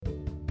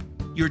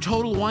Your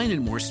Total Wine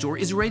 & More store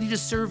is ready to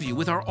serve you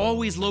with our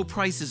always low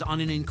prices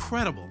on an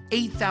incredible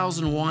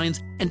 8,000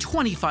 wines and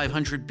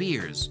 2,500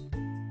 beers.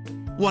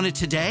 Want it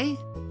today?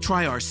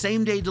 Try our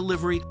same-day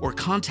delivery or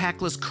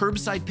contactless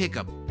curbside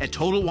pickup at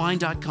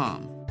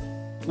TotalWine.com.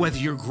 Whether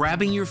you're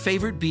grabbing your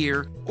favorite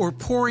beer or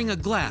pouring a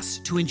glass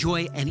to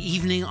enjoy an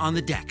evening on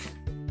the deck,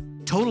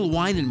 Total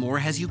Wine & More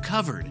has you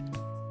covered.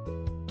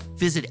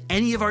 Visit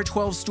any of our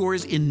 12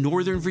 stores in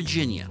Northern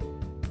Virginia.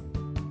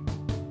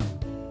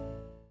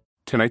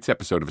 Tonight's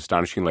episode of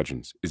Astonishing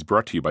Legends is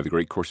brought to you by the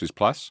Great Courses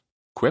Plus,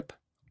 Quip,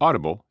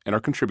 Audible, and our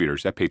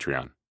contributors at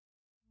Patreon.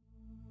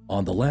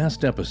 On the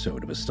last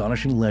episode of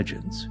Astonishing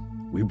Legends,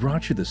 we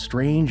brought you the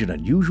strange and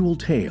unusual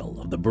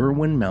tale of the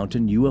Berwyn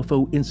Mountain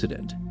UFO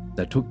incident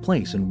that took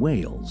place in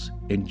Wales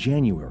in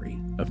January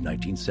of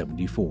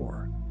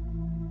 1974.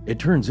 It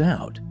turns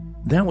out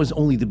that was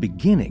only the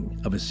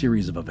beginning of a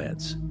series of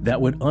events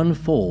that would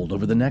unfold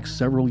over the next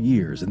several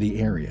years in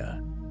the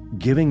area,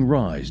 giving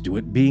rise to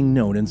it being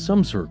known in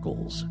some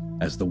circles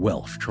as the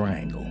Welsh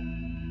Triangle.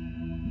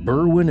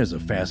 Berwyn is a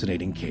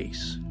fascinating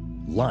case.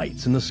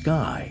 Lights in the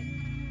sky,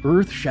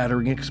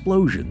 earth-shattering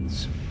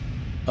explosions,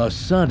 a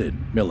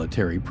sudden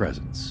military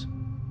presence,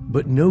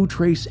 but no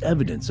trace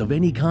evidence of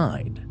any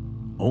kind,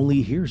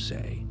 only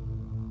hearsay.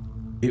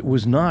 It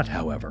was not,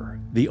 however,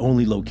 the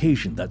only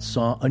location that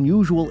saw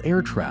unusual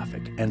air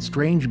traffic and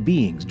strange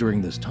beings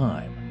during this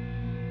time.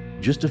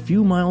 Just a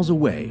few miles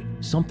away,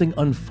 something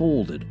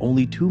unfolded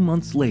only 2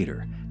 months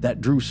later that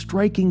drew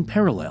striking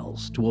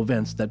parallels to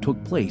events that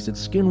took place at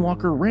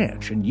Skinwalker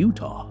Ranch in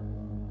Utah.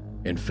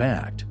 In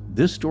fact,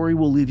 this story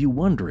will leave you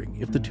wondering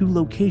if the two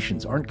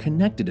locations aren't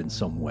connected in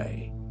some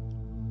way.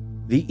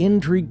 The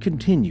intrigue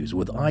continues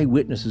with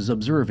eyewitnesses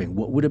observing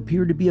what would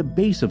appear to be a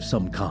base of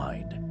some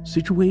kind,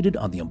 situated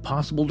on the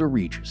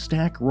impossible-to-reach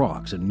Stack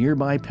Rocks in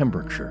nearby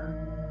Pembrokeshire.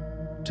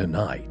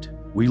 Tonight,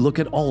 we look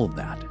at all of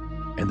that,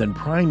 and then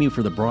prime you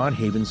for the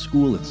Broadhaven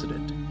school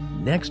incident.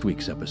 Next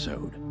week's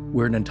episode,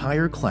 where an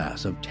entire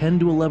class of 10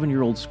 to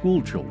 11-year-old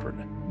school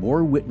children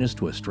bore witness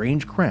to a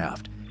strange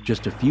craft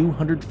just a few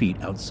hundred feet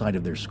outside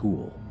of their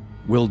school.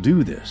 We'll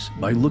do this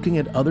by looking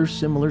at other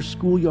similar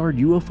schoolyard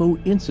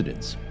UFO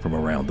incidents from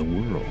around the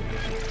world.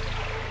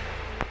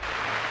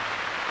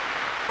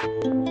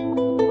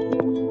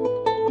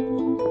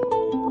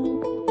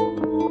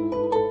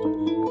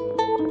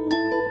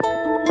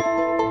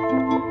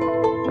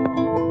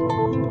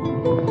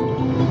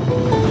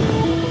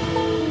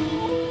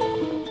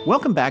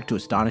 Welcome back to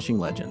Astonishing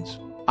Legends.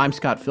 I'm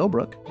Scott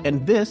Philbrook,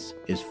 and this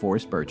is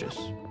Forrest Burgess.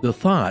 The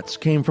thoughts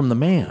came from the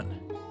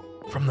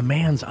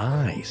man's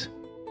eyes.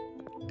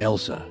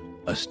 Elsa,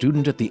 a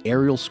student at the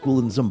aerial school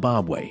in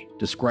Zimbabwe,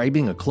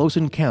 describing a close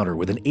encounter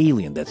with an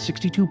alien that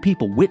 62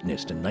 people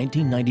witnessed in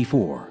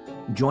 1994.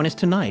 Join us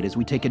tonight as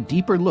we take a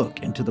deeper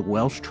look into the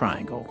Welsh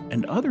Triangle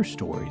and other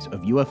stories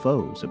of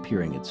UFOs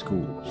appearing at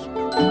schools.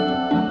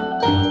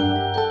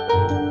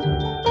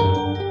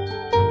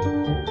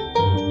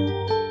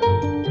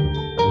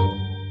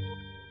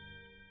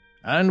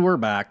 And we're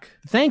back.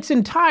 Thanks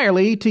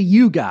entirely to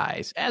you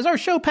guys, as our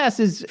show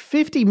passes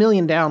 50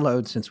 million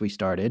downloads since we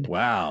started.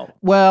 Wow.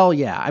 Well,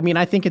 yeah. I mean,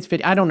 I think it's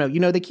 50. I don't know. You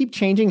know, they keep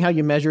changing how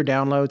you measure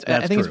downloads.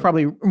 That's I think true. It's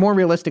probably, more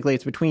realistically,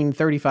 it's between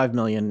 35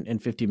 million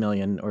and 50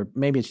 million, or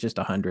maybe it's just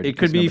 100. It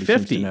could be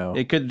 50.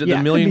 It could, the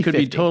million could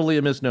be totally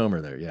a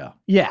misnomer there, yeah.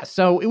 Yeah,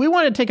 so we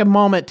want to take a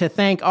moment to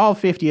thank all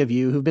 50 of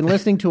you who've been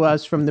listening to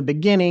us from the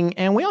beginning,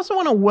 and we also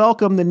want to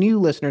welcome the new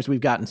listeners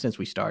we've gotten since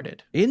we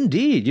started.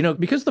 Indeed. You know,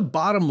 because the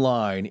bottom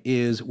line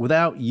is,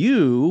 without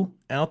you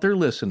out there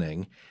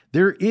listening,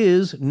 there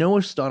is no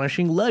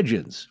Astonishing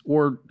Legends.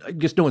 Or I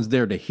guess no one's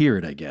there to hear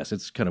it, I guess.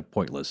 It's kind of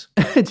pointless.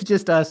 It's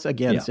just us,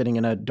 again, sitting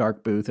in a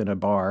dark booth in a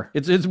bar.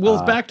 It's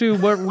back to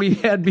what we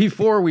had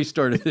before we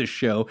started this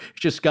show. It's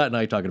just Scott and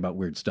I talking about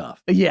weird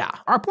stuff. Yeah.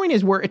 Our point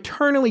is we're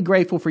eternally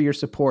grateful for your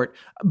support,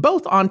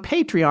 both on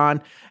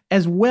Patreon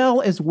as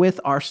well as with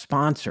our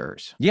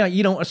sponsors. Yeah,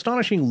 you know,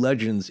 Astonishing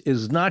Legends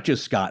is not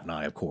just Scott and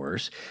I, of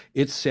course.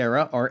 It's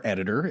Sarah, our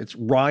editor. It's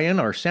Ryan,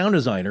 our sound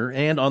designer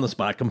and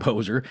on-the-spot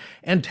composer.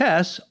 And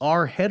Tess,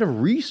 our head of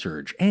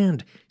research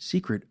and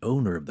secret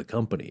owner of the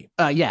company.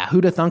 Yeah,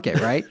 who'da thunk it,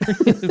 right?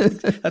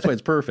 That's why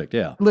it's perfect,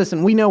 yeah.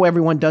 Listen, we know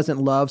everyone doesn't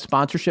love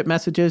sponsorship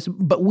messages,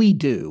 but we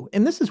do.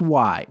 And this is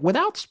why.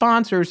 Without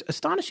sponsors,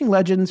 Astonishing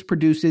Legends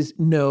produces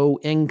no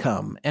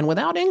income. And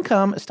without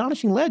income,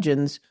 Astonishing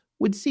Legends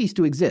would cease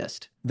to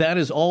exist. That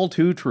is all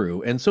too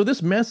true. And so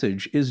this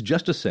message is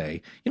just to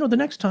say, you know, the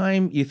next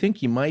time you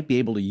think you might be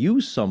able to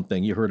use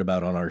something you heard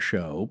about on our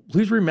show,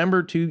 please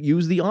remember to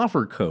use the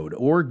offer code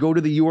or go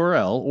to the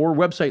URL or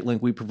website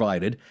link we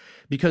provided,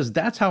 because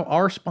that's how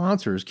our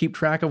sponsors keep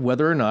track of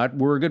whether or not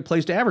we're a good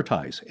place to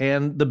advertise.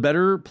 And the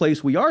better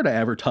place we are to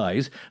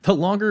advertise, the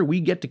longer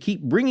we get to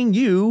keep bringing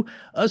you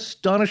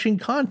astonishing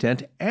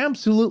content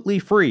absolutely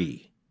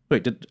free.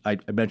 Wait, I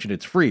mentioned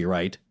it's free,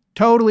 right?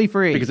 Totally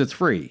free. Because it's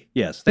free.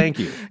 Yes, thank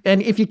you.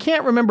 And if you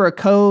can't remember a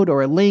code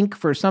or a link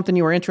for something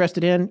you are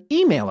interested in,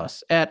 email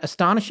us at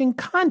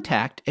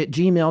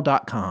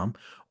astonishingcontact@gmail.com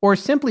or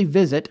simply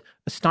visit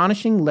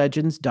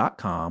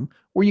astonishinglegends.com,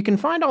 where you can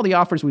find all the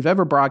offers we've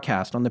ever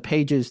broadcast on the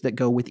pages that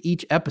go with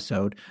each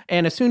episode,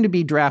 and a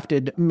soon-to-be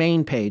drafted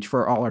main page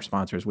for all our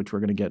sponsors, which we're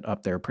going to get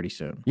up there pretty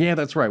soon. Yeah,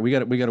 that's right. We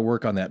got to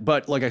work on that.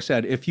 But like I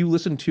said, if you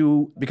listen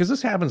to, because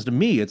this happens to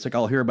me, it's like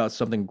I'll hear about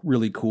something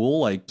really cool,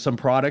 like some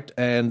product,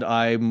 and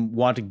I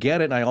want to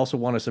get it, and I also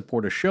want to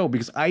support a show,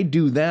 because I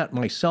do that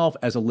myself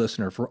as a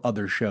listener for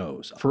other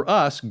shows. For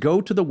us,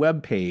 go to the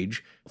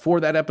webpage for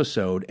that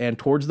episode, and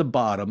towards the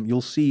bottom,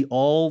 you'll see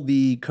all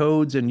the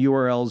codes and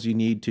URLs you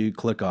need to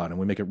click on, and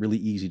we make it really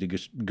easy to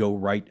just go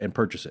right and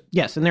purchase it.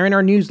 Yes, and they're in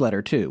our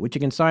newsletter too, which you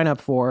can sign up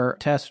for.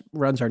 Tess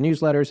runs our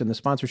newsletters, and the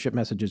sponsorship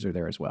messages are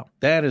there as well.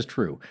 That is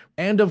true.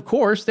 And of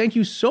course, thank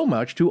you so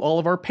much to all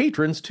of our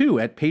patrons too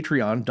at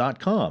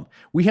patreon.com.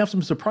 We have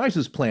some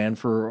surprises planned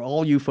for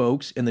all you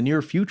folks in the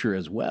near future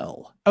as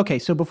well. Okay,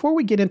 so before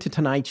we get into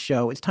tonight's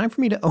show, it's time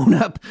for me to own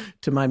up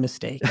to my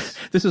mistakes.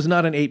 This is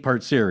not an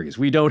 8-part series.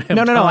 We don't have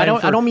No. I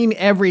don't mean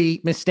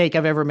every mistake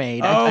I've ever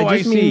made.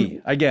 I see.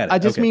 I get it. I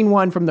just mean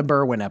one from the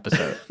Berwyn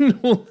episode.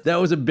 That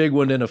was a big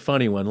one and a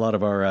funny one. A lot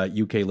of our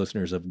UK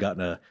listeners have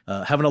gotten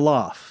having a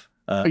laugh.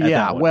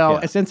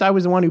 Since I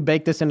was the one who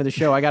baked this into the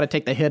show, I got to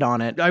take the hit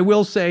on it. I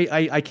will say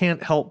I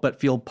can't help but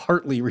feel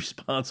partly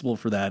responsible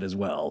for that as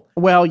well.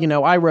 Well,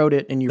 I wrote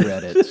it and you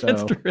read it. So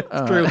That's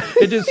true.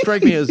 It did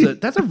strike me as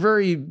that's a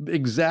very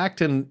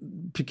exact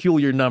and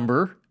peculiar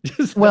number.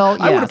 I would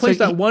have placed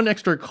that one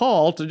extra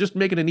call to just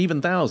make it an even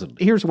 1,000.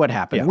 Here's what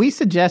happened. Yeah. We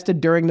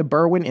suggested during the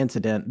Berwyn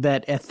incident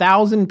that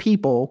 1,000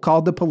 people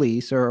called the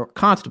police or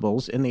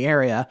constables in the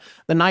area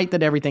the night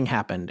that everything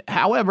happened.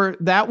 However,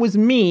 that was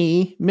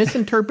me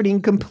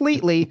misinterpreting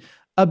completely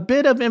a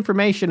bit of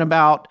information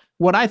about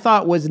what I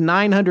thought was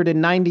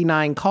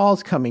 999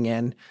 calls coming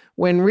in,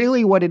 when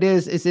really what it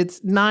is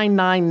it's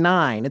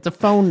 999. It's a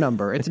phone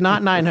number. It's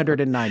not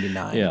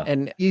 999. Yeah.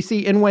 And you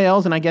see in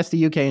Wales, and I guess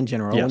the UK in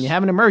general, when you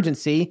have an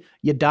emergency,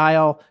 you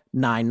dial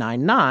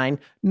 999,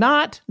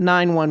 not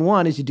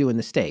 911 as you do in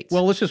the States.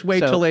 Well, let's just wait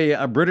till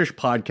a British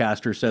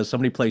podcaster says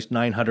somebody placed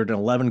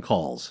 911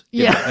 calls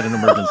at an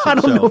emergency. I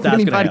don't know if that's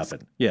anybody's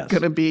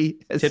going to be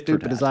as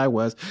stupid as I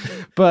was.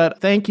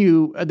 But thank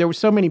you. There were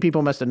so many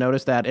people must have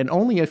noticed that, and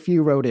only a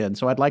few wrote in.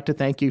 So I'd like to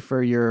thank you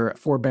for your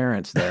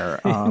forbearance there.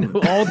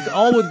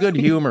 All with good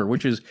humor,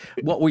 which is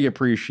what we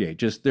appreciate.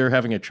 Just they're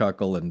having a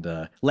chuckle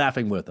and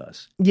laughing with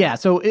us. Yeah,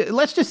 so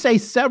let's just say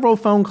several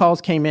phone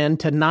calls came in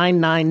to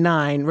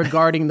 999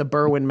 regarding the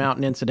Berwyn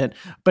Mountain incident,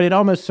 but it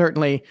almost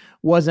certainly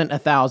wasn't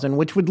 1,000,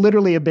 which would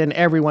literally have been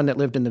everyone that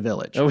lived in the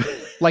village,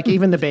 like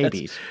even the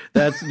babies.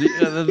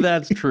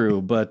 That's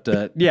true, but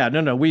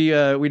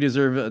we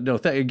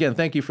deserve again.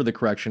 Thank you for the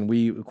correction.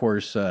 We of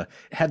course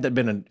had that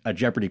been a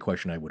Jeopardy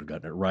question, I would have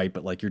gotten it right,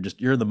 but like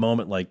you're in the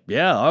moment, like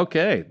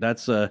okay,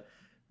 that's a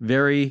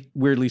very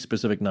weirdly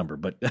specific number.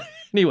 But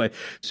anyway,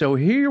 so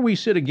here we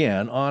sit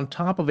again on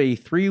top of a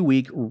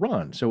 3-week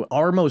run. So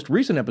our most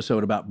recent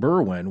episode about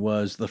Berwyn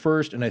was the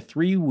first in a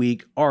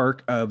 3-week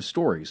arc of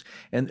stories.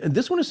 And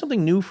this one is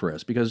something new for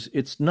us because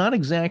it's not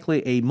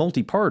exactly a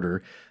multi-parter,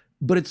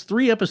 but it's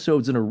 3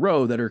 episodes in a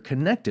row that are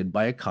connected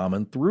by a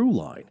common through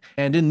line.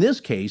 And in this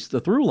case, the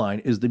through line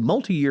is the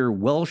multi-year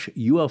Welsh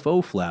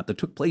UFO flap that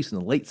took place in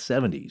the late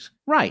 70s.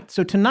 Right.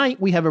 So tonight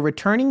we have a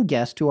returning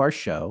guest to our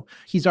show.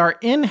 He's our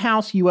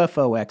in-house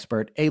UFO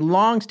expert, a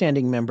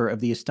long-standing member of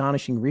the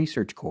Astonishing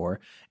Research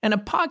Corps, and a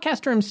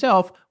podcaster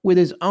himself with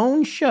his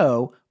own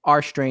show,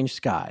 Our Strange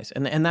Skies.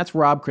 And that's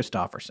Rob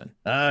Christofferson.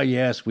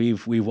 Yes,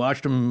 we've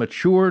watched him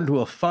mature into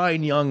a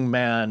fine young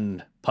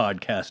man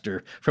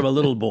podcaster from a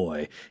little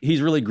boy.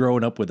 He's really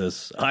grown up with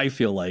us, I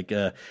feel like,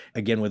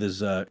 again, with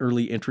his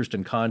early interest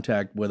and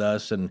contact with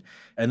us, and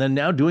then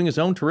now doing his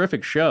own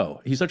terrific show.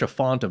 He's such a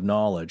font of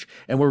knowledge,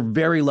 and we're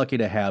very lucky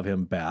to have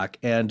him back.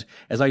 And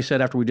as I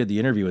said after we did the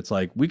interview, it's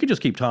like, we could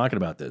just keep talking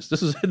about this.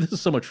 This is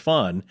so much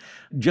fun,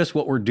 just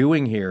what we're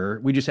doing here.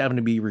 We just happen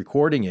to be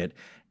recording it.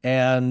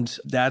 And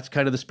that's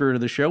kind of the spirit of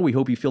the show. We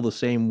hope you feel the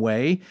same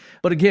way.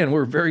 But again,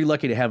 we're very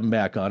lucky to have him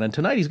back on. And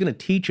tonight he's going to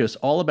teach us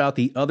all about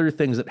the other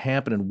things that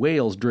happened in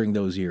Wales during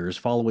those years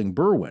following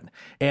Berwyn.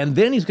 And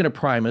then he's going to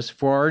prime us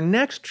for our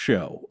next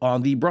show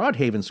on the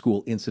Broadhaven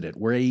School incident,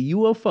 where a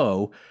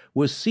UFO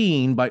was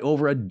seen by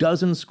over a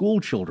dozen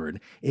school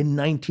children in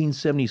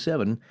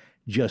 1977,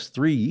 just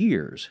 3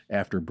 years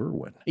after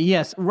Berwyn.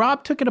 Yes,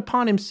 Rob took it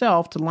upon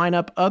himself to line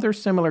up other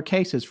similar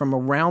cases from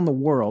around the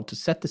world to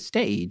set the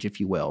stage, if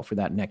you will, for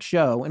that next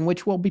show, in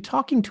which we'll be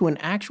talking to an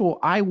actual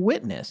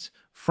eyewitness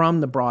from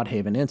the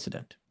Broadhaven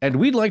incident. And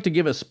we'd like to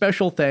give a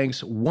special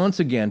thanks once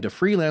again to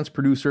freelance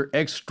producer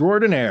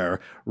extraordinaire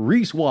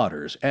Rhys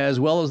Waters, as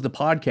well as the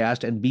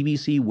podcast and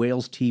BBC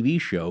Wales TV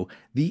show,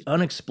 The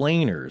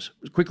Unexplainers,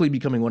 quickly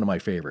becoming one of my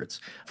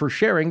favorites, for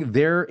sharing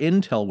their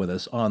intel with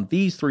us on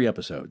these 3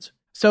 episodes.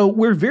 So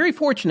we're very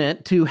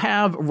fortunate to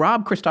have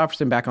Rob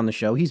Christofferson back on the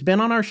show. He's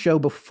been on our show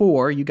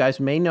before. You guys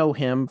may know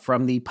him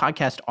from the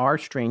podcast Our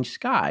Strange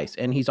Skies,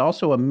 and he's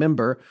also a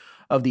member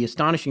of the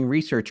Astonishing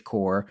Research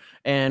Corps,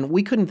 and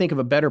we couldn't think of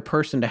a better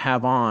person to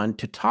have on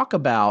to talk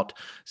about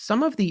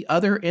some of the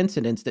other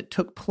incidents that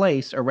took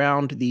place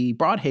around the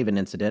Broadhaven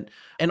incident,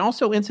 and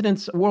also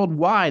incidents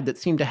worldwide that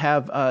seem to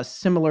have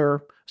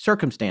similar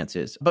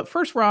circumstances. But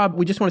first, Rob,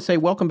 we just want to say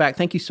welcome back.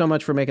 Thank you so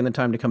much for making the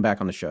time to come back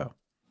on the show.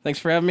 Thanks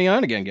for having me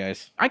on again,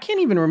 guys. I can't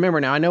even remember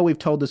now. I know we've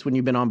told this when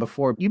you've been on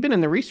before. You've been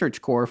in the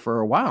Research Corps for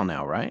a while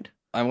now, right?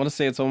 I want to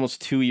say it's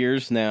almost 2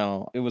 years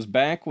now. It was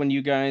back when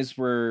you guys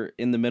were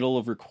in the middle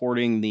of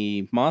recording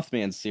the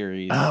Mothman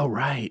series. Oh,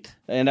 right.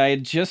 And I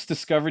had just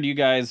discovered you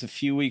guys a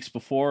few weeks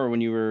before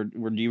when you were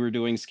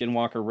doing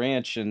Skinwalker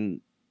Ranch,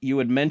 and you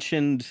had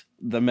mentioned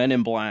the Men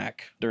in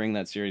Black during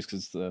that series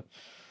because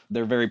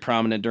they're very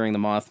prominent during the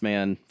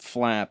Mothman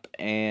flap.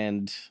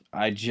 And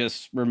I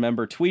just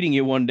remember tweeting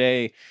you one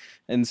day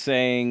and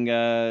saying,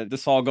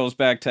 this all goes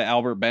back to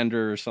Albert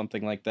Bender or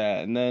something like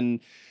that. And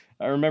then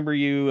I remember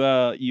you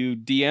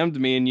DM'd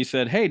me and you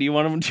said, hey, do you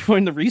want to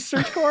join the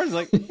Research Corps? I was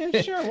like,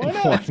 yeah, sure, why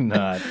not? Why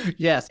not?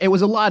 Yes, it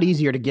was a lot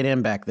easier to get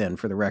in back then,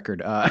 for the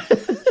record.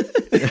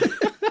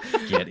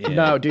 Get in.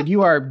 No, dude,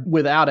 you are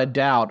without a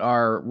doubt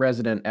our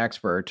resident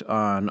expert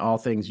on all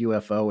things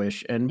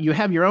UFO-ish. And you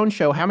have your own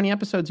show. How many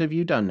episodes have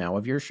you done now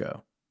of your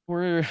show?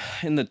 We're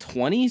in the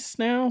 20s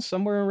now,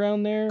 somewhere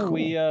around there. Cool.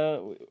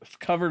 We've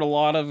covered a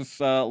lot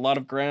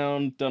of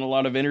ground, done a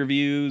lot of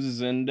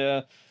interviews, and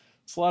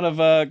it's a lot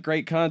of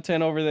great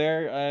content over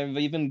there. I've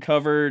even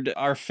covered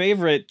our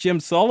favorite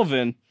Jim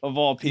Sullivan, of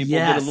all people.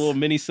 Yes. Did a little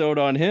mini-sode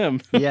on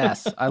him.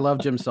 Yes, I love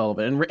Jim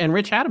Sullivan. And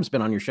Rich Adams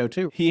been on your show,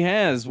 too. He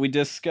has. We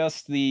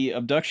discussed the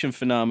abduction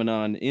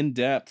phenomenon in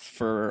depth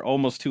for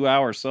almost 2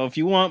 hours. So if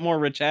you want more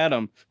Rich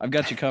Adam, I've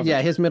got you covered.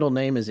 Yeah, his middle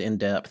name is In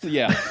Depth.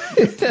 Yeah.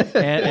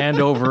 and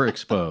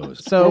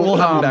overexposed. So, we'll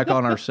have him back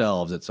on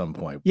ourselves at some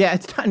point. Yeah,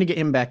 it's time to get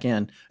him back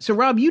in. So,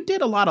 Rob, you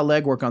did a lot of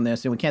legwork on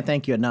this, and we can't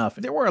thank you enough.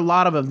 There were a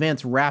lot of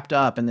events wrapped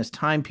up in this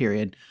time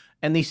period,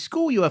 and these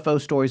school UFO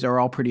stories are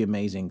all pretty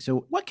amazing.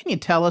 So what can you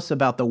tell us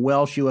about the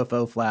Welsh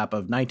UFO flap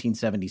of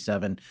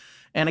 1977,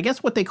 and I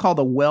guess what they call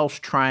the Welsh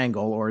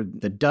Triangle, or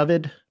the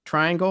Dyfed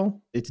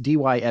Triangle? It's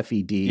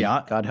D-Y-F-E-D.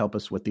 Yeah. God help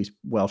us with these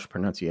Welsh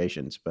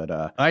pronunciations.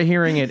 But I'm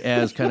hearing it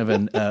as kind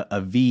of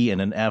a V and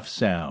an F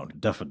sound.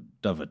 Dyfed.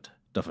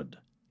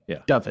 Yeah.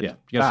 Dyfed. Yeah.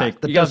 You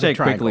gotta say it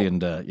quickly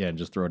and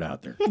just throw it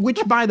out there. Which,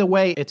 by the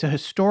way, it's a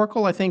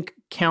historical, I think,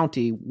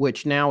 county,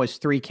 which now is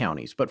 3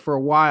 counties. But for a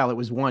while, it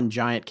was one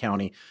giant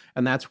county.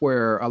 And that's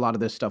where a lot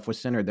of this stuff was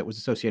centered that was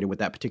associated with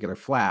that particular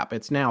flap.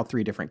 It's now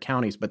 3 different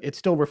counties, but it's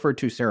still referred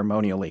to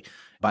ceremonially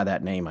by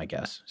that name, I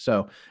guess.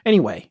 So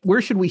anyway,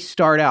 where should we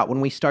start out when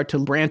we start to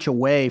branch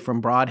away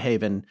from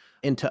Broadhaven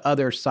into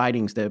other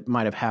sightings that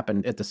might have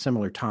happened at the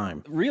similar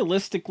time?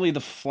 Realistically, the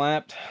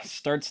flap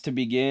starts to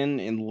begin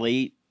in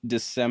late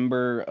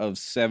December of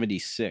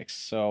 76.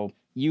 So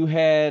you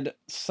had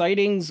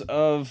sightings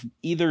of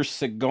either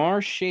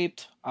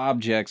cigar-shaped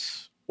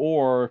objects,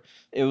 or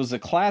it was a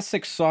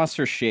classic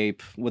saucer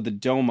shape with a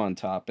dome on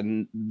top.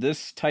 And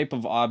this type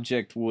of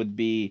object would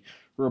be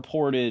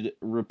reported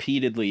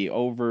repeatedly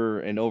over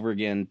and over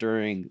again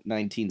during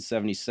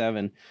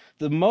 1977.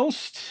 The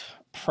most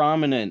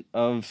prominent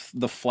of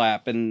the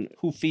flap, and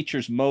who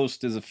features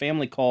most, is a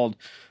family called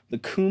the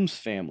Coombs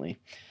family.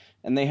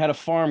 And they had a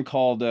farm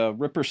called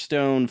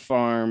Ripperstone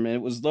Farm, and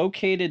it was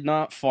located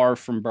not far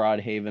from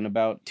Broadhaven,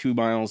 about 2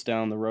 miles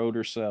down the road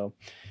or so.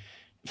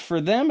 For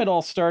them, it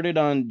all started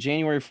on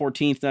January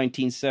 14th,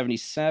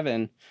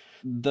 1977.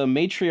 The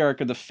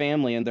matriarch of the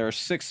family, and there are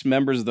 6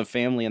 members of the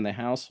family in the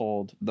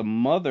household, the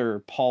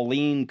mother,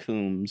 Pauline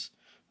Coombs,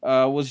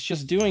 was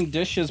just doing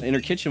dishes in her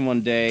kitchen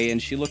one day,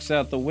 and she looks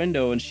out the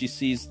window and she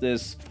sees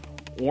this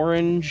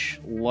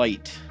orange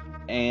light,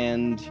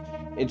 and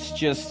it's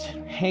just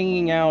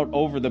hanging out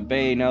over the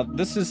bay. Now,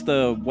 this is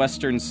the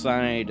western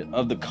side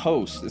of the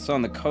coast. It's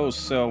on the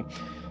coast, so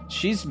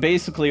she's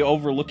basically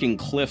overlooking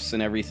cliffs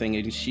and everything,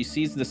 and she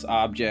sees this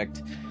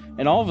object,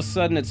 and all of a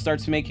sudden it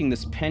starts making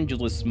this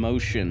pendulous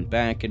motion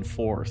back and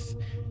forth.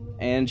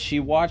 And she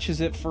watches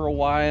it for a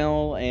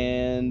while,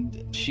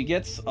 and she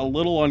gets a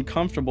little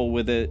uncomfortable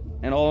with it,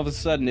 and all of a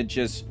sudden it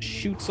just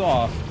shoots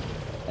off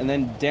and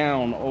then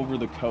down over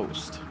the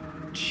coast.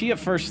 She at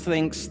first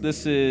thinks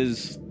this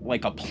is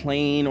like a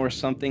plane or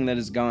something that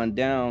has gone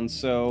down,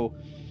 so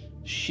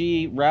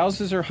she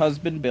rouses her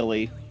husband,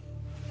 Billy,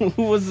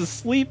 who was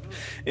asleep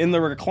in the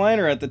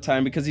recliner at the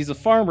time because he's a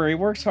farmer. He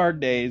works hard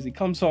days. He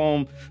comes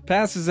home,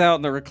 passes out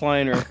in the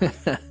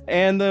recliner,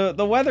 and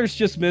the weather's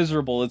just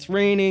miserable. It's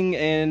raining,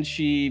 and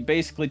she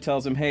basically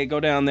tells him, hey, go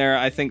down there.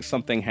 I think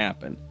something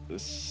happened.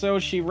 So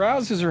she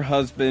rouses her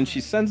husband. She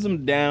sends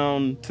him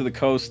down to the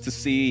coast to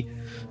see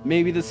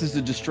maybe this is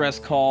a distress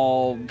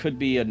call. Could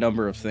be a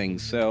number of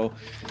things. So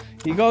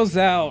he goes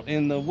out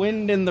in the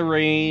wind and the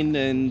rain,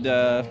 and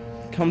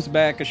comes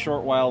back a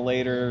short while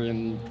later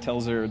and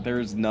tells her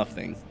there's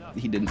nothing.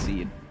 He didn't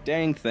see a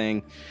dang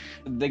thing.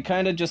 They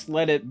kind of just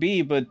let it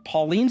be, but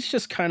Pauline's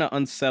just kind of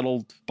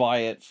unsettled by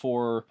it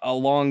for a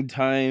long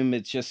time.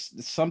 It's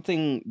just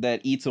something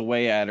that eats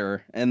away at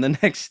her. And the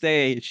next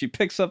day, she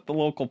picks up the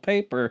local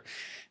paper,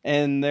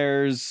 and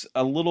there's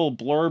a little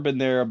blurb in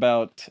there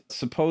about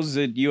supposed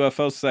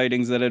UFO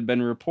sightings that had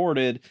been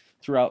reported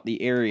throughout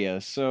the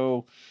area.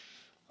 So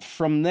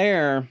from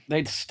there,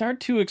 they'd start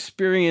to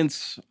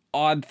experience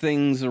odd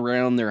things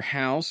around their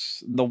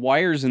house. The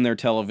wires in their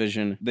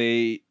television,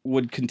 they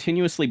would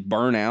continuously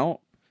burn out,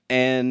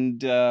 and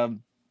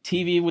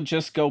TV would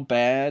just go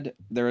bad.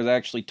 There was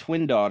actually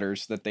twin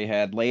daughters that they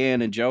had,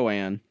 Leanne and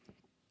Joanne.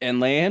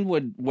 And Leanne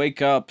would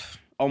wake up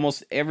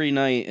almost every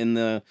night in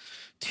the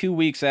 2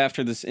 weeks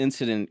after this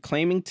incident,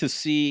 claiming to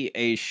see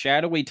a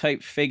shadowy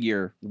type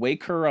figure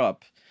wake her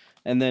up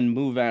and then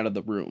move out of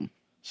the room.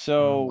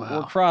 So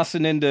we're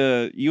crossing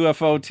into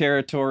UFO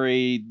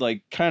territory,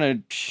 like kind of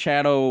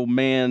shadow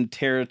man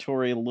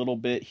territory a little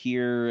bit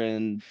here,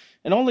 and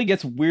it only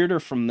gets weirder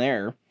from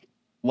there.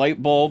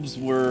 Light bulbs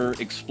were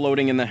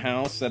exploding in the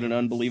house at an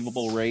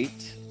unbelievable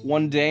rate.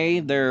 One day,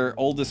 their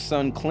oldest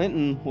son,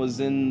 Clinton, was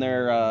in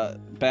their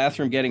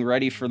bathroom getting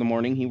ready for the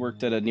morning. He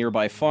worked at a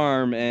nearby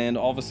farm, and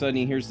all of a sudden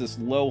he hears this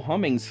low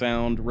humming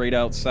sound right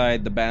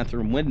outside the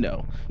bathroom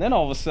window. Then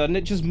all of a sudden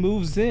it just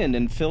moves in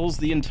and fills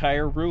the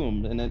entire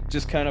room, and it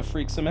just kind of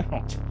freaks him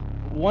out.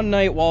 One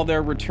night while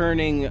they're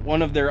returning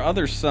one of their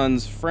other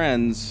son's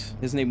friends,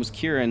 his name was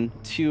Kieran,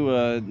 to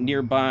a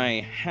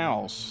nearby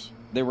house,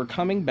 they were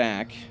coming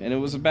back, and it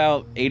was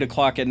about 8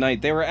 o'clock at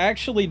night. They were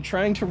actually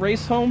trying to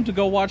race home to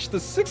go watch the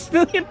 $6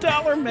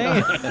 Million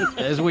Man.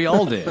 As we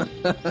all did.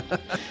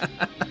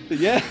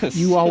 Yes.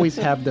 You always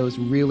have those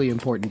really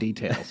important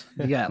details.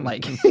 Yeah,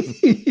 like,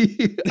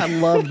 I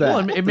love that.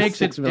 Well, it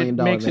makes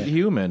it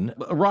human.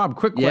 Rob,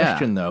 quick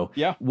question, though.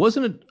 Yeah.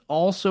 Wasn't it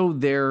also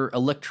their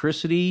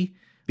electricity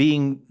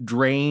being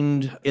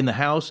drained in the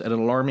house at an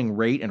alarming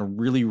rate and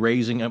really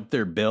raising up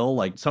their bill?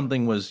 Like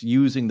something was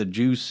using the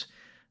juice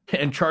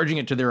and charging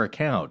it to their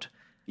account.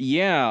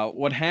 Yeah,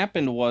 what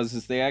happened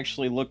was they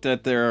actually looked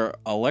at their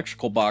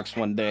electrical box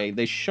one day.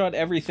 They shut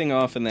everything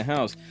off in the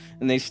house,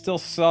 and they still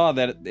saw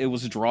that it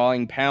was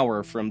drawing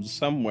power from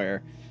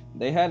somewhere.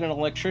 They had an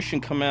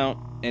electrician come out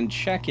and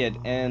check it,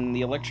 and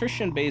the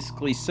electrician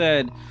basically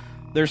said,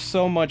 there's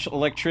so much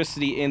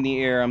electricity in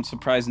the air, I'm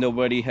surprised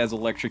nobody has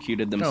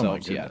electrocuted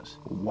themselves yet.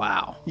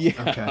 Wow. Yeah.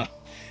 Okay.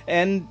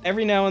 And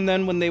every now and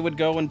then when they would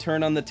go and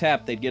turn on the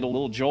tap, they'd get a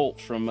little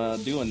jolt from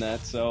doing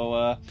that. So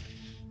a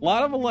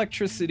lot of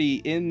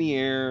electricity in the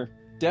air,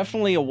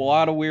 definitely a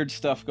lot of weird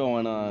stuff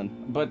going on.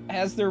 But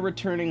as they're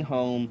returning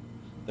home,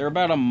 they're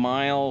about a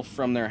mile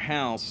from their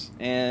house,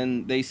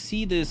 and they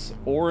see this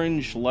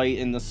orange light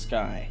in the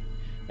sky.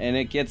 And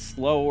it gets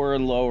lower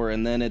and lower,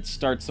 and then it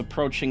starts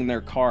approaching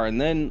their car. And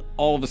then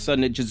all of a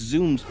sudden it just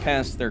zooms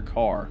past their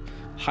car.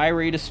 High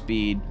rate of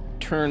speed,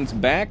 turns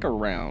back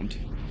around,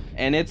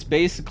 and it's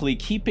basically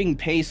keeping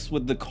pace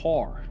with the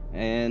car.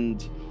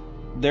 And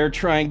they're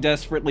trying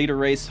desperately to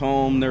race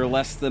home. They're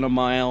less than a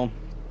mile.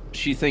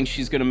 She thinks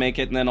she's going to make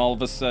it, and then all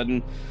of a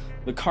sudden,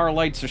 the car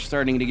lights are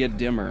starting to get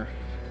dimmer,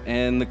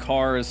 and the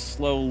car is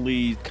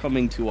slowly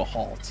coming to a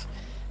halt.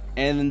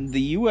 And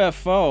the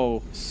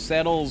UFO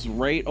settles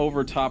right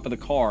over top of the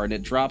car, and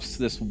it drops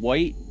this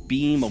white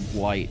beam of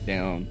light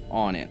down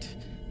on it.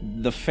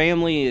 The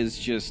family is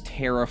just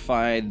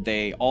terrified.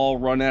 They all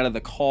run out of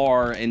the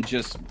car and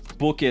just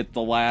book it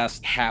the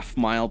last half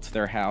mile to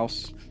their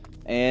house.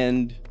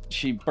 And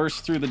she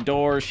bursts through the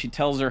door. She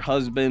tells her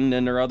husband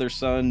and her other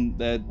son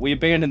that we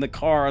abandoned the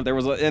car.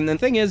 And the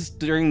thing is,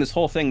 during this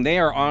whole thing, they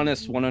are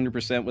honest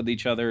 100% with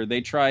each other. They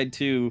tried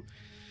to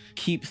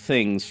keep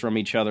things from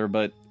each other,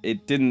 but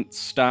it didn't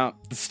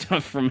stop the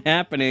stuff from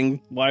happening.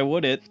 Why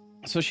would it?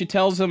 So she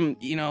tells him,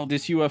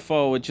 this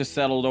UFO, it just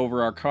settled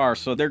over our car.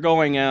 So they're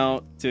going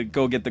out to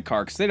go get the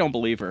car because they don't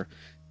believe her.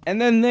 And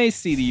then they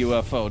see the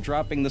UFO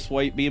dropping this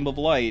white beam of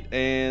light,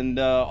 and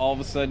all of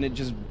a sudden it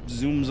just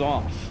zooms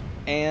off.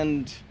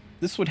 And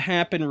this would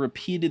happen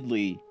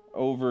repeatedly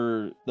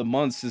over the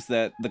months, is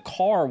that the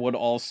car would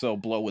also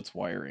blow its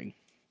wiring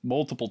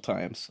multiple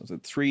times. Was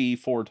it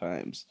 3-4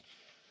 times?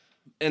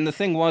 And the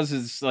thing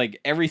is like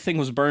everything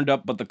was burned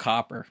up but the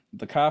copper.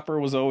 The copper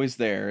was always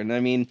there. And I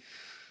mean,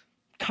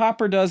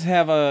 copper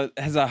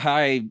has a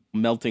high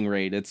melting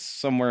rate. It's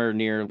somewhere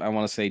near, I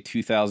want to say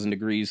 2,000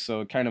 degrees,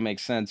 so it kind of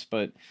makes sense.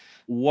 But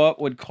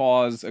what would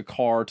cause a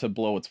car to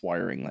blow its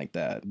wiring like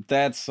that?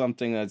 That's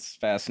something that's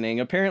fascinating.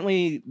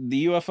 Apparently,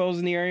 the UFOs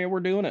in the area were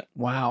doing it.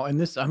 Wow. And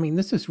this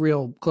is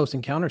real Close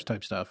Encounters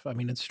type stuff. I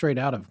mean, it's straight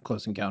out of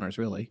Close Encounters,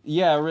 really.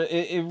 Yeah,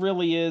 it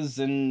really is,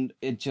 and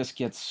it just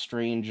gets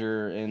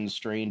stranger and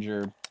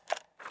stranger.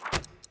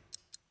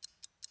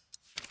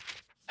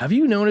 Have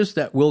you noticed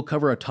that we'll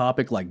cover a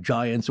topic like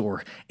giants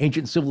or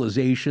ancient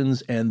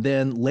civilizations, and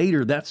then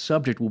later that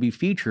subject will be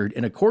featured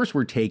in a course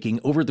we're taking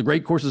over at the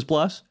Great Courses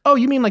Plus? Oh,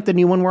 you mean like the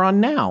new one we're on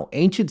now,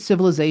 Ancient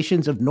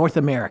Civilizations of North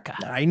America?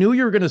 I knew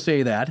you were going to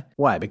say that.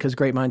 Why, because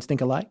great minds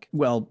think alike?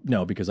 Well,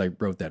 no, because I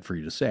wrote that for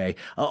you to say.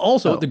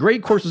 Also, the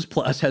Great Courses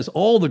Plus has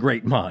all the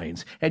great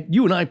minds, and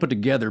you and I put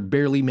together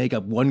barely make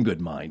up one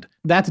good mind.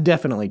 That's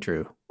definitely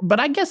true. But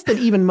I guess that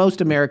even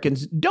most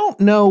Americans don't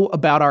know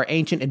about our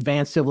ancient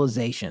advanced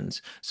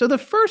civilizations. So the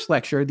first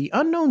lecture, The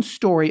Unknown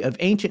Story of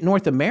Ancient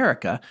North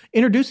America,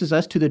 introduces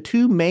us to the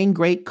two main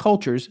great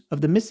cultures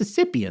of the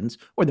Mississippians,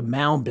 or the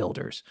mound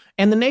builders,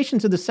 and the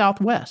nations of the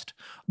Southwest.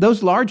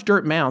 Those large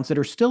dirt mounds that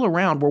are still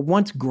around were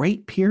once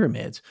great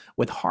pyramids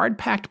with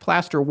hard-packed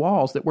plaster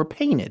walls that were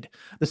painted.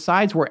 The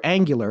sides were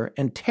angular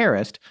and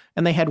terraced,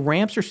 and they had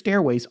ramps or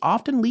stairways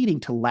often leading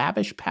to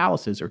lavish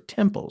palaces or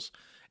temples.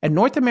 And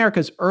North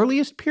America's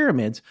earliest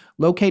pyramids,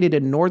 located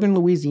in northern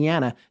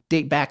Louisiana,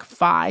 date back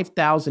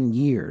 5,000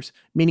 years,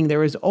 meaning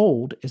they're as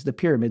old as the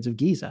pyramids of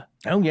Giza.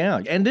 Oh,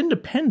 yeah. And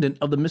independent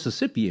of the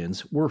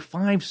Mississippians were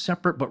 5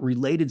 separate but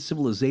related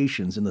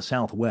civilizations in the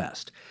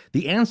Southwest.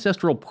 The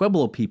ancestral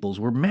Pueblo peoples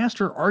were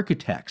master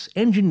architects,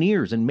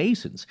 engineers, and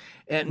masons.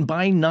 And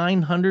by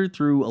 900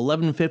 through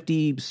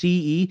 1150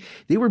 CE,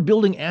 they were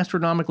building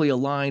astronomically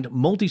aligned,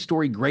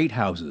 multi-story great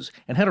houses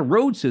and had a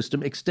road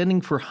system extending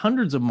for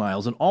hundreds of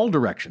miles in all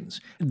directions.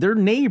 Their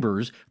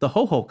neighbors, the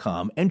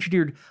Hohokam,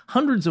 engineered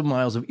hundreds of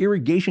miles of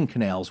irrigation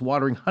canals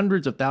watering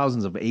hundreds of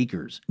thousands of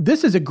acres.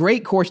 This is a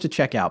great course to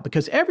check out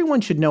because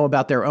everyone should know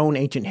about their own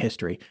ancient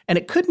history, and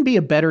it couldn't be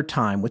a better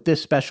time with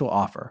this special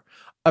offer.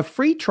 A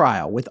free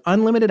trial with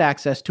unlimited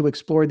access to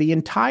explore the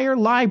entire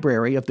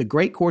library of the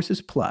Great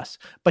Courses Plus,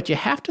 but you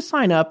have to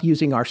sign up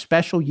using our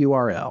special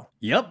URL.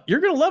 Yep, you're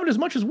going to love it as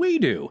much as we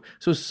do.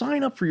 So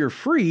sign up for your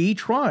free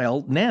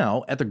trial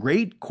now at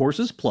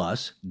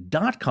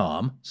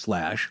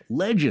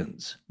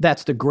thegreatcoursesplus.com/legends.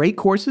 That's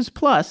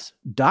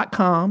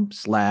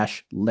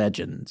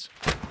thegreatcoursesplus.com/legends.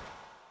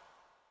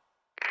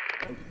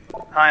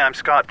 Hi, I'm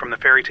Scott from the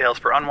Fairy Tales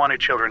for Unwanted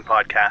Children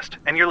podcast,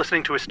 and you're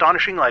listening to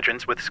Astonishing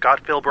Legends with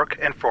Scott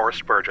Philbrook and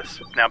Forrest Burgess.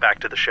 Now back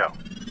to the show.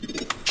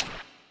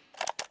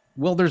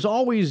 Well, there's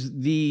always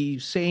the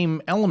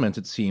same element,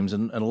 it seems,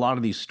 in a lot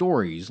of these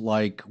stories,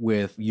 like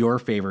with your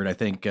favorite, I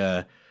think,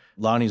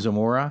 Lonnie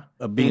Zamora,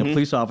 being a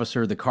police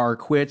officer, the car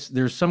quits.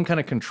 There's some kind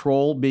of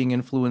control being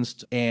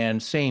influenced,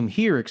 and same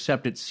here,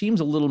 except it seems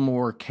a little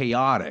more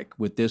chaotic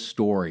with this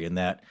story in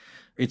that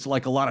it's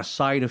like a lot of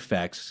side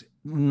effects,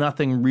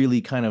 nothing really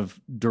kind of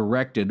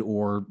directed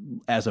or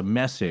as a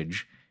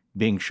message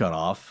being shut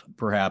off.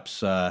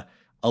 Perhaps a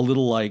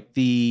little like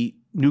the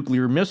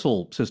nuclear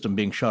missile system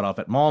being shut off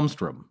at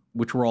Malmstrom,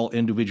 which were all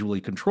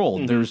individually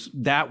controlled.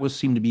 That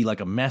seemed to be like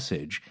a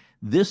message.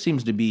 This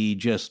seems to be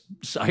just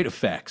side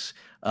effects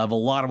of a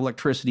lot of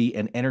electricity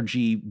and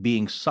energy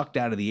being sucked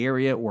out of the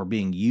area or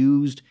being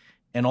used,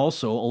 and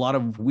also a lot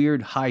of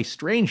weird high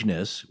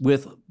strangeness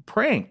with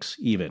pranks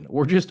even,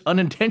 or just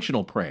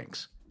unintentional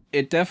pranks.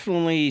 It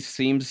definitely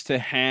seems to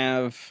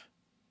have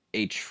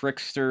a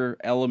trickster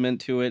element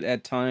to it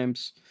at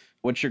times.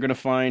 What you're going to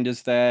find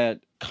is that,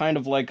 kind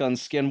of like on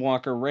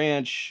Skinwalker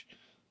Ranch,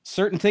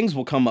 certain things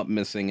will come up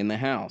missing in the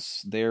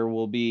house. There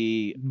will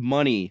be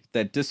money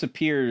that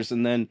disappears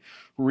and then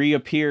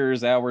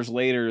reappears hours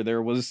later.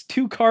 There was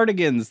 2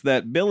 cardigans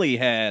that Billy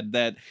had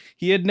that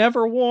he had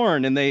never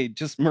worn, and they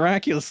just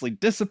miraculously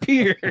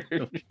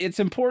disappeared.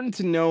 It's important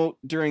to note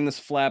during this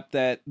flap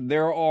that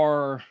there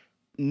are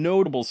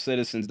notable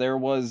citizens. There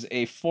was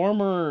a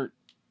former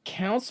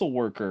council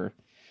worker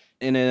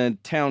in a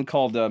town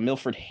called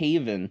Milford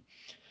Haven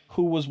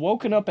who was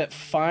woken up at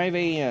 5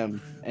 a.m.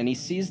 and he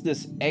sees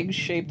this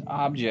egg-shaped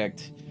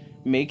object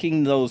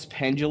making those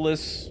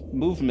pendulous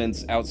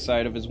movements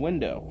outside of his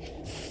window.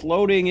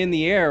 Floating in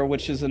the air,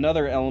 which is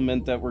another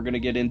element that we're going to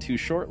get into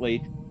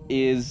shortly,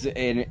 is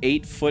an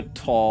 8-foot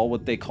tall,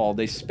 what they called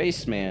a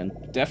spaceman.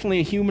 Definitely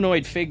a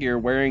humanoid figure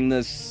wearing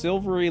this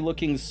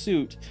silvery-looking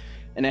suit,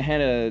 and it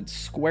had a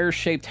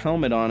square-shaped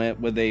helmet on it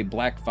with a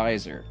black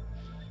visor.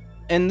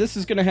 And this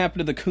is going to happen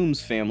to the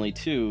Coombs family,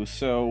 too.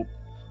 So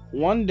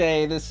one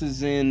day, this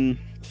is in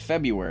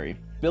February,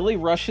 Billy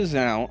rushes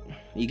out.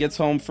 He gets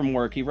home from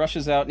work. He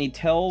rushes out and he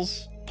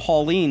tells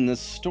Pauline this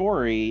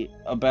story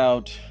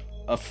about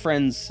a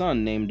friend's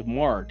son named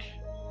Mark.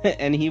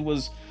 And he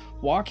was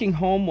walking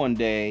home one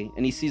day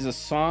and he sees a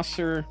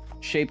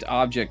saucer-shaped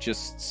object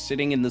just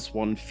sitting in this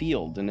one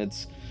field, and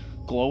it's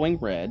glowing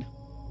red.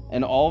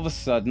 And all of a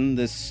sudden,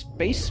 this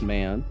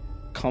spaceman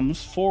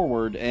comes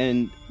forward,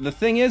 and the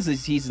thing is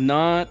he's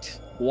not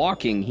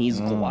walking,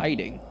 he's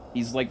gliding.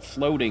 He's like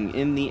floating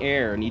in the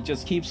air, and he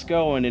just keeps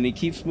going, and he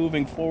keeps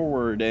moving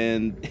forward,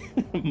 and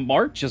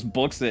Mark just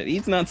books it.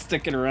 He's not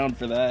sticking around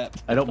for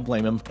that. I don't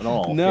blame him at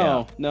all.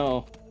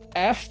 No.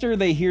 After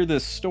they hear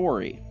this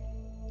story,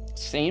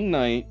 same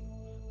night,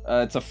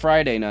 it's a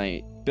Friday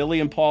night, Billy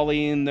and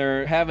Pauline,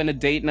 they're having a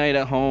date night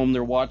at home.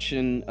 They're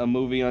watching a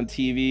movie on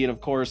TV, and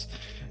of course,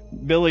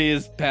 Billy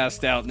is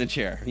passed out in the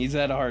chair. He's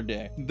had a hard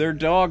day. Their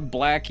dog,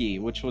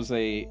 Blackie, which was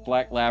a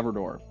black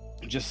Labrador,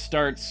 just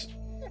starts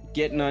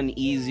getting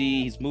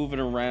uneasy. He's moving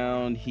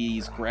around.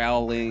 He's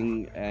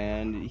growling,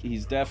 and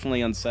he's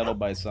definitely unsettled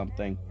by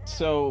something.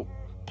 So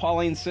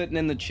Pauline's sitting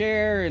in the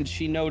chair, and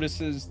she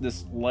notices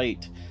this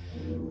light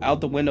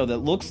out the window that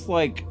looks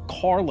like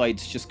car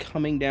lights just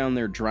coming down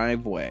their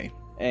driveway.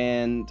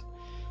 And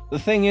the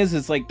thing is,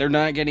 it's like they're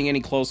not getting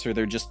any closer.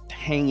 They're just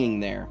hanging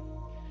there.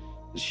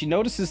 She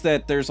notices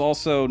that there's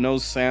also no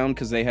sound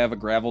because they have a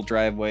gravel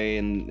driveway,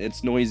 and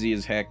it's noisy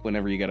as heck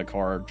whenever you get a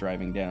car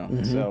driving down.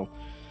 Mm-hmm. So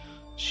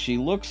she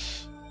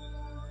looks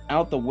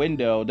out the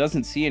window,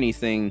 doesn't see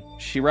anything.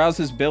 She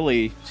rouses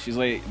Billy. She's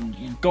like,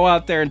 go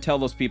out there and tell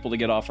those people to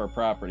get off our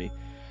property.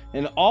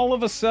 And all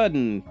of a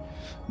sudden,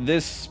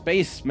 this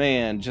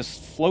spaceman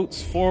just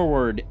floats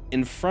forward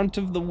in front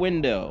of the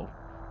window.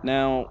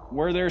 Now,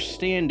 where they're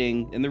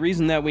standing, and the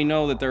reason that we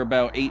know that they're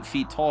about 8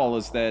 feet tall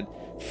is that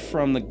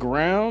from the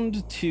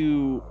ground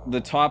to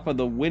the top of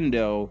the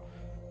window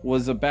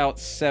was about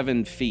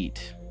 7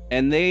 feet.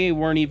 And they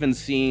weren't even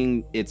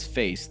seeing its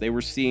face. They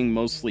were seeing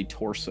mostly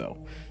torso.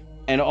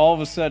 And all of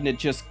a sudden, it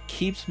just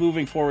keeps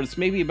moving forward. It's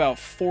maybe about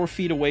 4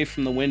 feet away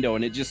from the window,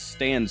 and it just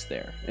stands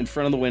there in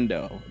front of the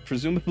window,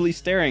 presumably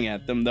staring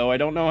at them, though I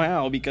don't know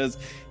how, because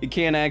it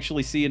can't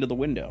actually see into the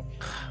window.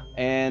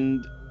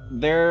 And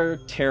they're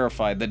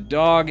terrified. The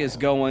dog is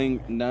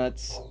going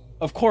nuts.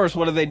 Of course,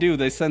 what do?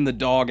 They send the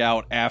dog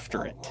out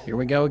after it. Here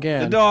we go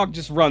again. The dog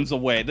just runs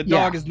away. The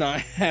dog is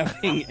not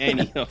having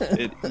any of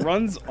it. It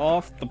runs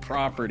off the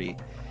property.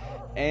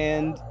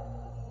 And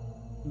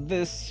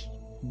this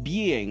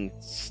being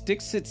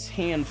sticks its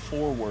hand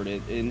forward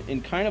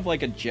in kind of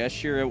like a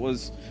gesture. It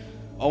was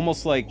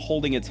almost like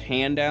holding its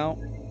hand out.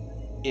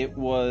 It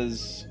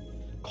was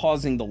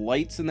causing the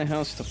lights in the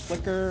house to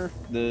flicker.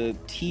 The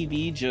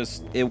TV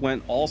it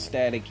went all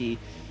staticky.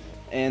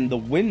 And the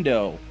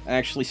window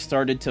actually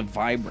started to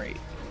vibrate.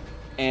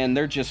 And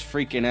they're just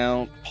freaking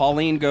out.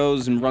 Pauline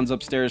goes and runs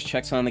upstairs,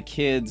 checks on the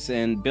kids,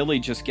 and Billy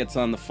just gets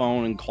on the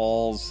phone and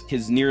calls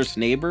his nearest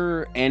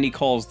neighbor, and he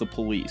calls the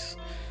police.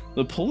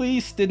 The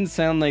police didn't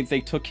sound like they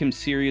took him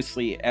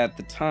seriously at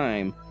the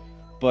time,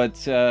 but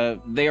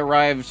they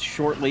arrived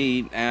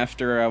shortly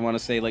after, I want to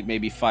say like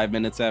maybe 5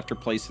 minutes after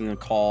placing the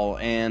call,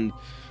 and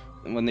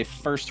when they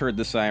first heard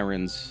the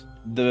sirens,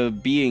 the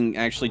being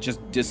actually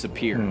just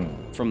disappeared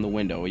from the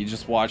window. You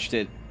just watched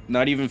it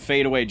not even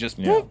fade away, just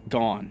boop,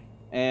 gone.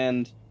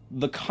 And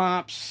the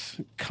cops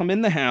come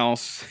in the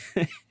house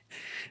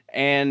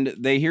and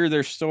they hear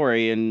their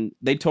story, and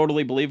they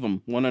totally believe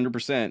them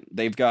 100%.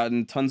 They've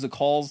gotten tons of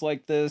calls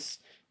like this,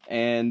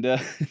 and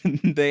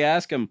they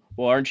ask them,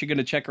 well, aren't you going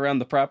to check around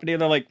the property?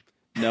 And they're like,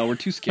 no, we're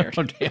too scared.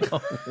 Oh,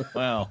 damn.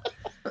 Wow.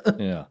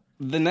 Yeah.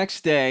 The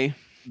next day,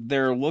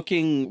 they're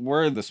looking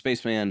where the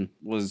spaceman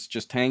was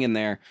just hanging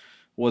there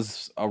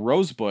was a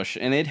rose bush,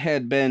 and it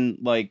had been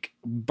like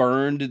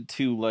burned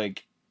to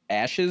like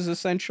ashes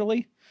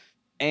essentially.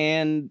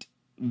 And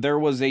there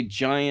was a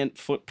giant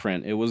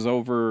footprint. It was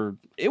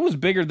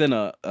bigger than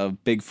a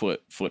Bigfoot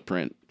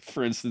footprint,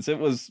 for instance. It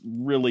was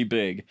really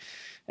big.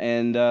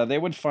 And they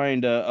would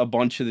find a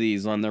bunch of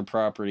these on their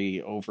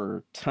property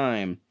over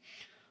time.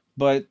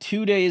 But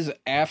 2 days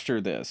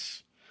after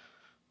this,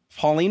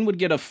 Pauline would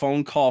get a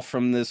phone call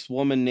from this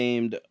woman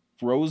named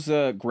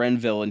Rosa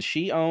Grenville, and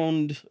she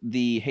owned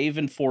the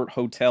Haven Fort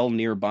Hotel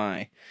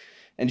nearby.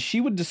 And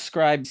she would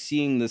describe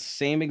seeing the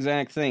same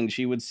exact thing.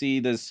 She would see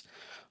this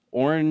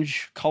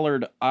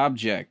orange-colored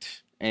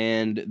object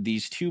and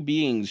these two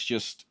beings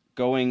just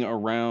going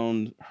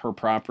around her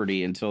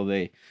property until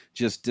they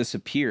just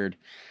disappeared.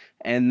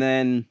 And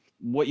then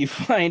what you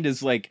find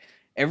is like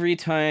every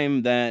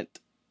time that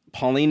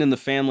Pauline and the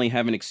family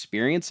have an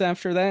experience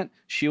after that,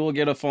 she will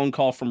get a phone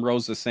call from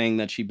Rosa saying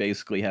that she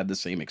basically had the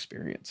same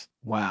experience.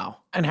 Wow.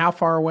 And how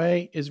far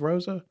away is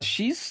Rosa?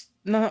 She's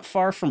not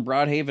far from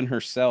Broadhaven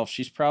herself.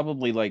 She's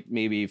probably like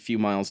maybe a few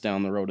miles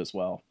down the road as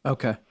well.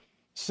 Okay.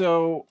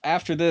 So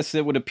after this,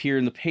 it would appear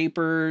in the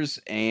papers,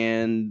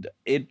 and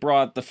it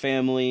brought the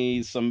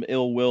family some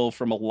ill will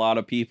from a lot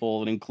of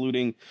people,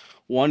 including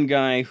one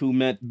guy who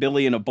met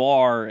Billy in a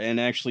bar and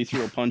actually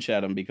threw a punch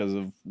at him because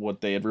of what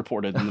they had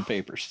reported in the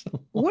papers.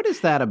 What is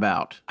that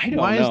about? I don't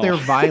know. Why is there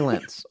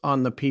violence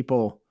on the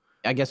people?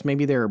 I guess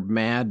maybe they're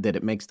mad that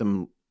it makes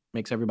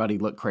everybody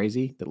look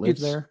crazy that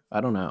lives there.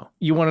 I don't know.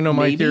 You want to know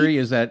my theory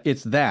is that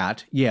it's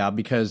that. Yeah,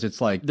 because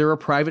it's like they're a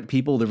private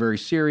people. They're very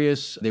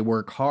serious. They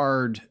work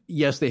hard.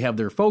 Yes, they have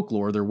their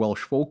folklore, their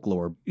Welsh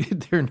folklore.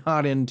 They're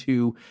not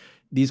into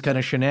these kind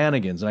of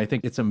shenanigans. And I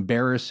think it's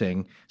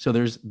embarrassing. So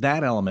there's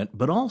that element.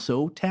 But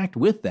also tacked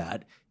with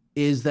that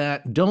is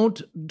that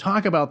don't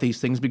talk about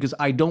these things because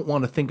I don't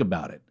want to think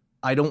about it.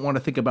 I don't want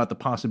to think about the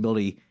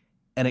possibility,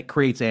 and it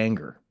creates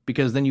anger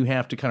because then you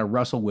have to kind of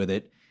wrestle with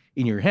it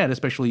in your head,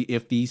 especially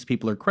if these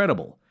people are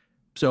credible.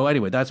 So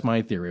anyway, that's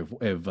my theory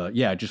of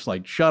just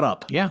like, shut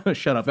up. Yeah.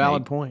 Shut up.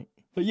 Valid mate. point.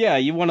 But yeah,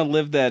 you want to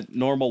live that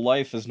normal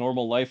life as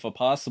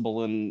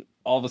possible. And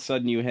all of a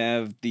sudden you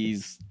have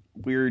these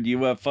weird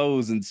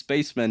UFOs and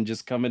spacemen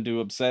just coming to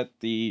upset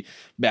the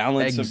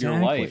balance of your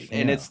life.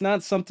 And yeah. it's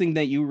not something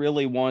that you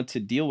really want to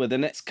deal with.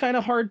 And it's kind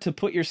of hard to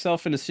put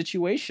yourself in a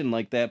situation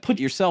like that, put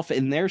yourself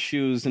in their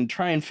shoes and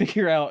try and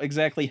figure out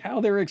exactly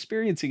how they're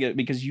experiencing it,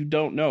 because you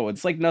don't know.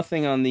 It's like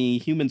nothing on the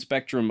human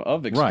spectrum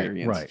of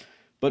experience. Right.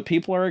 But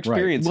people are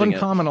experiencing One it.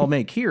 comment I'll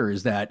make here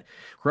is that,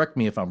 correct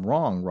me if I'm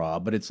wrong,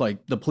 Rob, but it's like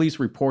the police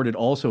reported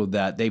also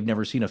that they've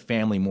never seen a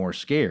family more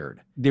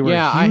scared. They were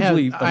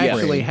hugely I afraid.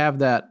 actually have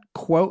that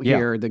quote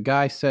here. The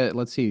guy said,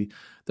 let's see,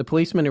 the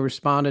policeman who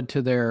responded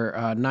to their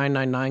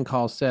 999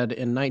 call said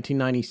in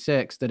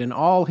 1996 that in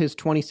all his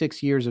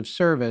 26 years of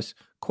service,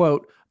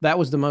 quote, that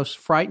was the most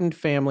frightened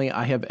family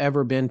I have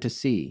ever been to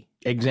see.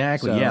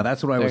 Exactly. So, Yeah,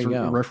 that's what I was there you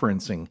go.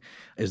 referencing,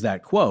 is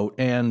that quote.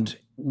 And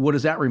what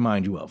does that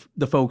remind you of?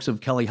 The folks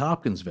of Kelly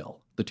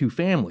Hopkinsville, the two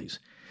families.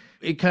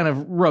 It kind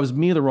of rubs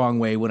me the wrong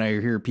way when I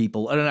hear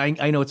people, and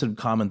I know it's a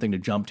common thing to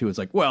jump to. It's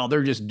like, well,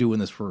 they're just doing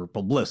this for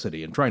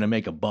publicity and trying to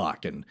make a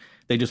buck, and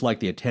they just like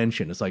the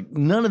attention. It's like,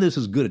 none of this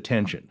is good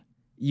attention.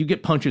 You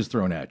get punches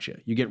thrown at you.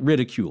 You get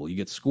ridicule. You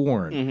get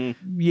scorn.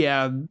 Mm-hmm.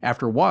 Yeah,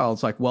 after a while,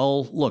 it's like,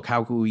 well, look,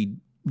 how can we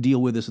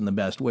deal with this in the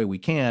best way we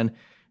can?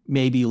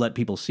 Maybe you let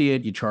people see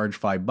it. You charge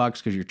 $5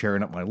 because you're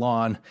tearing up my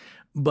lawn.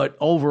 But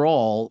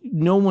overall,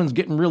 no one's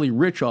getting really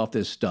rich off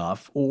this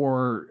stuff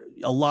or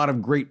a lot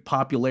of great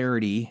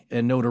popularity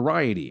and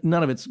notoriety.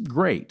 None of it's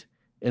great.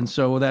 And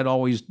so that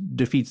always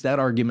defeats that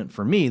argument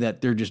for me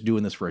that they're just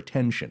doing this for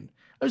attention.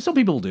 Some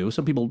people do.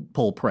 Some people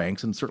pull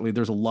pranks, and certainly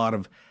there's a lot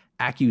of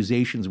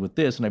accusations with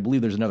this. And I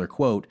believe there's another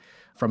quote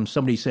from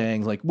somebody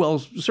saying, like, well,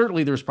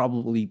 certainly there's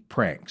probably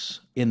pranks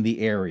in the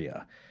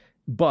area,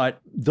 but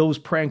those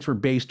pranks were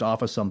based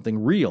off of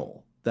something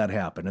real that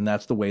happened. And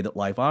that's the way that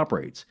life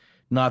operates,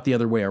 not the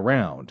other way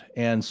around.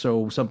 And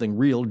so something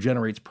real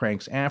generates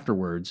pranks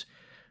afterwards.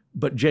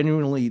 But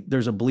genuinely,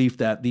 there's a belief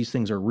that these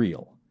things are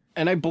real.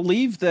 And I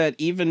believe that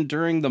even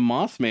during the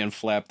Mothman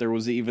flap, there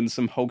was even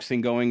some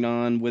hoaxing going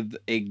on with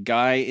a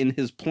guy in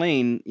his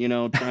plane,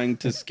 trying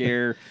to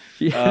scare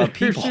There's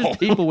people. just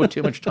people with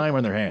too much time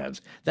on their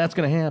hands. That's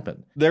going to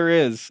happen.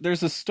 There's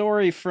a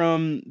story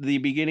from the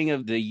beginning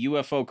of the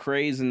UFO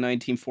craze in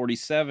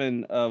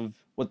 1947 of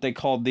what they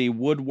called the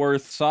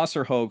Woodworth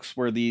saucer hoax,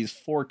 where these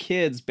 4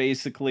 kids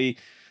basically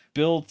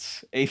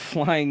built a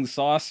flying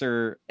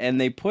saucer and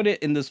they put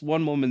it in this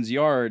one woman's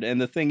yard. And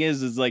the thing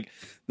is like,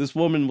 this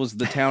woman was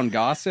the town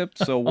gossip,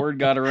 so word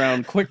got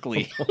around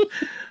quickly.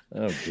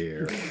 Oh,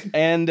 dear.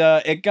 And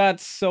it got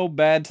so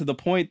bad to the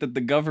point that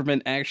the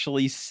government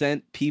actually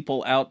sent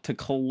people out to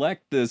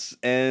collect this.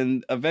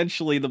 And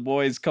eventually the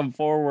boys come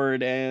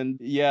forward and,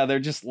 yeah, they're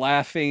just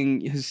laughing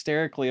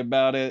hysterically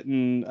about it.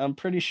 And I'm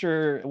pretty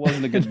sure it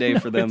wasn't a good day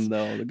for them,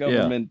 though. The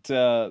government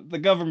slapped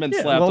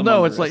them. Well,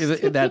 no, on it's the like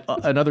wrist. that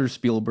another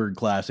Spielberg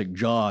classic,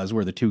 Jaws,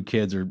 where the 2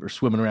 kids are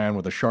swimming around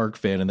with a shark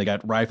fin and they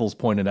got rifles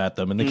pointed at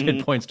them. And the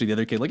kid points to the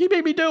other kid like, he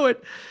made me do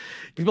it.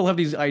 People have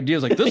these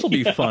ideas like, this will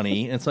be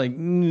funny. And it's like,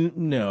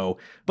 no.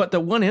 But the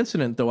one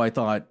incident, though, I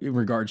thought in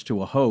regards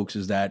to a hoax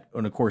is that,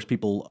 and of course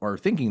people are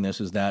thinking this,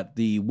 is that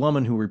the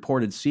woman who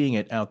reported seeing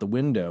it out the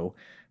window,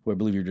 who I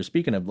believe you're just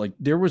speaking of, like,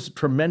 there was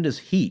tremendous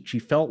heat. She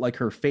felt like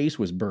her face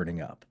was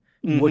burning up.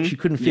 What she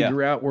couldn't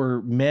figure out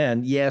were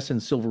men, yes,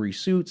 in silvery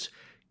suits,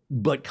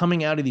 but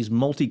coming out of these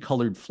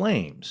multicolored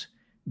flames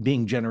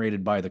being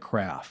generated by the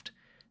craft.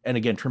 And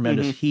again,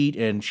 tremendous heat,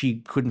 and she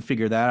couldn't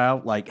figure that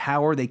out. Like,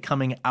 how are they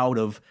coming out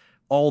of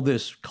all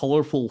this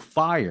colorful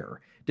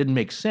fire? Didn't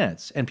make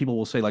sense. And people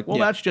will say, like, well,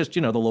 that's just,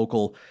 the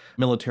local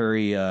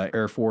military,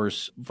 Air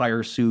Force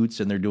fire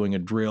suits, and they're doing a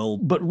drill.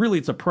 But really,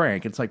 it's a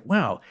prank. It's like,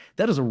 wow,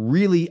 that is a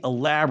really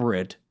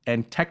elaborate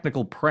and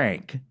technical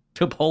prank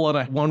to pull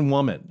on one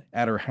woman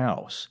at her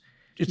house.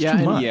 It's too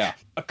much. Yeah.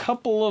 A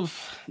couple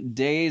of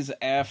days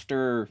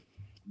after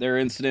their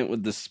incident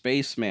with the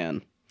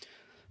spaceman,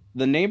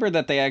 the neighbor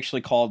that they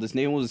actually called, his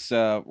name was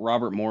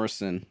Robert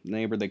Morrison, the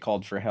neighbor they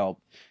called for help.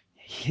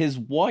 His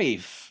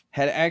wife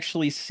had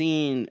actually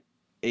seen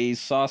a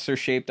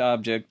saucer-shaped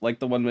object, like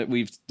the one that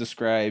we've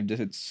described.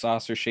 It's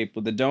saucer-shaped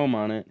with a dome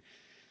on it.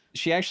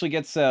 She actually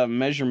gets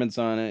measurements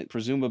on it,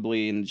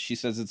 presumably, and she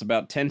says it's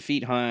about 10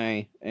 feet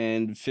high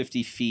and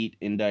 50 feet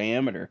in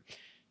diameter.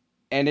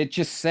 And it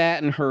just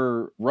sat in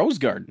her rose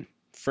garden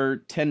for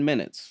 10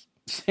 minutes.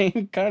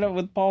 Same kind of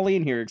with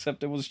Pauline here,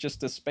 except it was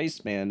just a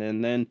spaceman.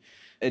 And then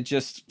it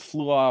just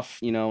flew off,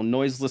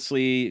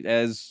 noiselessly,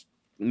 as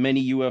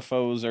many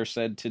UFOs are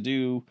said to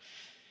do.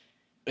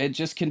 It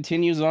just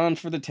continues on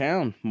for the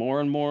town. More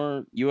and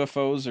more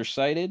UFOs are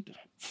sighted.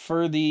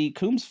 For the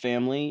Coombs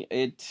family,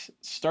 it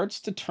starts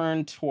to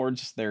turn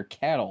towards their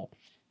cattle.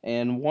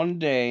 And one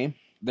day,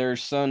 their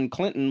son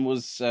Clinton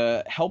was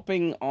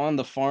helping on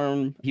the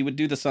farm. He would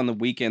do this on the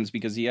weekends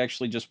because he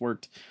actually just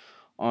worked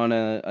on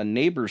a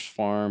neighbor's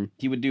farm.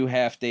 He would do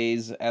half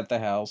days at the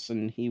house,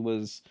 and he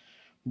was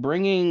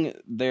bringing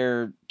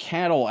their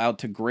cattle out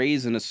to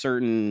graze in a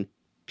certain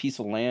piece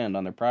of land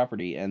on their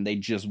property, and they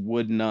just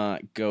would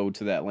not go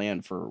to that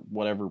land for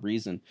whatever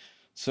reason.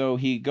 So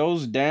he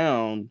goes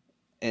down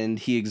and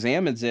he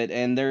examines it,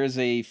 and there's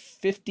a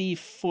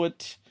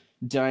 50-foot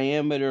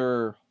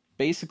diameter,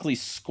 basically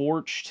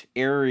scorched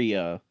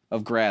area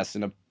of grass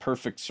in a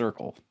perfect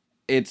circle.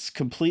 It's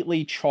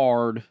completely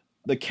charred.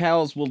 The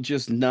cows will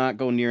just not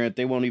go near it.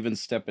 They won't even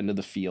step into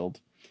the field.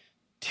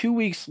 2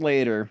 weeks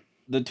later,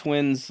 the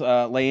twins,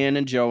 Leanne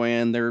and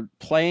Joanne, they're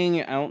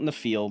playing out in the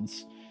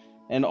fields,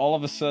 and all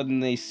of a sudden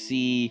they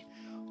see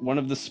one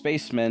of the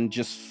spacemen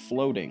just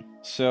floating.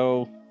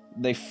 So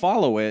they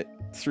follow it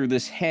through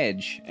this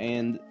hedge,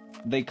 and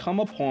they come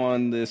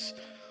upon this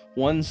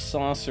one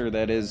saucer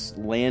that is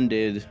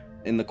landed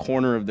in the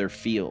corner of their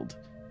field.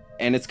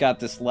 And it's got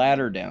this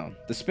ladder down.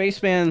 The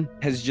spaceman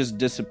has just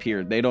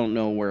disappeared. They don't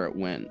know where it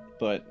went.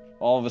 But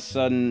all of a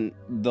sudden,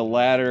 the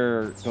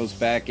ladder goes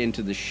back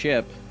into the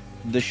ship.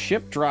 The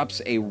ship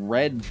drops a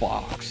red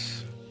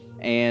box.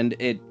 And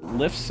it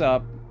lifts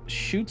up,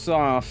 shoots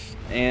off,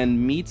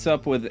 and meets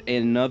up with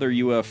another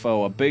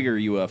UFO, a bigger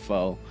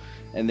UFO.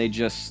 And they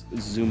just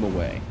zoom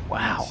away.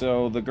 Wow.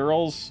 So the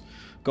girls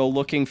go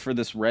looking for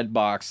this red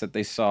box that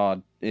they saw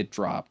it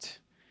dropped.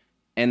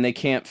 And they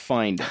can't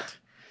find it.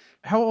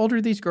 How old are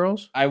these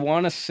girls? I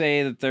want to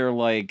say that they're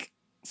like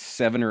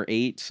 7 or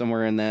 8,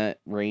 somewhere in that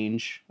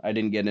range. I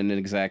didn't get an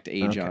exact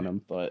age on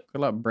them, but They're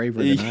a lot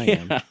braver than I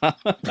am.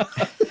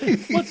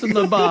 What's in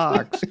the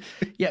box?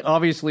 Yeah,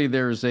 obviously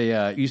there's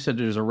you said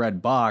there's a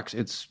red box.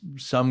 It's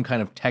some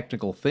kind of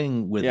technical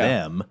thing with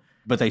them,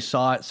 but they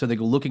saw it, so they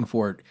go looking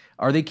for it.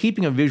 Are they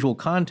keeping a visual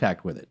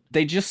contact with it?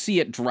 They just see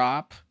it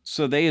drop,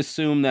 so they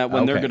assume that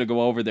when they're going to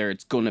go over there,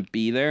 it's going to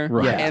be there.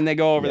 Right. And they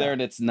go over there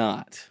and it's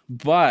not.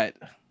 But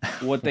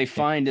what they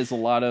find is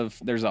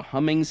there's a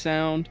humming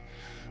sound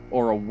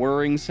or a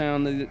whirring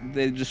sound that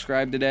they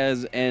described it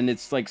as, and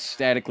it's like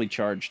statically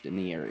charged in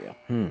the area.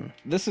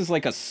 This is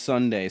like a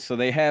Sunday, so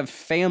they have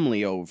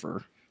family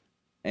over,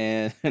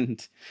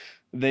 and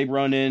they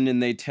run in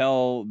and they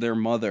tell their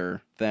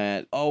mother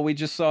that, oh, we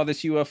just saw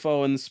this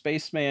UFO and the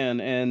spaceman,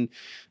 and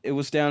it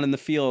was down in the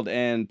field.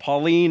 And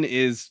Pauline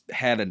is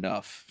had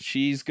enough.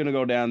 She's going to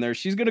go down there.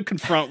 She's going to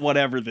confront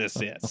whatever this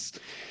is.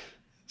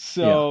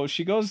 So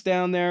she goes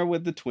down there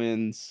with the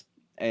twins,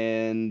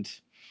 and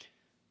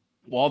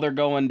while they're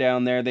going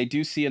down there, they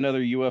do see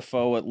another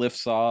UFO. It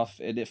lifts off,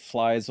 and it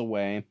flies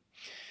away.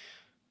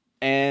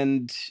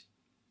 And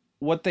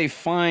what they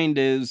find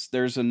is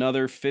there's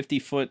another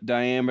 50-foot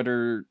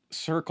diameter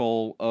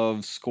circle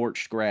of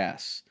scorched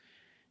grass.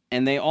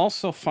 And they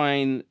also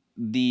find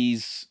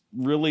these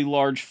really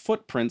large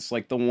footprints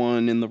like the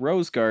one in the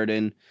rose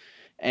garden,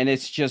 and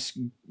it's just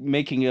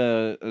making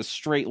a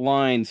straight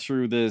line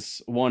through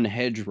this one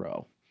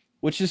hedgerow,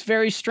 which is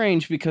very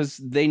strange because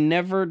they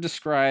never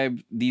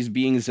describe these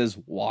beings as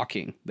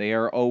walking. They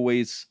are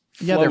always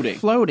floating. Yeah, they're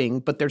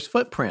floating, but there's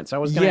footprints. I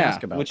was going to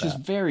ask about which that. is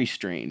very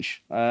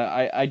strange.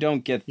 I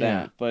don't get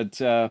that. But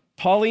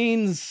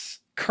Pauline's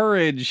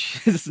courage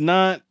is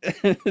not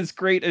as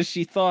great as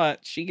she thought.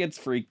 She gets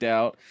freaked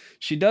out.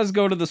 She does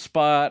go to the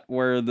spot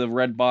where the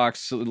red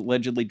box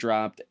allegedly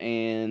dropped,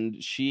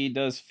 and she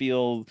does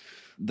feel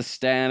the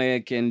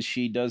static, and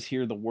she does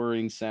hear the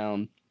whirring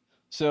sound.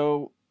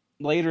 So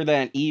later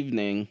that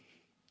evening,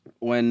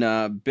 when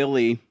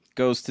Billy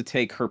goes to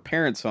take her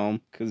parents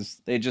home,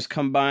 because they just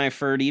come by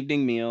for an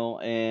evening meal,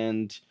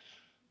 and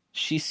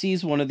she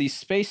sees one of these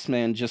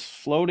spacemen just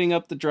floating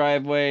up the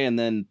driveway and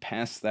then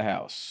past the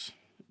house.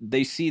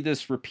 They see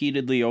this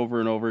repeatedly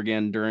over and over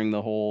again during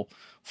the whole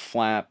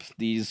flap,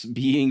 these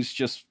beings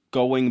just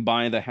going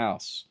by the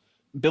house.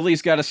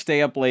 Billy's got to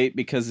stay up late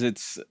because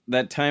it's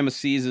that time of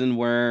season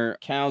where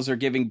cows are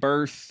giving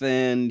birth,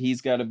 and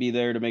he's got to be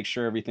there to make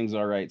sure everything's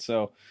all right.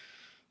 So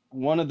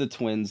one of the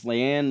twins,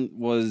 Leanne,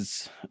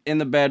 was in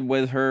the bed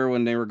with her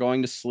when they were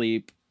going to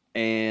sleep,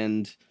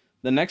 and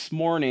the next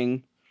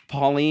morning,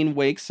 Pauline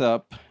wakes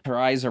up. Her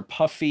eyes are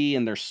puffy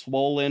and they're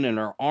swollen, and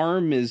her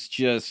arm is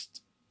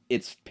just,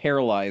 it's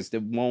paralyzed.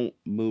 It won't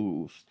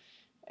move.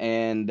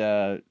 And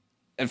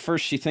at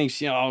first she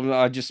thinks,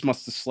 I just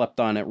must have slept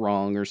on it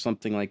wrong or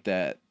something like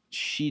that.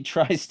 She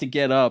tries to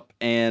get up,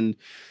 and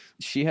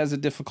she has a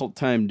difficult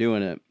time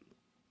doing it.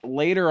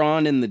 Later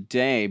on in the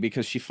day,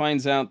 because she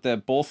finds out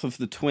that both of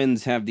the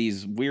twins have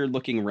these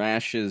weird-looking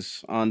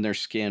rashes on their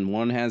skin.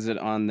 One has it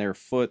on their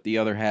foot, the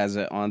other has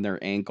it on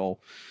their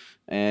ankle.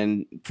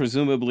 And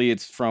presumably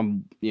it's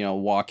from,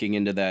 walking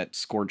into that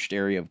scorched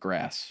area of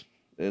grass.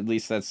 At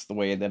least that's the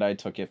way that I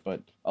took it.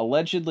 But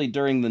allegedly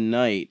during the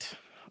night,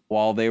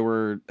 while they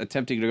were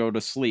attempting to go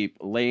to sleep,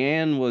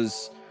 Leanne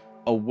was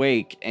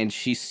awake, and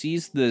she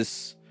sees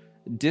this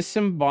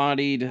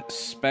disembodied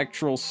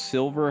spectral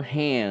silver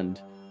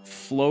hand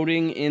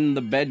floating in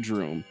the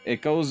bedroom.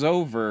 It goes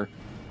over,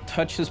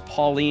 touches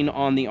Pauline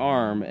on the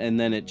arm, and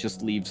then it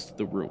just leaves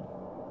the room.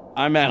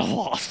 I'm at a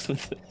loss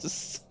with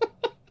this.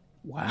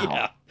 Wow.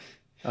 Yeah.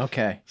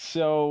 Okay.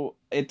 So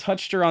it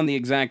touched her on the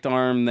exact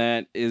arm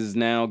that is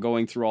now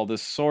going through all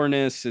this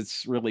soreness.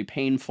 It's really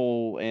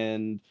painful,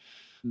 and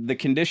the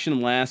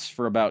condition lasts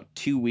for about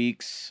 2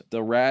 weeks.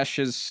 The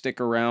rashes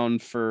stick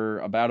around for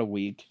about a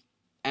week.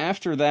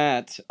 After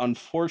that,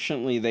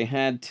 unfortunately, they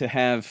had to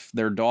have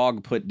their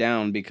dog put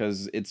down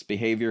because its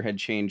behavior had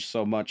changed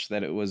so much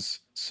that it was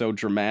so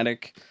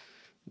dramatic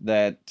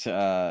that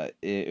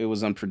it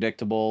was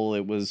unpredictable.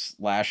 It was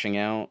lashing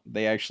out.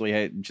 They actually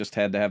had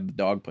to have the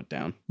dog put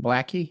down.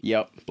 Blackie?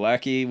 Yep,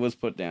 Blackie was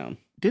put down.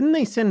 Didn't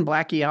they send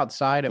Blackie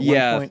outside at one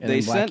point? Yeah,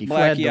 they sent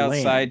Blackie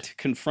outside to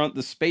confront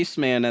the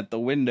spaceman at the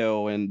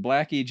window, and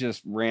Blackie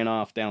just ran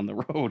off down the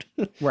road.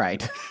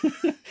 Right.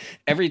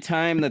 Every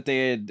time that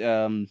they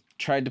had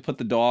tried to put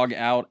the dog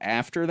out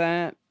after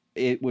that,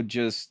 it would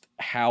just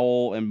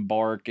howl and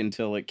bark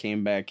until it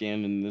came back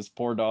in, and this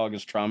poor dog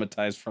is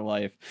traumatized for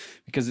life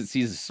because it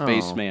sees a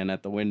spaceman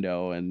at the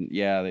window, and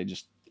yeah, they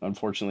just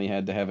unfortunately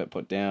had to have it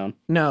put down.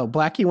 No,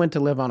 Blackie went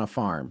to live on a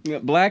farm.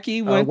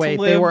 Blackie went to live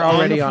they were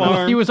already on the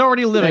farm. He was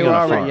already living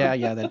on a farm.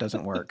 Yeah, that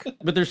doesn't work.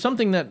 But there's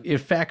something that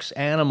affects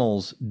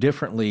animals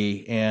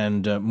differently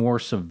and more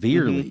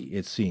severely,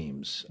 it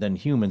seems, than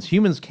humans.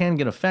 Humans can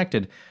get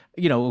affected.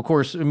 You know, of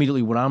course,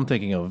 immediately what I'm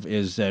thinking of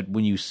is that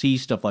when you see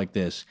stuff like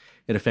this,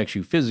 it affects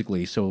you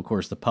physically. So, of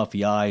course, the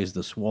puffy eyes,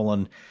 the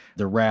swollen,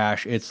 the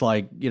rash, it's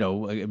like, you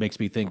know, it makes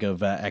me think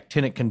of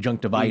actinic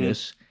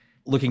conjunctivitis.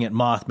 Looking at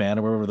Mothman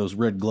or whatever those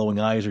red glowing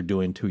eyes are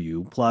doing to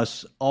you,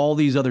 plus all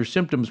these other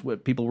symptoms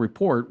what people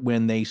report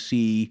when they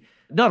see,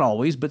 not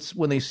always, but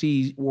when they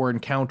see or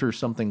encounter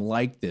something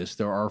like this,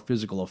 there are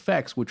physical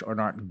effects which are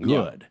not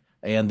good.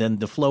 Yeah. And then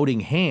the floating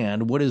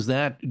hand, what is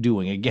that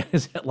doing? Again,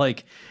 is that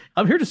like,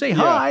 I'm here to say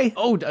hi.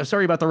 Oh,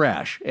 sorry about the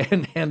rash.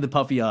 And the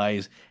puffy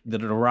eyes, the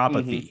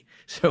neuropathy.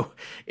 So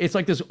it's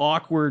like this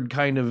awkward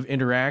kind of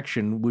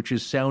interaction, which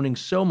is sounding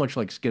so much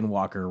like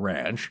Skinwalker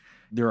Ranch.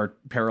 There are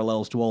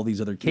parallels to all these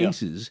other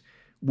cases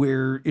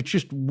where it's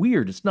just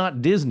weird. It's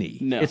not Disney.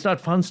 No. It's not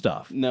fun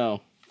stuff.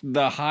 No.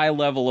 The high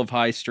level of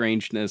high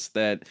strangeness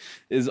that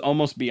is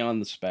almost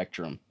beyond the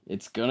spectrum.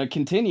 It's going to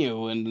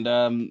continue.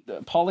 And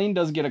Pauline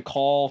does get a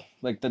call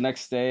like the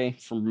next day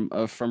from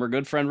her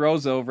good friend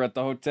Rose over at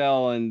the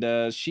hotel.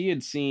 And she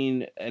had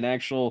seen an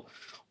actual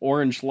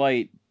orange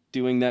light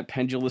doing that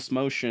pendulous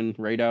motion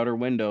right out her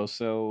window.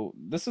 So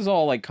this is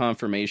all like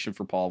confirmation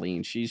for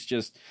Pauline. She's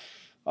just...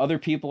 Other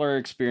people are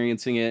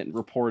experiencing it,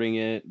 reporting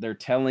it, they're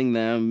telling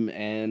them,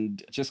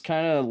 and just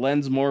kind of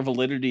lends more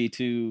validity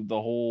to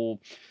the whole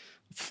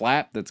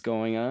flap that's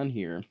going on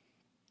here.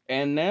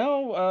 And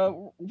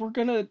now we're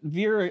going to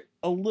veer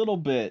a little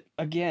bit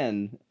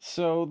again.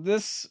 So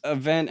this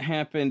event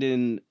happened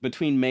in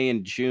between May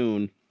and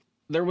June.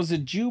 There was a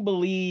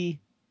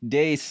Jubilee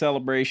Day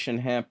celebration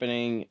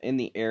happening in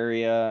the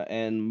area,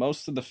 and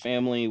most of the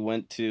family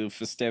went to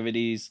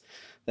festivities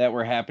that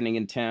were happening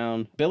in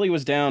town. Billy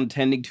was down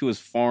tending to his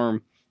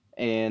farm,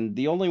 and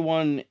the only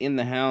one in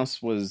the house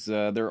was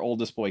their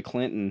oldest boy,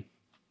 Clinton.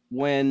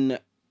 When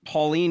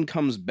Pauline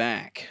comes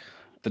back,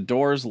 the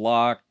door's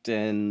locked,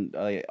 and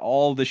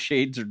all the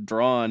shades are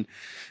drawn,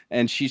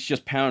 and she's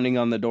just pounding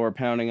on the door,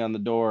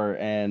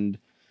 and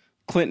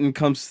Clinton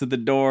comes to the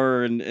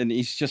door, and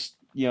he's just,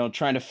 you know,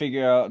 trying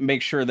to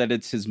make sure that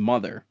it's his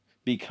mother,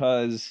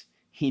 because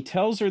he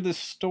tells her this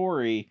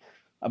story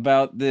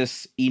about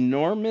this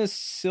enormous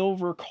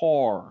silver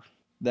car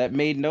that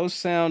made no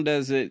sound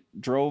as it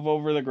drove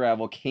over the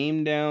gravel,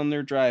 came down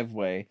their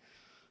driveway,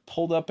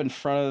 pulled up in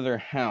front of their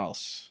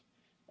house,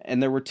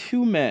 and there were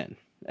two men.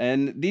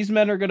 And these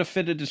men are going to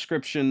fit a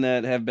description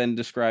that have been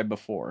described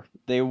before.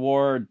 They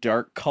wore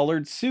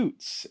dark-colored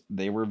suits.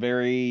 They were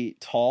very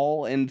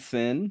tall and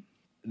thin.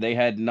 They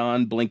had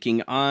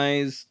non-blinking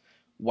eyes,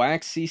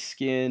 waxy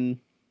skin,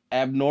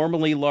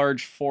 abnormally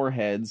large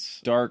foreheads,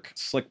 dark,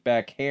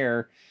 slick-back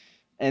hair,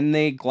 and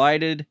they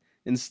glided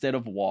instead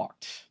of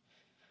walked.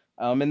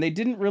 And they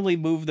didn't really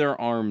move their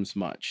arms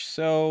much.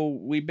 So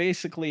we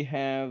basically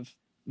have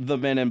the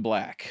men in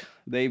black.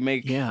 They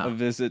make a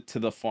visit to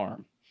the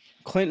farm.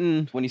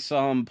 Clinton, when he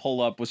saw him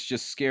pull up, was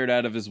just scared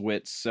out of his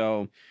wits.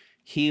 So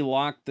he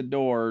locked the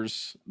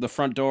doors, the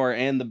front door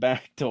and the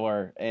back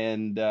door.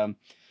 And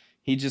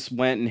he just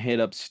went and hid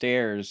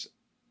upstairs.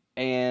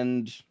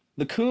 And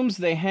the Coombs,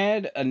 they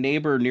had a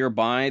neighbor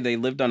nearby. They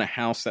lived on a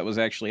house that was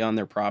actually on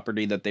their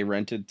property that they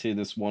rented to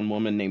this one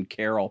woman named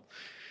Carol.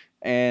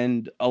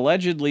 And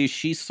allegedly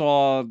she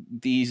saw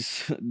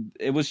these,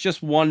 it was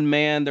just one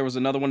man. There was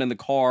another one in the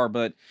car,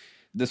 but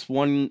this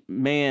one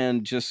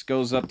man just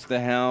goes up to the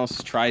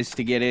house, tries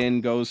to get in,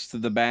 goes to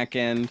the back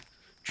end,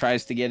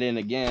 tries to get in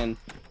again.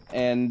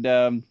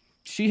 And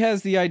she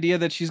has the idea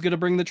that she's going to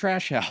bring the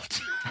trash out.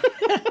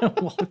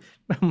 Well,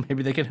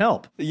 maybe they can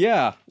help.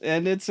 Yeah,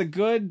 and it's a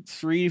good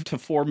 3 to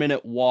 4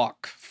 minute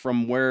walk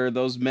from where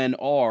those men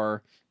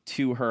are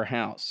to her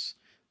house.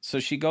 So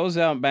she goes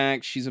out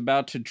back, she's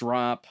about to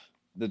drop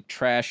the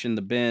trash in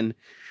the bin,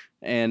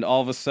 and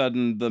all of a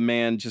sudden the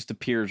man just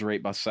appears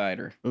right beside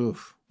her.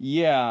 Oof.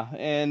 Yeah,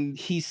 and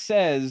he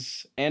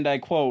says, and I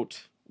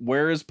quote,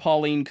 "Where is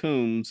Pauline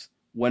Coombs?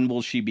 When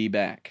will she be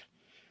back?"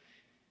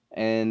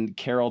 And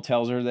Carol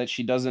tells her that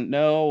she doesn't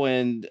know,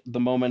 and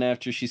the moment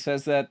after she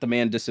says that, the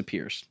man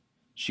disappears.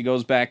 She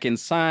goes back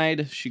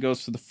inside, she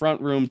goes to the front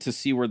room to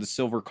see where the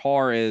silver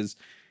car is,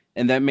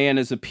 and that man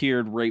has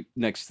appeared right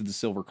next to the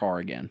silver car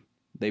again.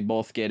 They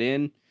both get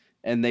in,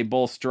 and they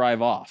both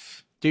drive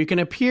off. So you can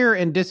appear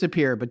and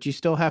disappear, but you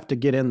still have to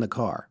get in the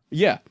car.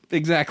 Yeah,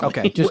 exactly.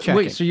 Okay, just checking.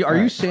 Wait, so are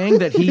you saying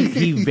that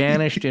he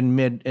vanished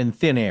in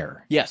thin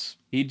air? Yes,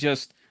 he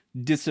just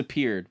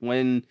disappeared.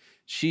 When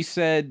she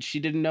said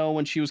she didn't know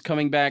when she was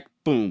coming back,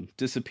 boom,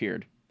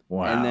 disappeared.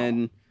 Wow. And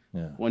then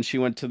when she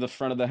went to the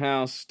front of the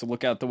house to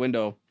look out the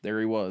window, there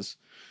he was.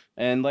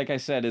 And like I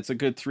said, it's a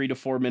good 3 to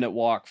 4 minute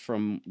walk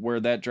from where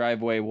that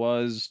driveway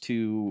was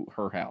to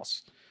her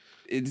house.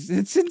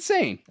 It's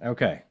insane.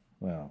 Okay.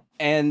 Wow.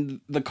 And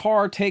the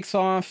car takes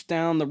off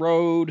down the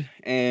road,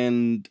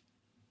 and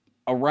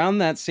around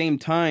that same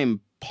time,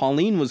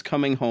 Pauline was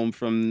coming home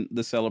from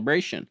the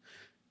celebration.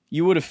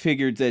 You would have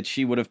figured that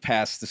she would have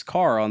passed this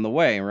car on the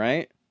way,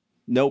 right?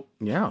 Nope.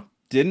 Yeah.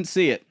 Didn't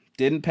see it.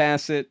 Didn't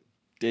pass it.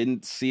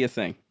 Didn't see a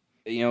thing.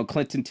 You know,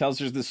 Clinton tells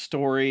her this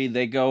story.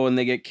 They go and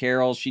they get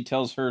Carol. She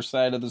tells her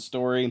side of the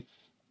story.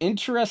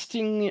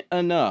 Interesting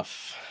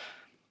enough,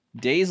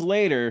 days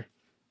later,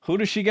 who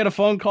does she get a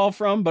phone call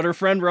from but her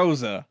friend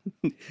Rosa?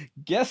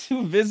 Guess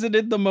who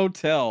visited the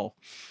motel?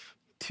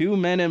 2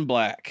 men in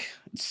black.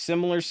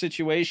 Similar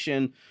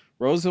situation.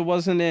 Rosa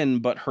wasn't in,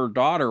 but her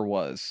daughter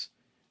was.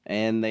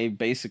 And they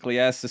basically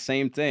asked the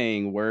same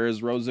thing. Where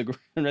is Rosa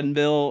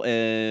Grenville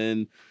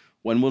and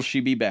when will she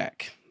be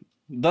back?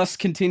 Thus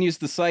continues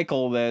the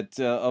cycle that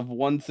of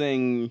one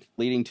thing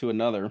leading to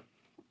another.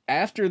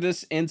 After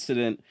this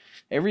incident,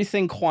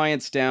 everything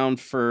quiets down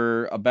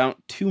for about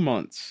 2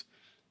 months.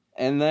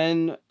 And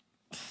then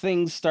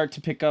things start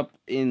to pick up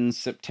in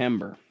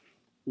September.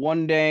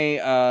 One day,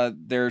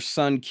 their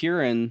son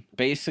Kieran,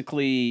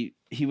 basically,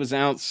 he was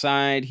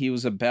outside. He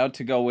was about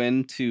to go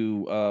in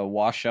to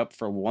wash up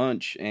for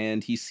lunch,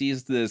 and he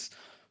sees this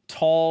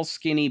tall,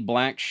 skinny,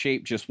 black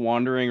shape just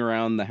wandering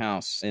around the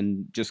house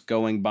and just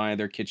going by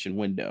their kitchen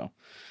window.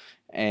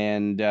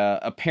 And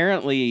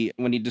apparently,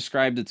 when he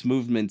described its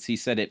movements, he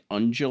said it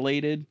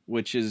undulated,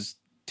 which is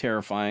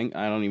terrifying.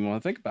 I don't even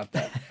want to think about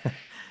that.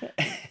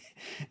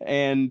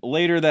 And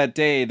later that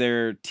day,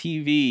 their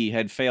TV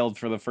had failed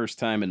for the first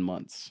time in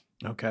months.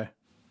 Okay.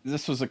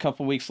 This was a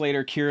couple weeks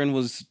later. Kieran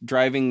was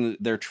driving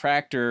their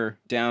tractor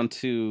down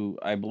to,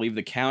 I believe,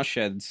 the cow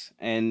sheds,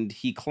 and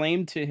he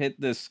claimed to hit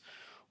this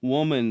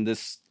woman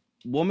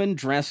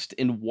dressed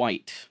in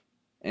white,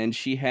 and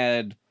she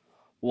had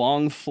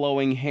long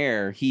flowing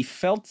hair. He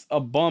felt a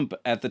bump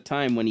at the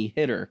time when he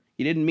hit her.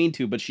 He didn't mean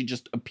to, but she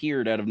just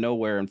appeared out of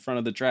nowhere in front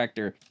of the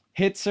tractor.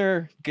 Hits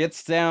her,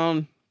 gets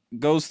down,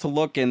 goes to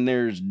look, and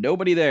there's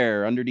nobody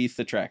there underneath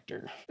the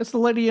tractor. It's the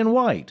lady in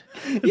white.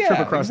 Yeah, trip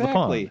across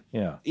exactly. the pond.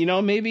 Yeah. You know,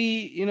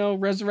 maybe,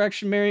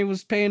 Resurrection Mary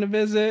was paying a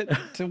visit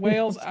to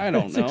Wales. I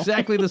don't know. It's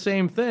exactly the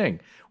same thing.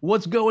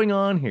 What's going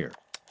on here?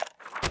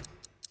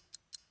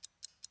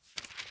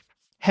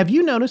 Have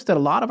you noticed that a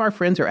lot of our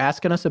friends are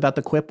asking us about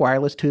the Quip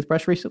wireless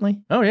toothbrush recently?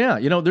 Oh, yeah.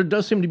 There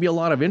does seem to be a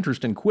lot of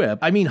interest in Quip.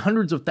 I mean,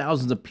 hundreds of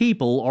thousands of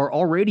people are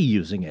already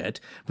using it.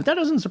 But that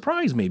doesn't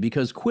surprise me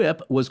because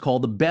Quip was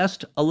called the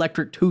best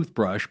electric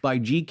toothbrush by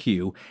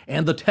GQ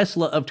and the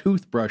Tesla of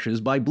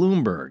toothbrushes by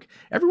Bloomberg.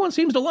 Everyone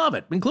seems to love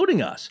it,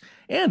 including us.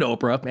 And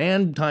Oprah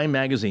and Time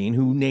Magazine,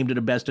 who named it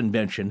a best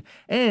invention.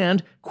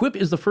 And Quip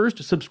is the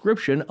first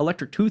subscription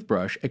electric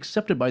toothbrush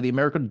accepted by the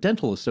American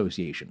Dental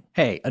Association.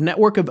 Hey, a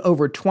network of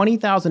over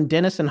 20,000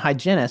 dentists and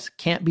hygienists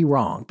can't be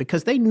wrong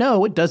because they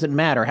know it doesn't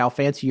matter how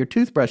fancy your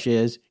toothbrush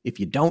is if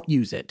you don't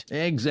use it.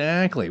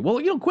 Exactly.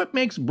 Well, Quip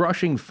makes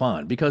brushing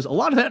fun because a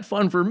lot of that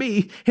fun for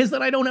me is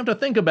that I don't have to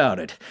think about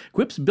it.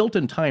 Quip's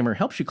built-in timer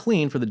helps you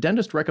clean for the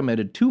dentist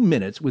recommended 2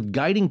 minutes with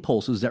guiding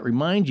pulses that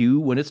remind you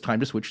when it's time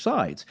to switch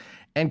sides.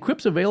 And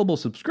Quip's available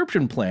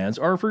subscription plans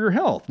are for your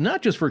health,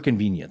 not just for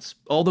convenience,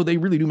 although they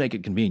really do make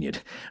it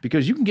convenient,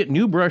 because you can get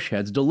new brush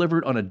heads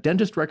delivered on a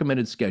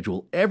dentist-recommended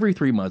schedule every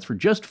 3 months for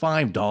just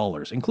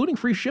 $5, including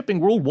free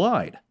shipping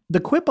worldwide. The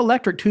Quip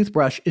electric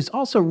toothbrush is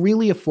also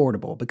really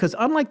affordable because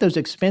unlike those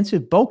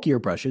expensive, bulkier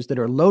brushes that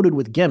are loaded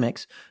with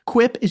gimmicks,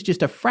 Quip is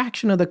just a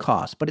fraction of the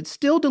cost, but it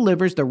still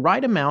delivers the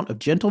right amount of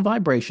gentle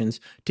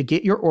vibrations to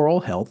get your oral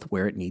health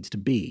where it needs to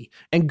be.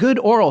 And good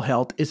oral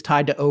health is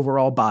tied to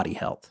overall body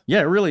health.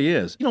 Yeah, it really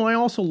is. I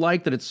also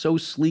like that it's so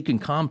sleek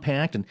and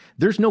compact, and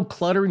there's no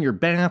clutter in your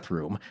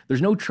bathroom.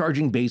 There's no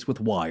charging base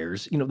with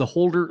wires. The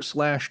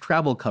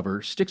holder/travel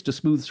cover sticks to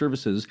smooth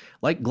surfaces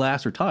like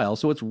glass or tile,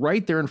 so it's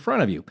right there in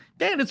front of you.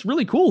 And it's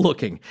really cool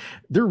looking.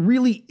 There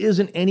really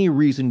isn't any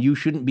reason you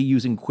shouldn't be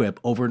using Quip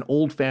over an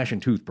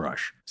old-fashioned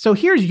toothbrush. So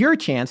here's your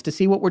chance to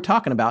see what we're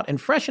talking about and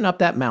freshen up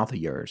that mouth of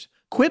yours.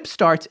 Quip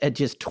starts at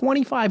just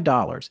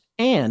 $25.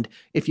 And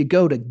if you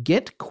go to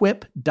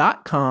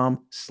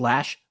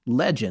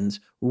getquip.com/legends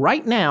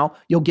right now,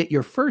 you'll get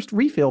your first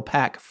refill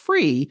pack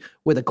free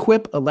with a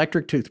Quip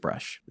electric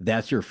toothbrush.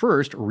 That's your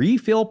first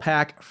refill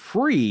pack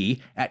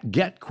free at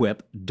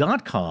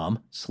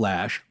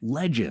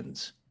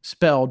getquip.com/legends.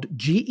 Spelled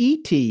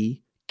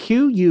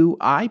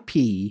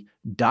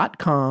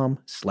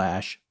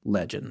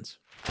GETQUIP.com/legends.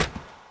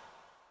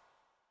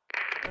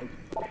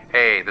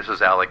 Hey, this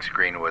is Alex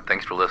Greenwood.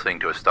 Thanks for listening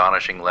to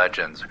Astonishing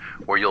Legends,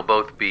 where you'll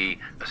both be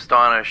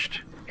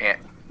astonished and...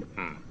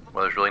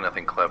 well, there's really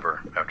nothing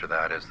clever after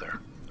that, is there?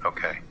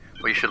 Okay.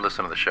 Well, you should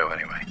listen to the show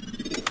anyway.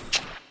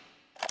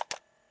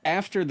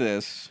 After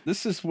this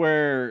is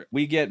where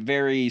we get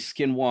very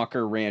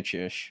Skinwalker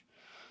Ranch-ish.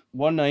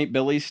 One night,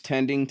 Billy's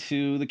tending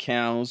to the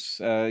cows.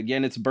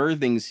 Again, it's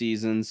birthing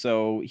season,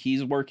 so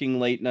he's working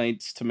late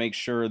nights to make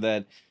sure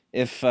that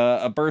if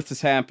a birth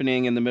is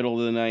happening in the middle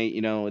of the night,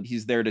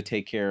 he's there to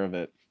take care of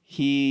it.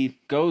 He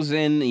goes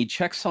in, he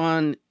checks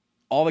on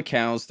all the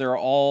cows. They're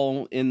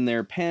all in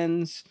their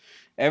pens.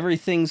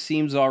 Everything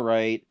seems all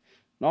right.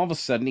 And all of a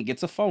sudden, he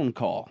gets a phone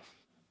call.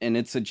 And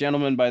it's a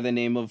gentleman by the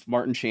name of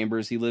Martin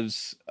Chambers. He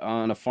lives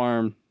on a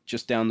farm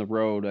just down the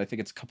road. I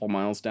think it's a couple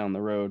miles down the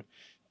road.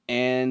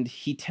 And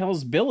he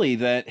tells Billy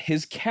that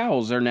his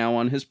cows are now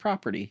on his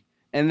property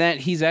and that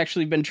he's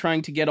actually been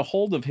trying to get a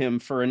hold of him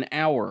for an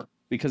hour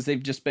because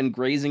they've just been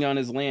grazing on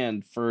his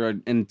land for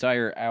an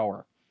entire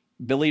hour.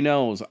 Billy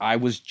knows, I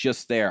was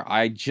just there.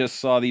 I just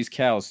saw these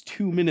cows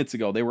 2 minutes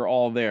ago. They were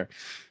all there.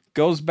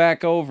 Goes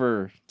back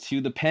over to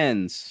the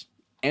pens.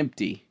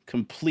 Empty.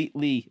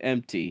 Completely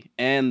empty.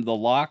 And the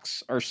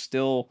locks are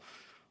still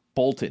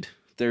bolted.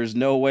 There's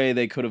no way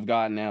they could have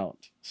gotten out.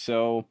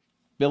 So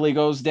Billy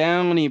goes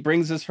down, he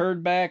brings his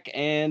herd back,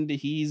 and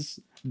he's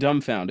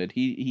dumbfounded.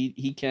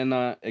 He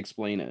cannot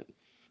explain it.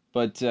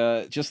 But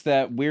just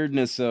that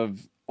weirdness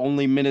of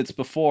only minutes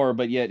before,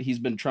 but yet he's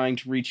been trying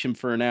to reach him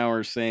for an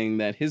hour saying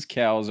that his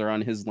cows are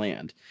on his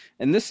land.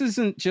 And this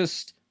isn't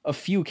just a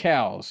few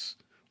cows.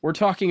 We're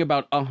talking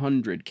about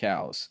 100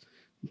 cows.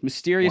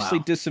 Mysteriously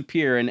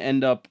disappear and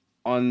end up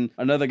on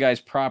another guy's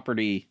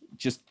property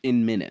just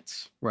in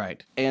minutes.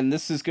 Right. And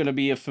this is going to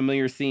be a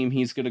familiar theme.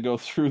 He's going to go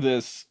through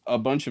this a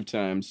bunch of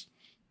times.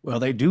 Well,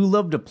 they do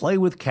love to play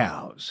with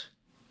cows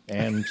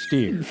and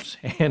steers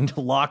and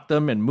lock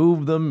them and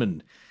move them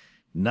and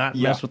not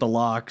mess with the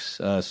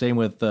locks. Same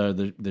with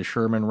the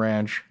Sherman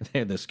Ranch,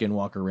 the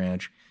Skinwalker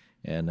Ranch,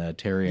 and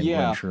Terry and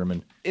Glenn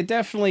Sherman. It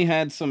definitely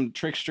had some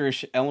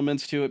tricksterish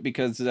elements to it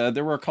because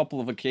there were a couple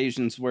of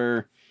occasions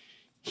where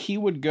he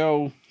would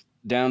go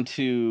down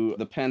to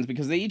the pens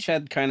because they each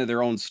had kind of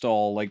their own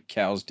stall like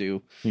cows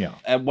do. Yeah.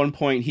 At one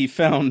point, he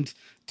found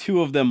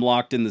 2 of them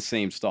locked in the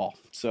same stall.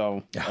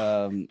 So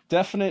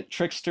definite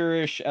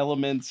tricksterish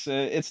elements.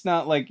 It's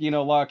not like,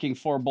 locking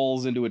 4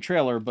 bulls into a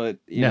trailer, but,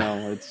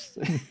 it's...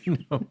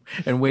 No.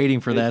 And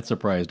waiting for that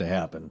surprise to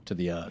happen to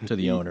the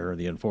owner or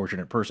the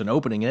unfortunate person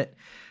opening it.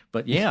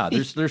 But yeah,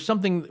 there's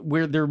something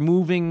where they're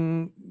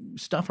moving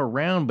stuff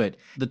around, but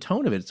the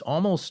tone of it's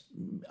almost,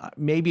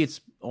 maybe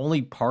it's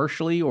only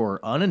partially or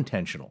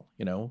unintentional,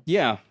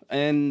 Yeah,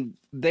 and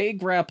they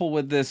grapple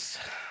with this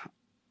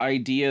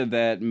idea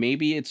that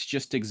maybe it's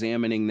just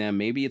examining them,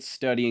 maybe it's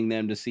studying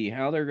them to see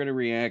how they're going to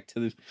react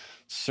to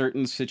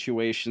certain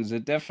situations.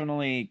 It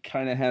definitely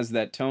kind of has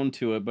that tone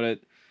to it,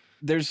 but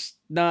there's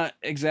not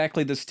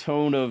exactly this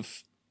tone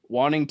of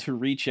wanting to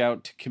reach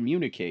out to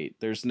communicate.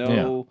 There's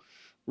no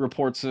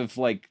reports of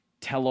like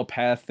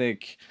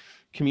telepathic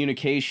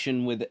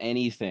communication with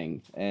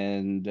anything,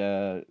 and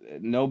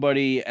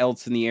nobody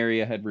else in the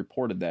area had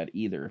reported that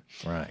either.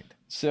 Right.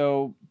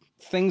 So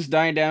things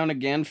die down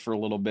again for a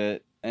little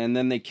bit, and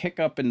then they kick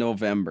up in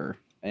November.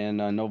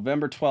 And on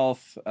November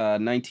 12th,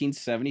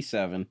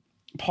 1977,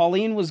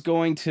 Pauline was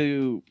going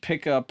to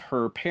pick up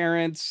her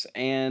parents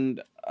and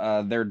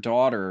their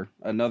daughter,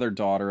 another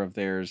daughter of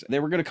theirs. They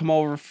were going to come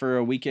over for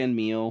a weekend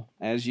meal,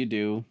 as you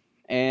do.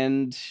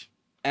 And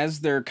as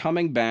they're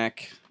coming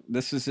back,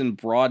 this is in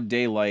broad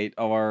daylight,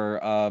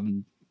 or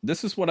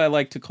this is what I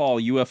like to call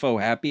UFO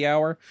happy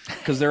hour,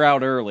 because they're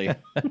out early.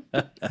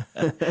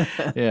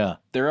 Yeah.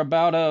 They're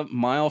about a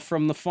mile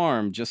from the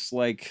farm, just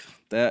like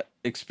that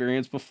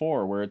experience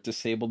before where it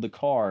disabled the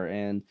car.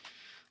 And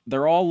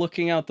they're all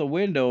looking out the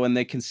window and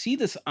they can see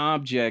this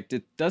object.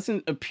 It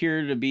doesn't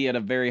appear to be at a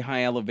very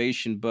high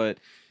elevation, but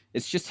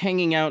it's just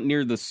hanging out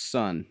near the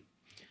sun.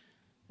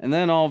 And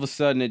then all of a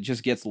sudden it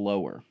just gets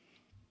lower.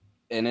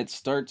 And it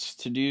starts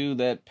to do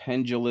that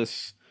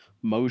pendulous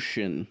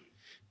motion.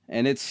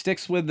 And it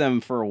sticks with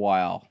them for a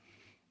while.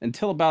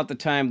 Until about the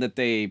time that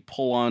they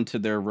pull onto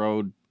their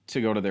road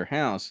to go to their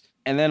house.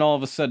 And then all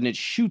of a sudden it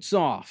shoots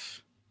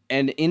off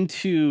and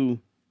into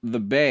the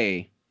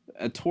bay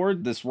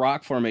toward this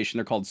rock formation.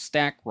 They're called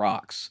stack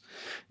rocks.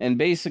 And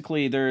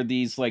basically they're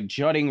these like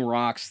jutting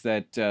rocks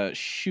that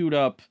shoot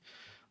up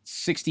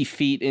 60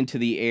 feet into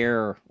the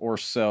air or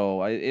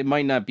so. It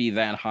might not be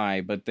that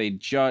high, but they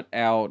jut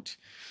out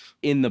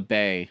in the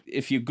bay.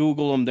 If you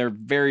Google them, they're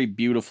very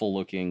beautiful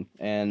looking.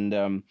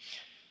 And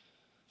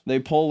they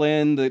pull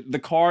in. The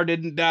car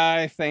didn't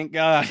die, thank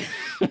God.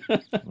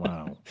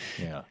 Wow.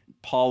 Yeah.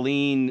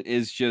 Pauline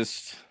is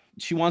just,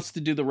 she wants to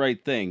do the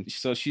right thing.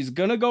 So she's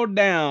going to go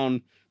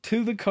down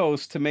to the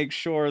coast to make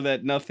sure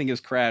that nothing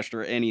has crashed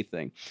or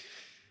anything.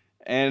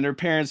 And her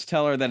parents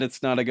tell her that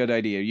it's not a good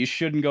idea. You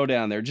shouldn't go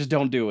down there. Just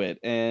don't do it.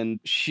 And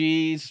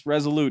she's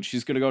resolute.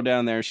 She's going to go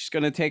down there. She's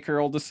going to take her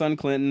oldest son,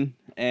 Clinton,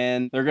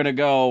 and they're going to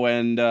go.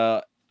 And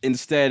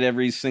instead,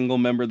 every single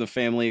member of the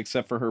family,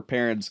 except for her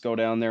parents, go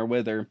down there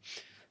with her.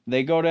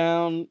 They go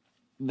down.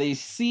 They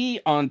see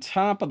on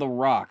top of the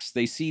rocks,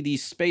 they see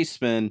these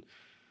spacemen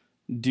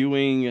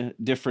doing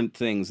different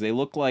things. They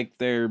look like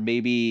they're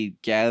maybe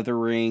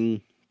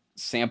gathering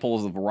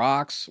samples of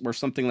rocks or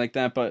something like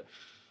that, but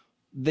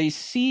they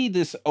see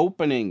this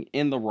opening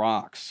in the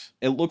rocks.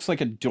 It looks like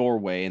a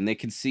doorway, and they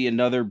can see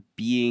another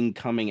being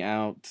coming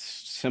out,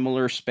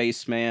 similar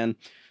spaceman,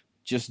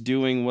 just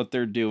doing what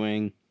they're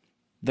doing.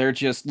 They're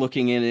just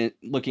looking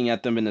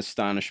at them in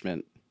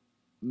astonishment.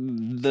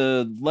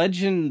 The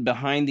legend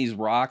behind these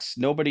rocks,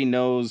 nobody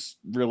knows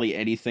really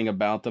anything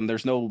about them.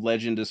 There's no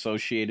legend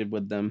associated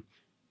with them.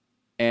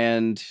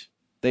 And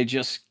they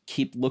just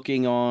keep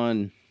looking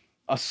on,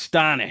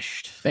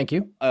 astonished. Thank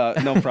you.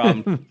 No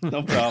problem.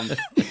 No problem.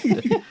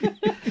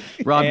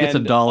 Rob gets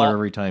 $1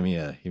 every time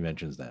he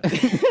mentions that.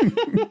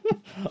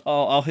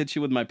 I'll hit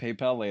you with my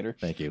PayPal later.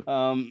 Thank you.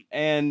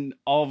 And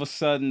all of a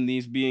sudden,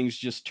 these beings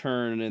just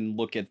turn and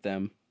look at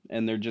them,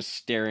 and they're just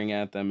staring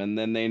at them, and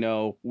then they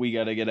know, we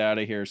got to get out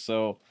of here.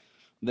 So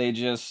they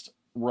just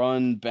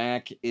run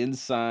back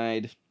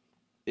inside.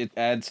 It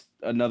adds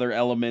another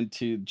element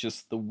to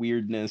just the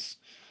weirdness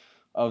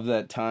of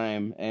that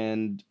time.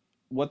 And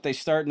what they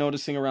start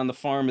noticing around the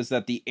farm is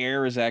that the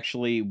air is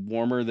actually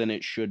warmer than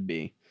it should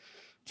be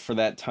for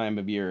that time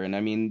of year. And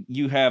I mean,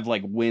 you have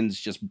like winds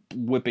just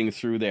whipping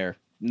through there.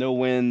 No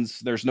winds,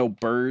 there's no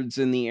birds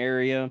in the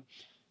area,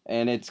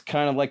 and it's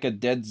kind of like a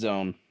dead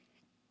zone.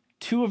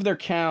 2 of their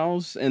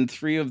cows and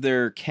 3 of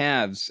their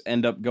calves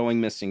end up going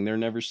missing. They're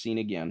never seen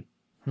again.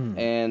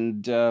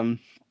 And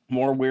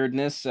more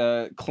weirdness,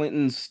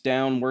 Clinton's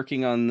down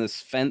working on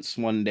this fence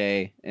one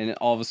day, and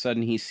all of a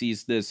sudden he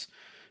sees this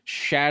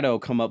shadow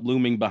come up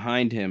looming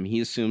behind him. He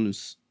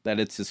assumes that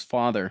it's his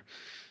father.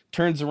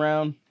 Turns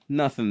around,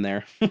 nothing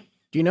there.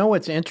 Do you know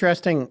what's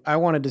interesting? I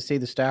wanted to see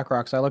the Stack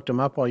Rocks. I looked them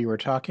up while you were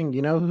talking. Do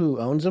you know who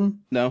owns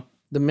them? No.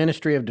 The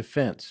Ministry of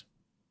Defense.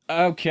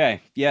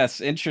 Okay.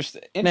 Yes.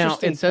 Interesting. Now,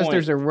 it says point.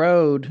 there's a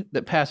road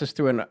that passes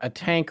through a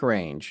tank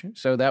range.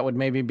 So that would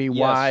maybe be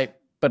why,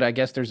 but I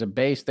guess there's a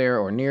base there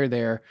or near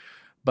there.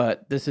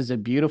 But this is a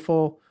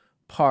beautiful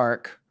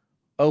park,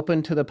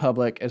 open to the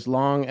public as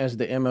long as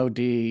the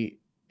MOD,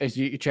 as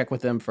you check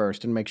with them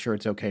first and make sure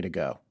it's okay to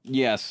go.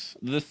 Yes.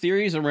 The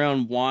theories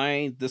around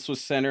why this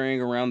was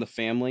centering around the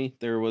family,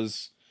 there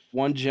was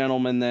one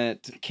gentleman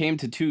that came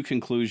to 2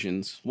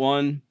 conclusions.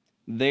 One,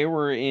 they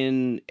were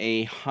in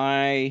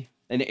an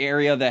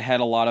area that had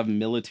a lot of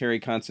military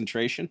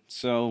concentration.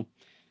 So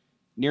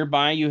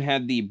nearby you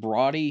had the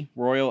Brodie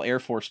Royal Air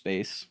Force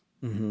Base,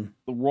 the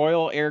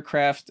Royal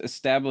Aircraft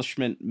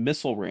Establishment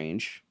Missile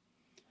Range.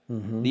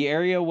 The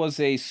area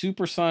was a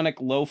supersonic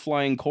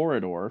low-flying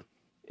corridor.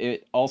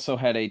 It also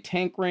had a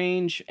tank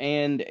range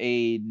and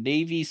a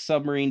Navy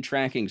submarine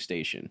tracking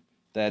station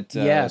that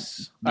the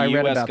U.S.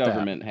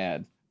 government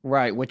had.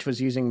 Right, which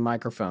was using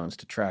microphones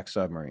to track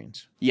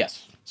submarines.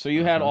 Yes. So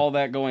you had all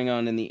that going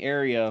on in the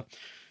area,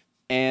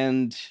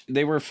 and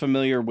they were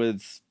familiar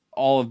with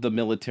all of the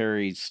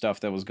military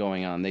stuff that was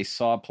going on. They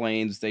saw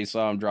planes, they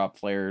saw them drop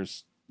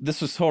flares. This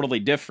was totally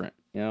different,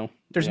 you know?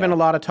 There's been a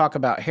lot of talk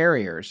about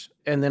Harriers,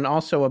 and then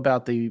also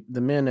about the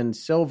men in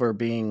silver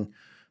being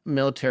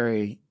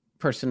military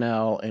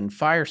personnel in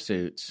fire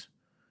suits,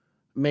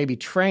 maybe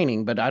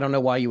training, but I don't know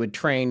why you would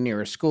train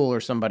near a school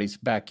or somebody's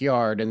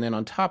backyard. And then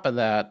on top of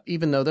that,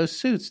 even though those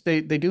suits,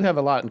 they do have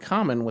a lot in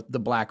common with the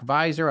black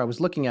visor. I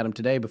was looking at them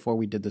today before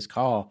we did this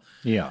call.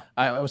 Yeah.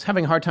 I was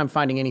having a hard time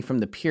finding any from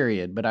the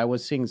period, but I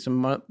was seeing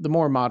some the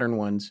more modern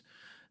ones.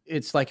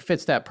 It's like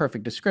fits that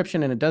perfect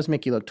description, and it does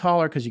make you look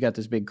taller because you got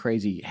this big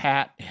crazy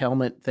hat,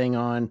 helmet thing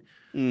on.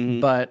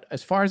 But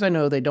as far as I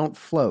know, they don't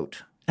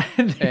float.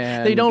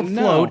 They don't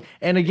float.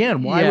 And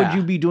again, why would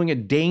you be doing a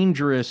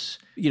dangerous,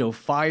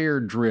 fire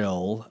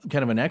drill,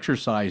 kind of an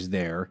exercise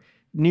there,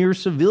 near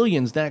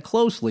civilians that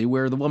closely,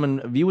 where the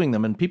woman viewing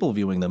them and people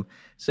viewing them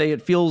say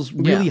it feels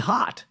really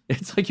hot?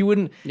 It's like you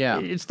wouldn't,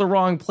 it's the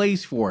wrong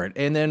place for it.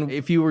 And then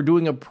if you were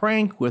doing a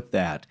prank with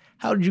that,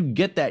 how did you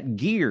get that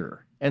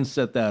gear and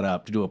set that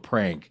up to do a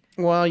prank?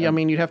 Well, I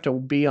mean, you'd have to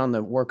be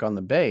work on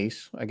the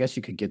base. I guess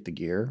you could get the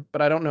gear,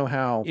 but I don't know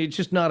how. It's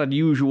just not a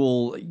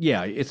usual.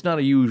 Yeah, it's not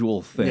a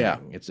usual thing. Yeah.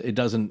 It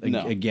doesn't.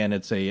 No. Again,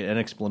 it's an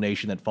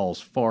explanation that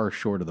falls far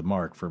short of the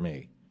mark for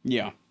me.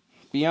 Yeah.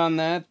 Beyond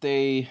that,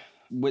 they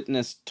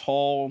witnessed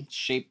tall,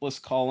 shapeless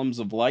columns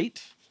of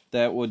light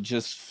that would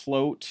just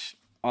float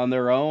on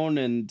their own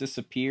and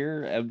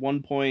disappear. At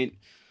one point,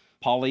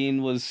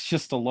 Pauline was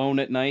just alone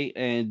at night,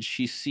 and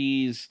she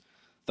sees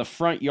the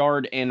front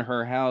yard in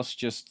her house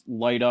just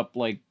light up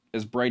like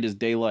as bright as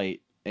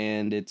daylight,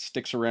 and it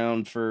sticks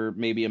around for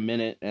maybe a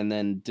minute and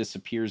then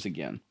disappears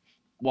again.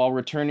 While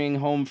returning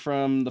home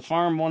from the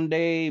farm one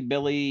day,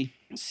 Billy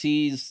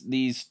sees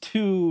these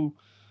 2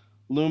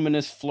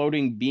 luminous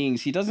floating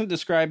beings. He doesn't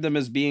describe them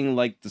as being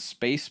like the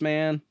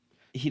spaceman.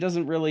 He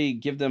doesn't really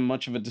give them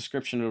much of a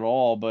description at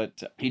all,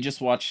 but he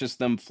just watches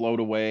them float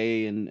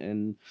away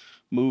and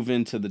move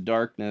into the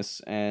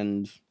darkness.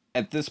 And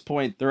at this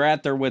point, they're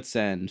at their wits'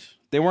 end.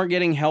 They weren't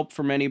getting help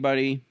from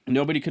anybody.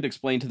 Nobody could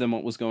explain to them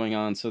what was going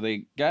on, so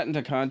they got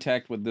into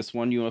contact with this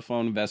one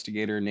UFO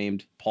investigator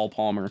named Paul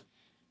Palmer.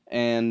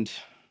 And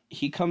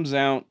He comes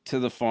out to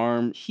the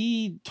farm.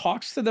 He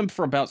talks to them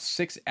for about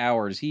 6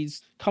 hours.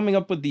 He's coming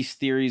up with these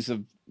theories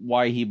of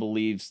why he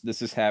believes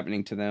this is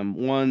happening to them.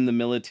 One, the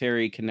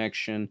military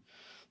connection.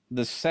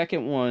 The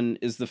second one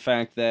is the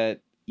fact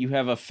that you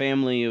have a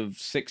family of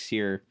 6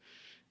 here.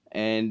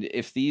 And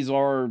if these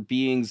are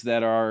beings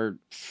that are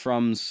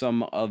from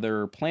some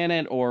other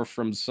planet or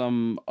from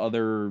some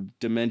other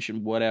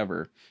dimension,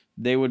 whatever,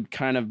 they would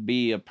kind of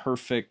be a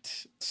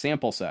perfect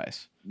sample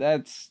size.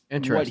 That's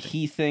what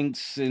he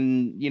thinks,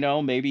 and,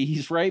 maybe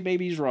he's right,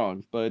 maybe he's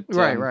wrong. But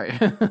Right.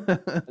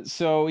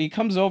 So he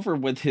comes over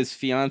with his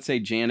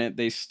fiancee, Janet.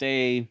 They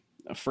stay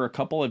for a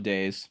couple of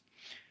days.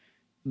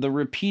 The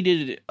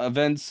repeated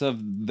events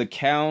of the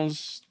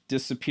cows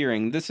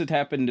disappearing, this had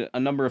happened a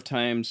number of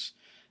times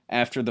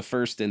after the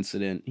first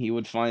incident. He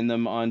would find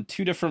them on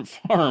 2 different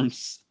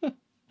farms.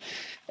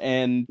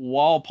 And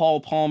while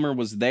Paul Palmer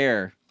was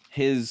there,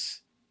 his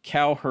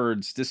cow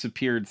herds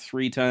disappeared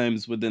 3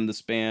 times within the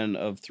span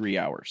of 3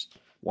 hours.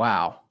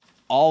 Wow.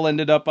 All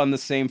ended up on the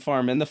same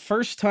farm. And the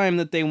first time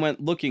that they went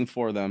looking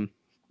for them,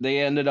 they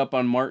ended up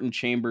on Martin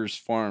Chambers'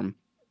 farm.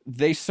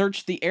 They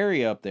searched the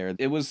area up there.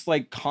 It was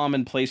like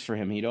commonplace for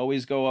him. He'd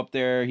always go up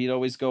there. He'd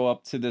always go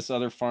up to this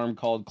other farm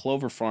called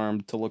Clover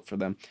Farm to look for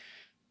them.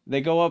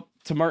 They go up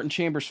to Martin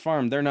Chambers'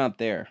 farm. They're not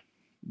there.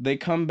 They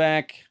come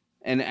back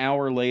an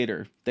hour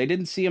later. They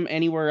didn't see him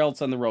anywhere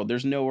else on the road.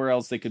 There's nowhere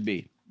else they could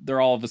be.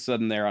 They're all of a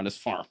sudden there on his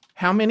farm.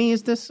 How many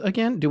is this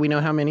again? Do we know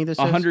how many this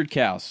is? 100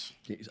 cows.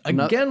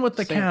 Again with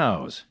the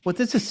cows. Well,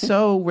 this is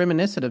so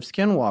reminiscent of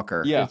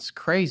Skinwalker. Yeah. It's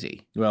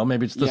crazy. Well,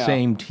 maybe it's the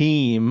same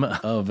team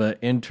of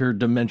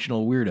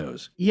interdimensional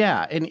weirdos.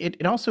 Yeah, and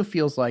it also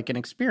feels like an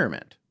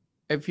experiment.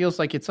 It feels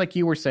like it's like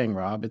you were saying,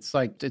 Rob. It's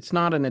like it's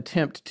not an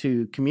attempt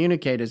to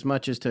communicate as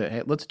much as to,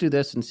 hey, let's do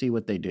this and see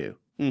what they do.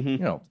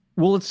 Mm-hmm.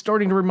 Well, it's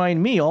starting to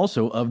remind me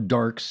also of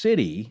Dark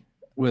City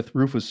with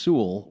Rufus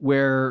Sewell,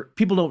 where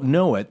people don't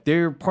know it.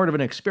 They're part of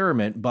an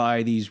experiment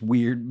by these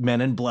weird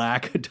Men in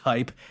Black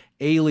type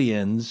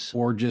aliens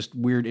or just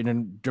weird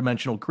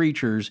interdimensional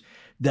creatures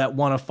that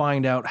want to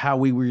find out how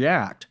we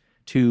react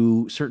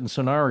to certain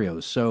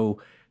scenarios.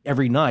 So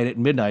every night at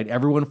midnight,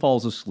 everyone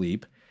falls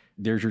asleep.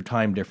 There's your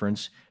time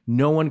difference.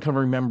 No one can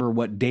remember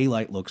what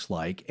daylight looks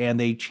like, and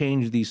they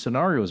change these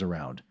scenarios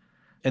around.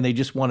 And they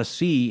just want to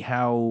see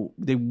how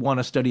they want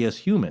to study us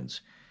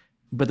humans.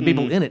 But the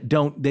people in it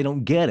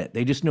don't get it.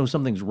 They just know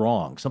something's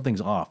wrong. Something's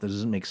off. That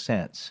doesn't make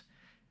sense.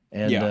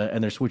 And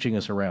and they're switching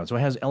us around. So it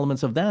has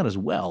elements of that as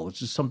well. It's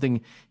just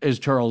something, as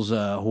Charles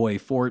Hoy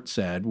Fort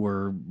said,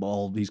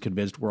 he's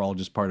convinced we're all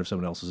just part of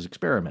someone else's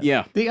experiment.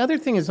 Yeah. The other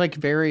thing is like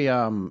very,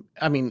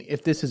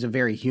 if this is a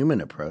very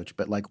human approach,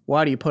 but like,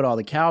 why do you put all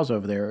the cows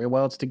over there?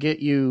 Well, it's to get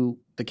you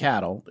the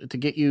cattle, to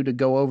get you to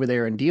go over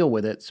there and deal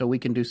with it so we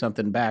can do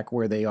something back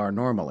where they are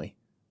normally.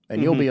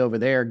 And you'll be over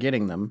there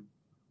getting them.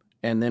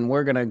 And then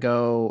we're going to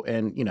go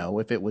and,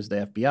 if it was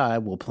the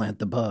FBI, we'll plant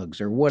the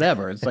bugs or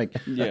whatever. It's like,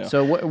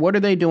 So what are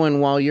they doing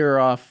while you're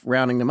off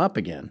rounding them up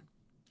again?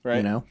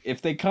 Right.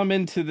 If they come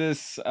into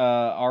this,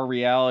 our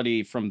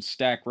reality from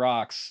Stack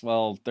Rocks,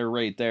 well, they're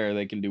right there.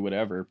 They can do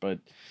whatever. But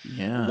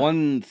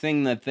one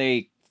thing that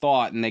they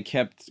thought and they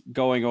kept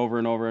going over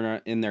and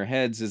over in their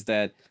heads is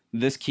that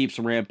this keeps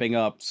ramping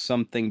up.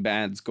 Something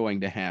bad's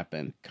going to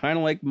happen. Kind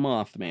of like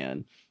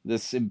Mothman.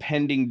 This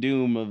impending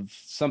doom of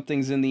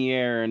something's in the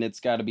air and it's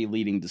got to be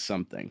leading to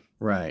something.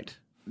 Right.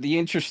 The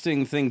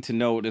interesting thing to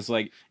note is,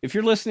 like, if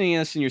you're listening to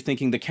this and you're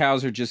thinking the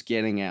cows are just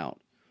getting out,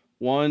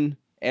 one,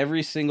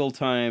 every single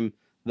time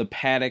the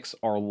paddocks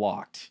are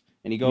locked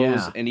and he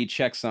goes and he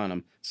checks on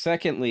them.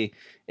 Secondly,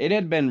 it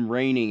had been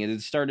raining. It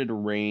had started to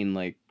rain,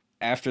 like,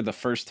 after the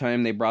first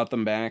time they brought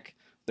them back.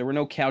 There were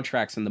no cow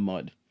tracks in the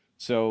mud.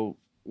 So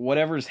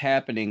whatever's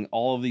happening,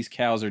 all of these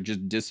cows are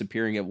just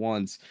disappearing at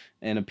once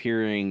and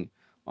appearing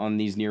on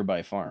these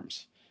nearby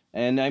farms.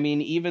 And I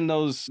mean, even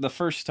the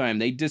first time,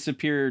 they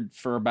disappeared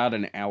for about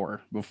an hour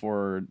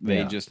before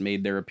they just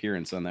made their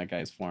appearance on that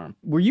guy's farm.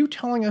 Were you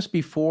telling us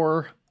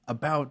before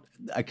about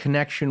a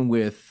connection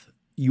with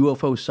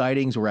UFO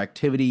sightings or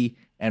activity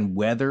and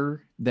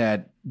weather,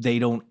 that they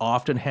don't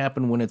often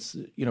happen when it's,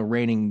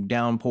 raining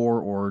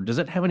downpour, or does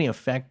it have any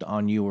effect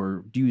on you,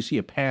 or do you see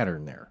a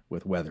pattern there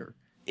with weather?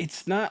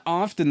 It's not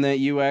often that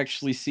you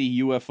actually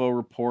see UFO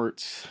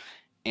reports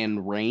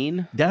and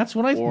rain. That's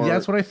what I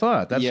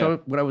thought. That's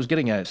what I was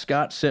getting at.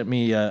 Scott sent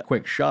me a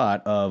quick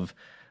shot of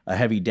a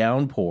heavy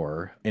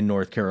downpour in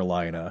North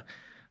Carolina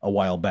a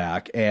while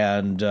back,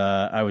 and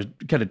I was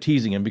kind of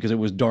teasing him because it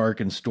was dark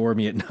and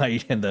stormy at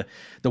night, and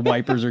the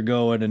wipers are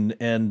going,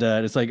 and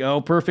it's like,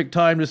 oh, perfect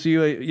time to see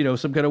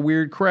some kind of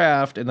weird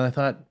craft. And I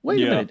thought,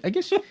 wait a minute, I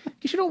guess you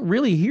don't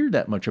really hear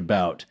that much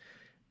about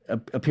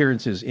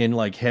appearances in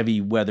like heavy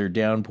weather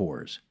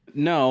downpours.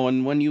 No,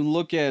 and when you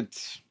look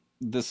at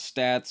the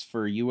stats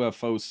for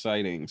UFO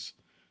sightings,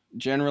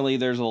 generally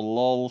there's a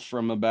lull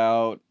from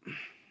about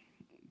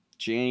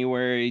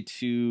January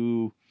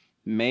to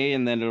May,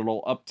 and then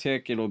it'll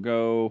uptick.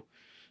 It'll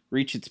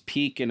reach its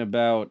peak in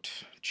about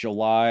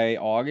July,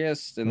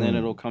 August, and then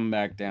it'll come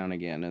back down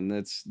again. And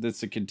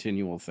that's a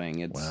continual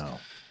thing.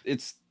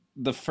 It's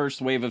the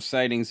first wave of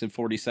sightings in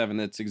 47,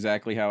 that's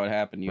exactly how it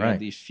happened. You had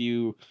these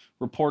few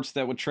reports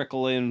that would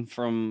trickle in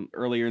from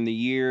earlier in the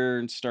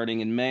year, starting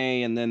in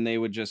May, and then they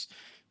would just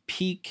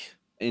peak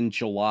in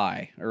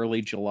July,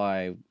 early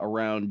July,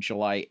 around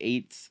July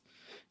 8th,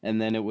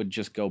 and then it would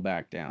just go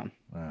back down.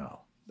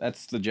 Wow.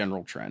 That's the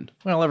general trend.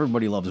 Well,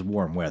 everybody loves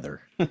warm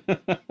weather.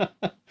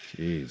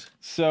 Jeez.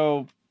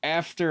 So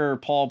after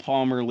Paul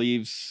Palmer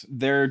leaves,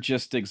 they're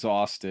just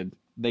exhausted.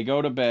 They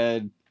go to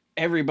bed.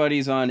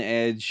 Everybody's on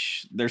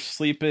edge. They're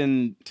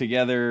sleeping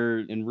together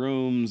in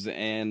rooms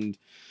and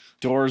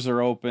doors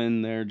are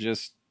open. They're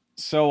just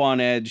so on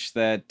edge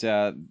that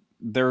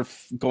they're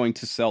going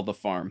to sell the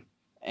farm.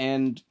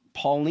 And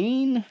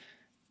Pauline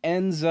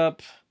ends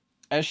up,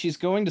 as she's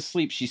going to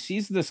sleep, she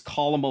sees this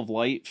column of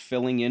light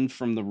filling in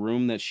from the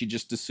room that she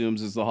just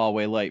assumes is the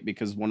hallway light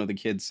because one of the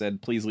kids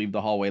said, please leave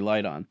the hallway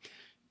light on.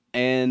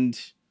 And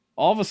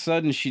all of a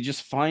sudden, she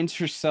just finds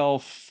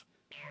herself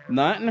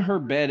not in her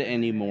bed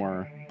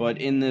anymore, but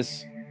in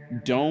this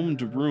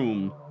domed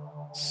room,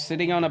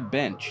 sitting on a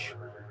bench.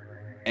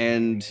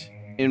 And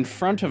in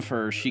front of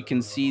her, she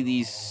can see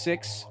these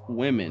 6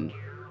 women.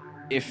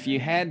 If you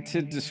had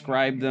to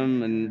describe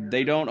them, and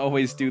they don't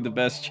always do the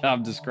best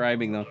job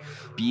describing the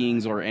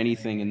beings or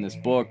anything in this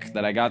book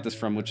that I got this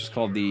from, which is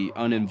called The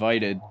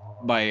Uninvited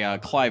by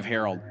Clive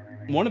Harold.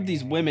 One of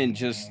these women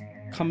just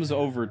comes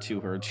over to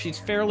her. She's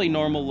fairly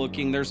normal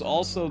looking. There's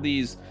also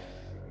these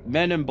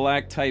men in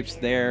black types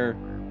there.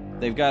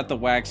 They've got the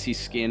waxy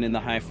skin and the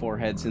high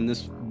foreheads, and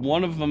this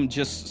one of them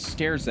just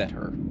stares at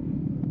her.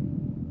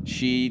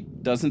 She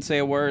doesn't say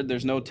a word.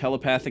 There's no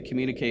telepathic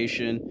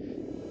communication.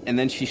 And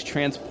then she's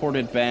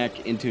transported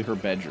back into her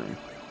bedroom.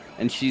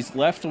 And she's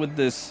left with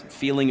this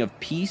feeling of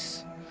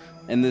peace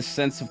and this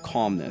sense of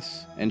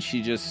calmness. And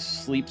she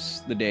just sleeps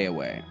the day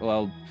away.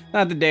 Well,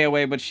 not the day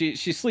away, but she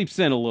sleeps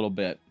in a little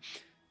bit.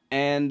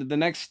 And the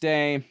next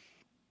day,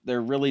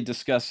 they're really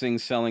discussing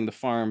selling the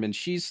farm. And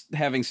she's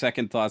having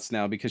second thoughts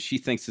now because she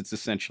thinks it's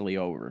essentially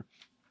over.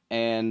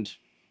 And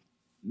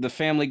the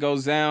family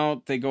goes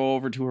out. They go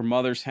over to her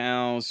mother's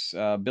house.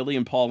 Billy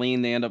and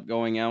Pauline, they end up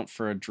going out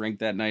for a drink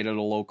that night at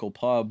a local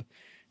pub.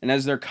 And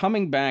as they're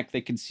coming back,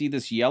 they can see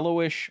this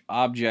yellowish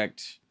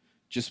object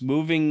just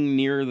moving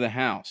near the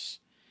house.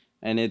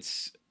 And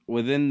it's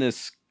within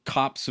this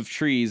copse of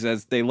trees,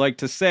 as they like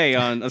to say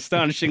on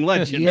Astonishing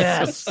Legends.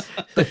 Yes,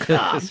 the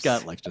copse.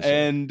 Scott likes to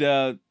say.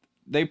 And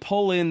they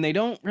pull in. They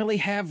don't really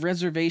have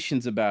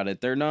reservations about it.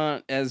 They're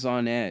not as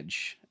on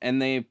edge.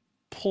 And they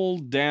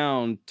pulled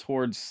down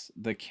towards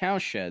the cow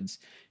sheds,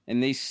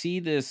 and they see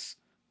this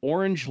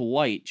orange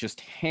light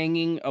just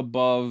hanging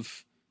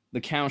above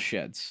the cow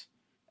sheds.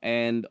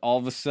 And all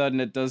of a sudden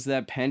it does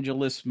that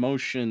pendulous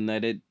motion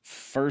that it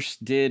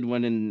first did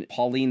when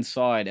Pauline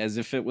saw it, as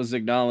if it was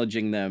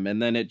acknowledging them,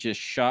 and then it just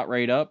shot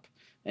right up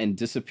and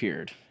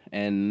disappeared,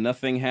 and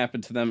nothing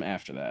happened to them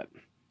after that.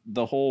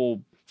 The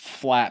whole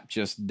flap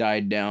just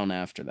died down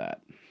after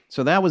that.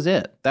 So that was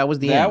it. That was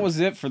the end. That was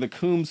it for the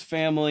Coombs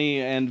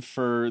family, and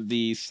for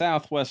the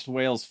Southwest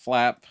Wales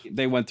flap.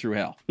 They went through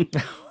hell.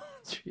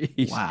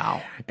 Jeez.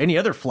 Wow. Any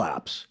other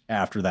flaps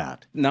after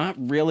that? Not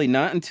really.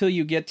 Not until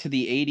you get to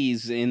the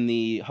 80s in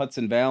the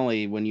Hudson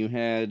Valley, when you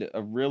had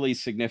a really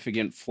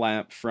significant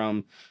flap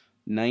from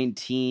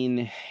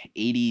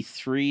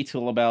 1983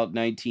 till about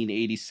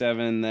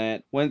 1987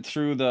 that went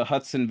through the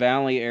Hudson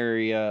Valley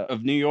area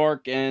of New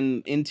York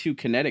and into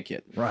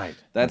Connecticut. Right.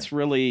 That's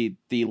really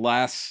the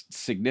last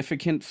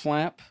significant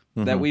flap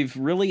that we've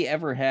really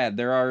ever had.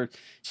 There are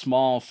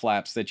small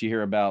flaps that you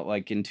hear about,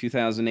 like in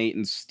 2008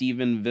 in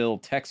Stephenville,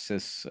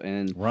 Texas,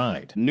 and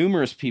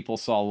numerous people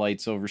saw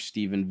lights over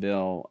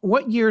Stephenville.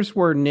 What years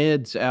were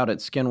NIDS out at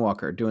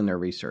Skinwalker doing their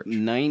research?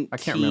 I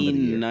can't remember the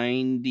year.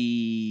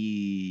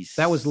 1990.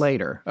 That was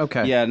later.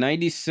 Okay. Yeah,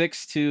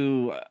 96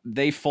 to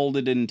they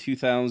folded in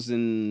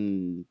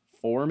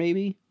 2004,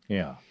 maybe.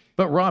 Yeah.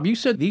 But Rob, you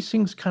said these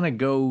things kind of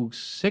go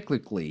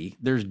cyclically.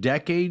 There's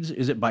decades.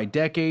 Is it by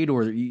decade?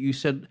 Or you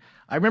said,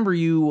 I remember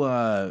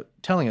you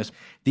telling us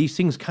these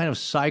things kind of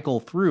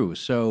cycle through.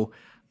 So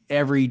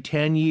every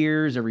 10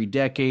 years, every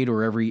decade,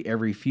 or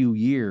every few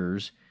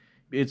years,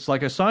 it's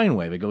like a sine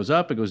wave. It goes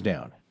up, it goes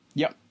down.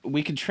 Yep.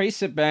 We could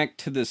trace it back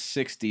to the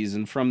 60s.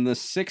 And from the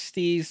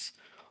 60s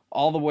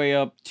all the way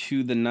up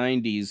to the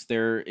 90s,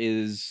 there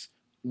is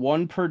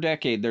one per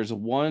decade. There's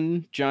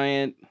one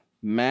giant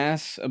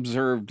mass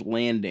observed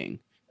landing,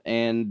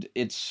 and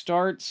it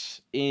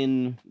starts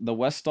in the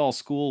Westall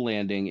School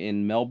landing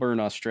in Melbourne,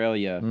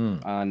 Australia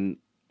on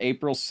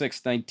April 6,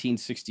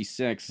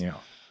 1966. Yeah.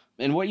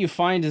 And what you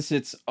find is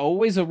it's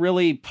always a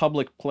really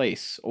public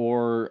place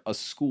or a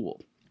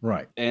school.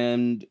 Right.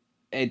 And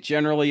it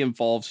generally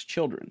involves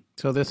children.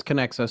 So this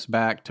connects us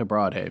back to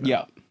Broadhaven.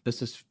 Yeah.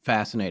 This is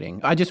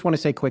fascinating. I just want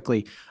to say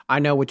quickly, I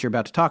know what you're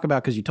about to talk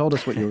about because you told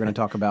us what you were going to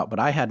talk about, but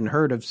I hadn't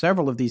heard of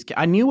several of these.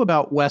 I knew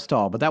about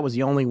Westall, but that was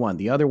the only one.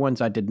 The other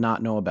ones I did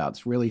not know about.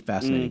 It's really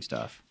fascinating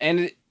stuff.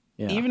 And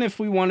even if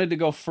we wanted to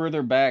go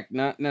further back,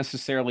 not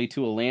necessarily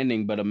to a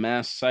landing, but a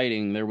mass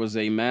sighting, there was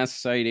a mass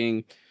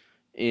sighting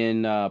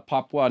in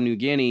Papua New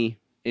Guinea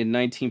in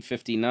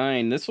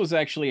 1959. This was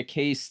actually a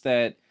case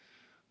that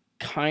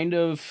kind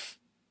of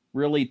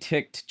really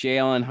ticked J.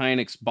 Allen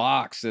Hynek's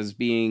box as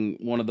being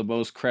one of the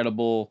most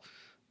credible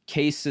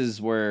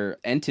cases where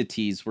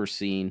entities were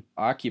seen,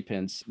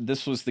 occupants.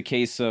 This was the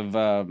case of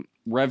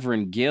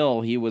Reverend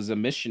Gill. He was a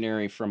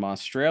missionary from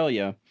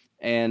Australia,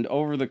 and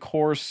over the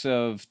course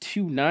of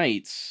 2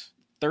 nights,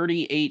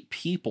 38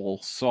 people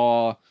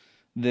saw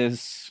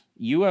this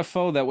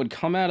UFO that would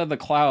come out of the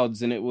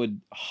clouds, and it would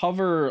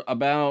hover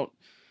about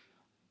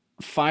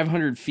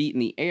 500 feet in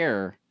the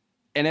air,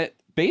 and it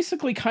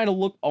basically kind of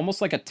looked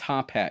almost like a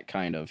top hat,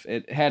 kind of.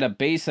 It had a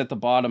base at the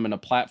bottom and a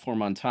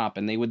platform on top,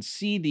 and they would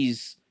see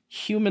these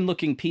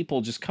human-looking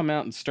people just come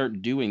out and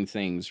start doing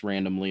things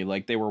randomly,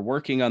 like they were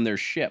working on their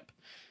ship.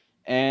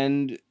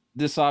 And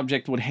this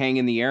object would hang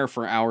in the air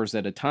for hours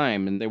at a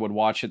time, and they would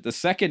watch it. The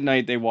second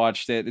night they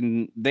watched it,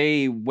 and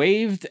they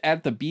waved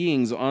at the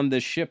beings on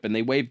this ship, and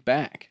they waved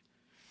back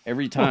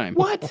every time.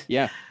 What?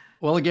 Yeah.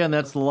 Well, again,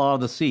 that's the law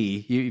of the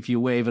sea. If you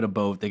wave at a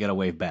boat, they got to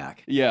wave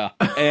back. Yeah.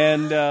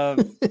 And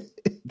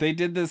they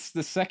did this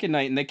the second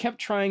night, and they kept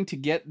trying to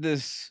get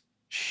this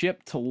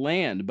ship to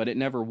land, but it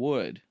never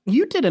would.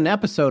 You did an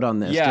episode on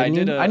this, yeah,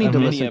 didn't you? I need to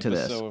listen to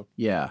this.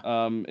 Yeah.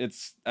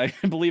 I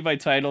believe I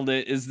titled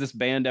it, "Is This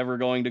Band Ever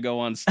Going to Go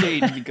on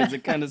Stage?" Because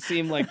it kind of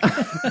seemed like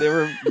they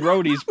were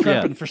roadies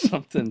prepping for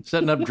something.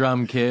 Setting up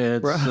drum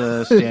kits,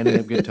 standing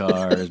up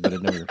guitars, but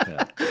it never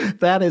happened.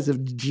 That is a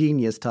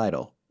genius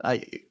title.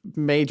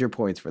 Major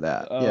points for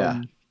that.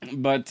 Yeah.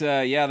 But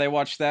they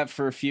watched that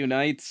for a few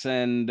nights,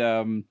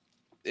 and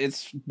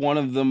it's one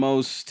of the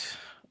most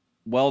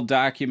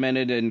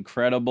well-documented and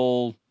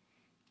credible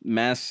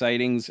mass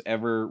sightings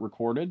ever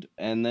recorded.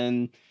 And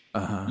then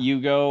you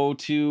go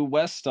to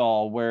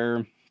Westall,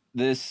 where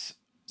this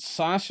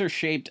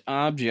saucer-shaped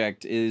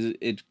object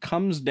it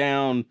comes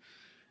down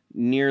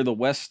near the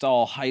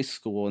Westall High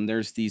School, and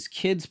there's these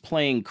kids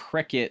playing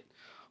cricket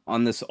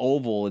on this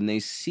oval, and they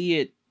see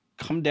it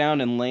come down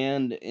and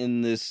land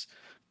in this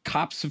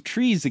copse of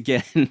trees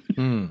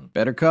again.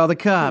 Better call the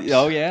cops.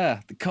 Oh, yeah.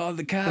 Call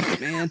the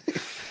cops, man.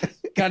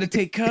 Got to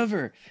take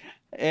cover.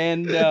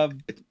 And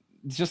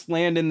just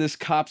land in this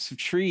copse of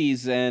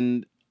trees,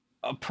 and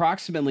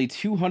approximately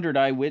 200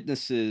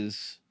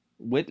 eyewitnesses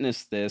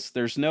witnessed this.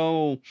 There's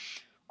no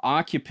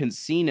occupants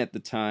seen at the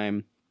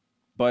time,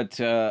 but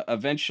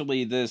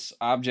eventually this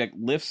object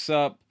lifts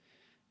up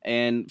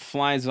and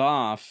flies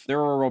off. There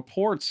are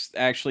reports,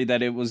 actually,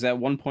 that it was at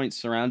one point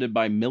surrounded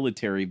by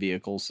military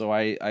vehicles,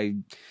 so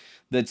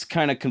that's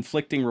kind of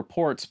conflicting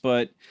reports.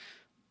 But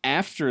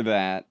after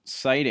that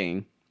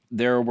sighting,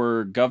 there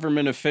were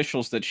government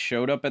officials that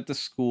showed up at the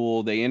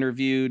school. They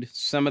interviewed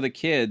some of the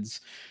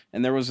kids,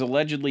 and there was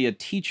allegedly a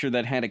teacher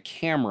that had a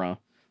camera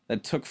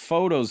that took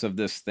photos of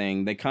this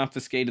thing. They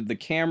confiscated the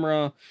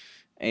camera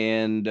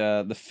and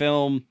the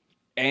film,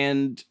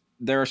 and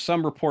there are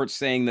some reports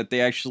saying that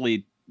they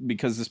actually,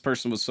 because this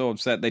person was so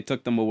upset, they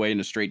took them away in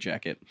a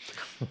straitjacket.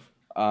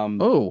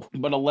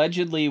 But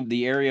allegedly,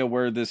 the area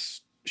where this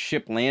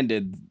ship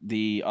landed,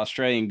 the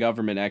Australian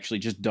government actually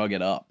just dug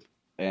it up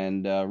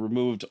and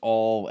removed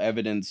all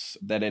evidence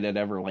that it had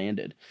ever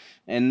landed.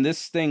 And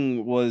this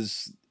thing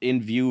was in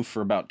view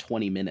for about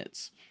 20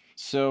 minutes.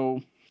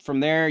 So from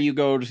there, you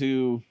go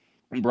to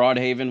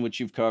Broadhaven, which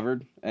you've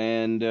covered,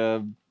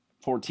 and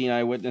 14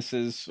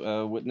 eyewitnesses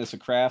witness a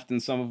craft,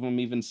 and some of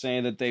them even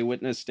say that they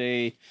witnessed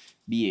a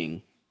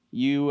being.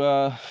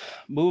 You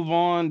move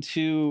on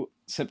to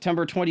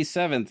September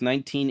 27th,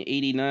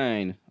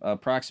 1989,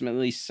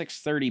 approximately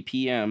 6:30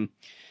 p.m.,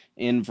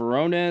 in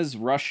Voronezh,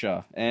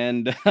 Russia.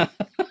 And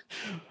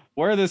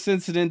where this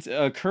incident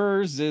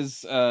occurs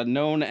is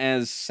known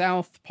as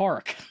South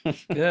Park.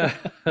 Yeah.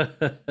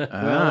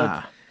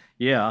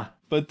 Yeah.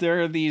 But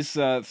there are these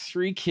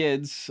 3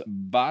 kids,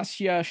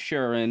 Vasya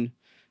Sharin,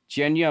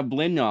 Genya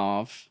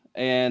Blinov,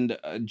 and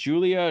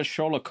Julia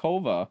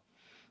Sholikova.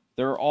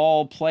 They're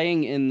all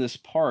playing in this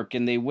park,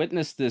 and they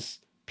witness this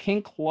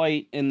pink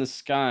light in the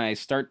sky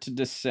start to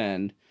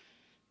descend.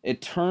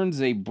 It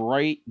turns a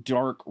bright,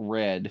 dark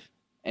red,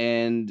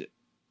 and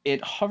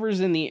it hovers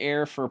in the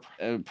air for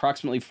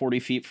approximately 40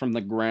 feet from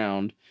the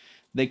ground.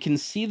 They can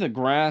see the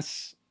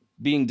grass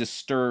being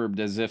disturbed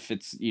as if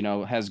it's,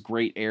 has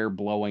great air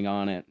blowing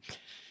on it.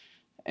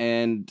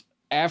 And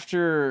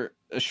after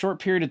a short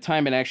period of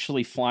time, it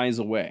actually flies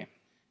away.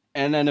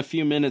 And then a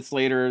few minutes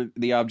later,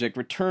 the object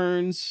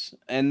returns,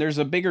 and there's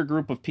a bigger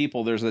group of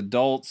people. There's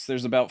adults.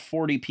 There's about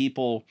 40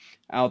 people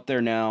out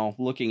there now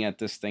looking at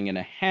this thing, and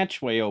a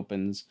hatchway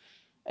opens,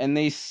 and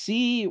they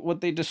see what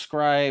they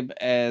describe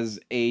as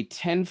a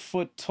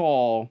 10-foot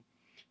tall,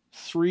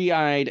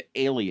 3-eyed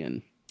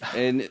alien.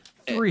 And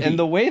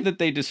the way that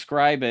they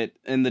describe it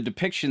and the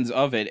depictions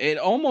of it, it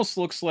almost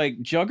looks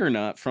like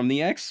Juggernaut from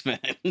the X-Men.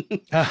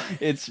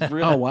 It's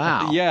really, oh,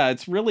 wow. Yeah,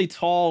 it's really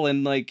tall,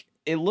 and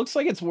it looks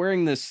like it's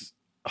wearing this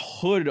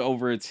hood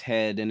over its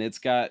head, and it's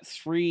got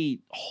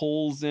 3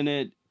 holes in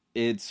it.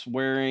 It's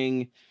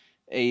wearing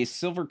a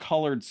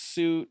silver-colored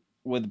suit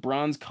with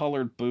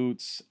bronze-colored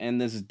boots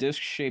and this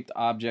disc-shaped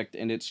object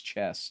in its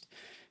chest.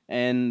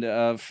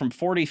 And from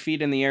 40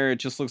 feet in the air, it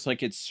just looks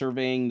like it's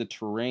surveying the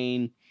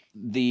terrain.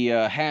 The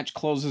hatch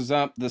closes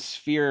up, the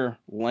sphere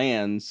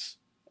lands,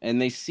 and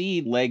they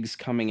see legs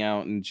coming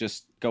out and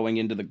just going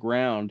into the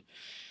ground.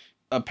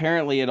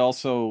 Apparently, it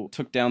also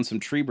took down some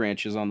tree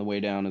branches on the way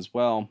down as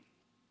well.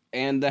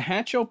 And the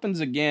hatch opens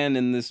again,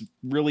 and this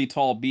really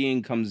tall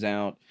being comes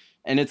out,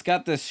 and it's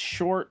got this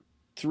short,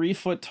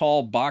 3-foot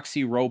tall,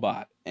 boxy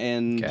robot.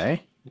 And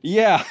okay.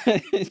 Yeah,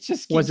 it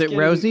just was it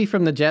Rosie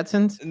from the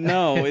Jetsons?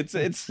 No, it's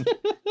it's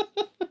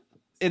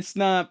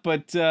not,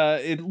 but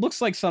it looks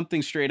like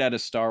something straight out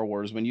of Star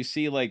Wars. When you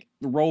see like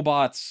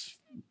robots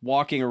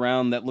walking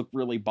around that look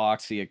really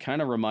boxy, it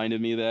kind of reminded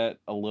me of that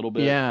a little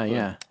bit.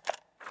 Yeah.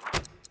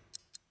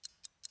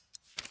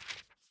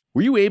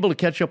 Were you able to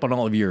catch up on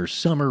all of your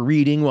summer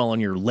reading while on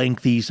your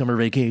lengthy summer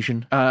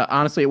vacation?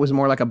 Honestly, it was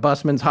more like a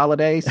busman's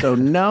holiday, so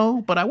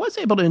no, but I was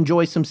able to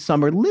enjoy some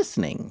summer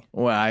listening.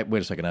 Well,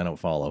 wait a second, I don't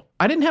follow.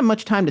 I didn't have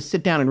much time to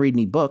sit down and read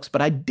any books,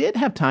 but I did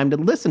have time to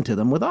listen to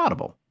them with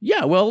Audible.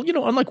 Yeah, well,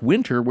 unlike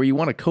winter where you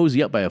want to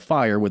cozy up by a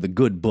fire with a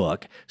good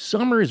book,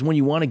 summer is when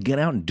you want to get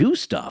out and do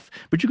stuff.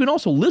 But you can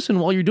also listen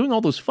while you're doing all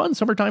those fun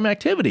summertime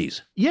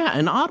activities. Yeah,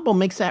 and Audible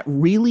makes that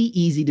really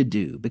easy to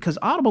do because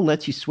Audible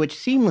lets you switch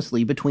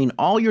seamlessly between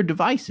all your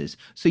devices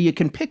so you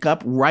can pick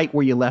up right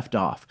where you left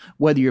off.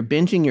 Whether you're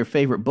binging your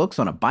favorite books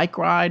on a bike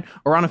ride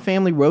or on a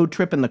family road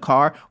trip in the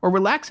car or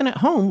relaxing at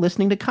home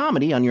listening to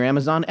comedy on your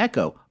Amazon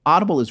Echo,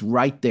 Audible is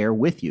right there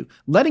with you,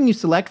 letting you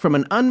select from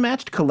an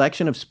unmatched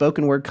collection of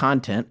spoken word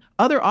content,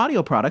 other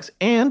audio products,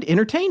 and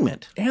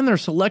entertainment. And their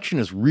selection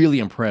is really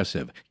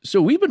impressive.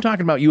 So we've been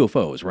talking about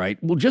UFOs, right?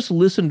 Well, just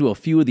listen to a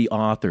few of the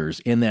authors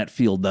in that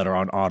field that are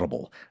on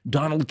Audible.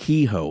 Donald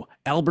Kehoe,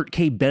 Albert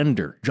K.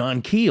 Bender,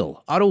 John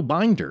Keel, Otto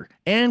Binder,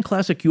 and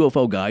classic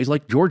UFO guys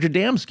like George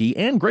Adamski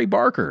and Gray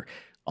Barker.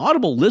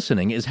 Audible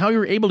listening is how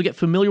you're able to get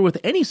familiar with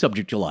any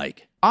subject you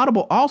like.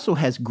 Audible also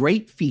has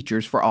great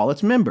features for all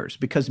its members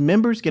because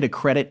members get a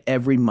credit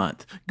every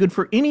month, good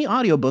for any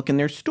audiobook in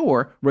their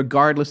store,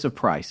 regardless of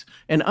price.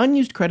 And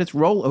unused credits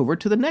roll over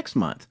to the next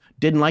month.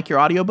 Didn't like your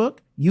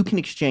audiobook? You can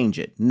exchange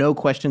it, no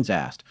questions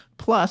asked.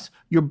 Plus,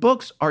 your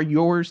books are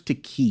yours to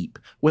keep.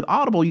 With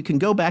Audible, you can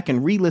go back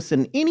and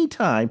re-listen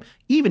anytime,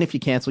 even if you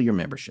cancel your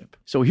membership.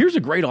 So here's a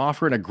great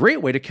offer and a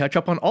great way to catch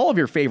up on all of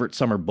your favorite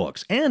summer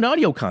books and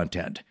audio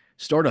content.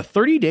 Start a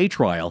 30-day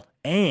trial,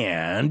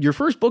 and your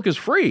first book is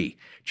free.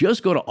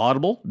 Just go to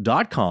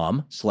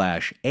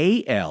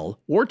audible.com/AL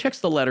or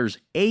text the letters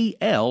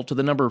AL to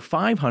the number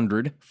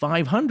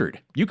 500-500.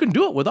 You can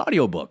do it with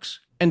audiobooks.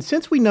 And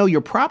since we know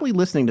you're probably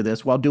listening to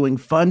this while doing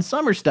fun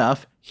summer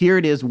stuff, here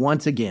it is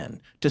once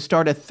again. To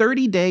start a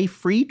 30-day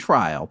free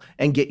trial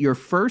and get your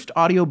first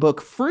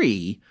audiobook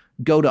free,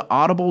 go to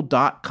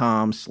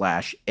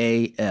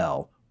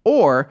audible.com/AL.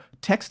 Or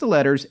text the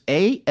letters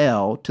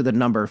AL to the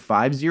number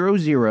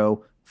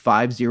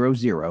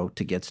 500-500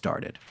 to get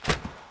started.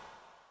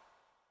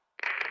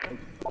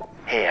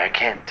 Hey, I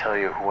can't tell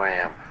you who I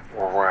am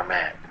or where I'm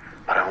at,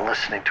 but I'm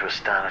listening to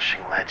Astonishing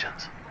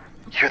Legends.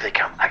 Here they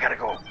come. I gotta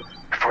go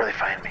before they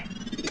find me.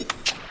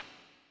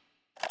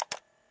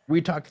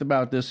 We talked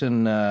about this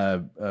in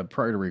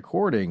prior to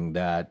recording,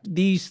 that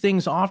these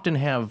things often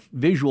have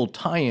visual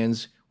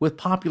tie-ins with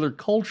popular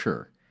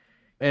culture.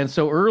 And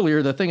so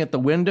earlier, the thing at the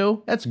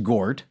window, that's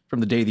Gort from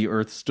The Day the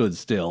Earth Stood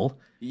Still.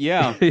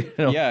 Yeah,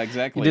 yeah,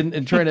 exactly.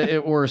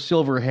 Or a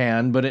silver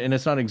hand, and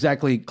it's not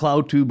exactly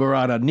Klautu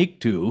Barada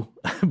Niktu,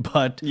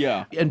 but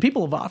yeah. And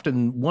people have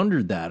often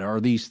wondered that, are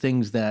these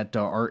things that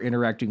are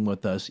interacting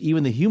with us,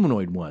 even the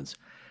humanoid ones,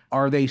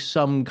 are they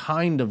some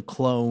kind of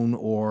clone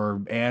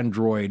or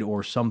android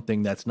or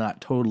something that's not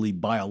totally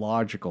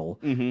biological,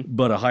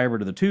 but a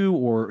hybrid of the two,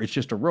 or it's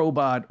just a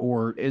robot?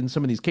 Or in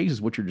some of these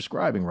cases, what you're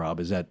describing,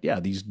 Rob, is that, yeah,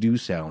 these do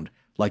sound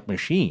like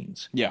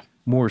machines. Yeah.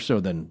 More so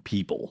than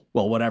people.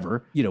 Well,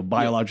 whatever,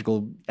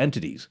 biological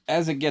entities.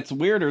 As it gets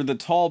weirder, the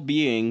tall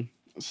being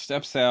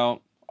steps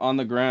out on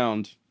the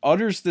ground,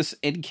 utters this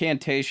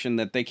incantation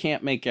that they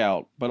can't make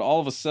out, but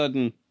all of a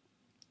sudden,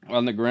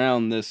 on the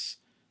ground, this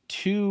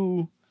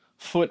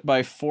 2-foot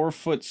by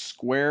 4-foot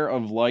square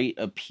of light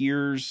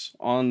appears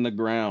on the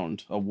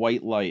ground, a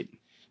white light.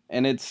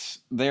 And it's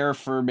there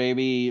for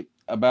maybe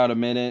about a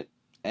minute,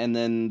 and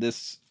then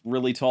this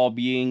really tall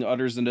being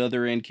utters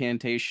another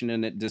incantation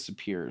and it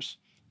disappears.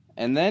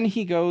 And then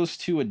he goes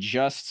to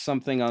adjust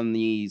something on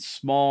the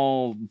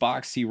small,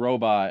 boxy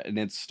robot, and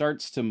it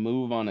starts to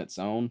move on its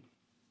own.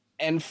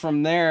 And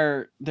from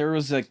there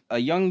was a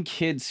young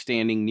kid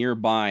standing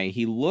nearby.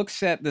 He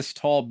looks at this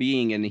tall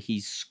being and he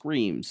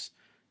screams.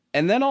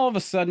 And then all of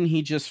a sudden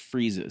he just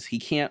freezes. He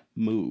can't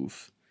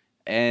move.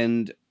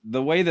 And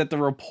the way that the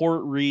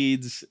report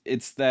reads,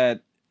 it's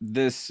that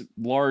this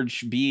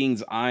large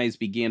being's eyes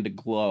began to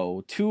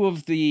glow. 2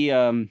 of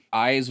the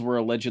eyes were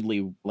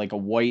allegedly like a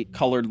white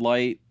colored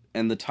light,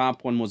 and the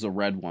top one was a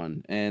red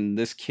one. And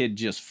this kid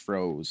just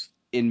froze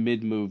in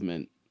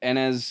mid-movement. And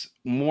as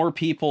more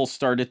people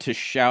started to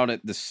shout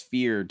at the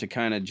sphere to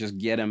kind of just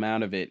get him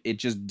out of it, it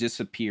just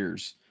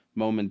disappears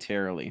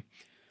momentarily.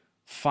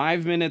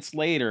 5 minutes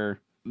later,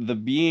 the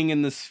being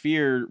in the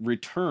sphere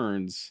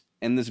returns,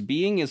 and this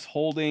being is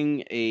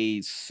holding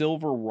a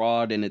silver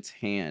rod in its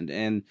hand.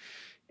 And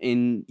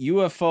in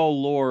UFO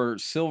lore,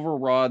 silver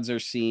rods are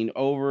seen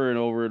over and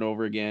over and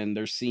over again.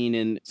 They're seen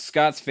in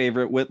Scott's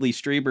favorite, Whitley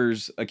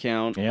Strieber's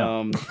account.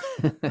 Yeah.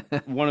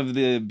 One of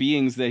the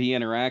beings that he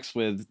interacts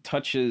with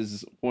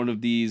touches one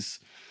of these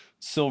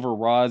silver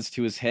rods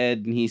to his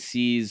head, and he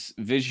sees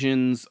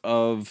visions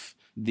of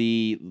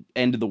the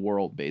end of the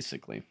world,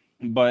 basically.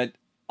 But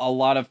a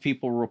lot of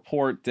people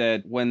report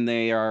that when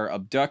they are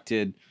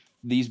abducted,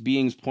 these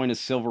beings point a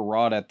silver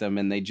rod at them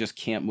and they just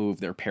can't move.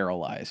 They're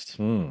paralyzed.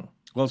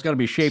 Well, it's got to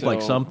be shaped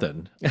like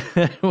something.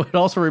 It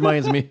also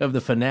reminds me of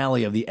the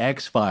finale of the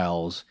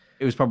X-Files.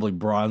 It was probably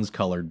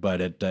bronze-colored,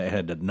 but it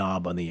had a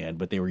knob on the end,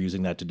 but they were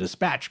using that to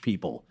dispatch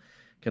people,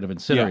 kind of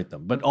incinerate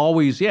them. But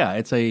always,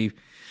 it's a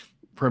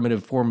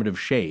primitive, formative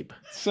shape.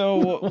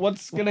 So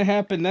what's going to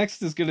happen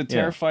next is going to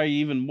terrify you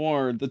even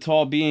more. The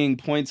tall being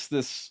points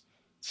this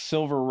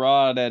silver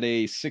rod at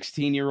a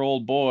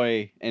 16-year-old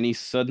boy, and he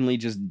suddenly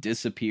just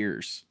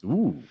disappears.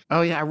 Ooh.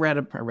 Oh yeah, I read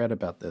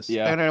about this.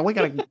 Yeah. We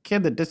got a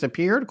kid that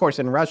disappeared. Of course,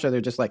 in Russia, they're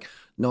just like,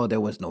 no,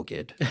 there was no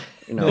kid. I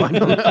don't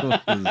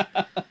know.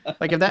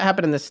 Like if that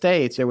happened in the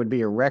States, there would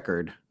be a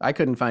record. I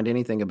couldn't find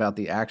anything about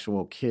the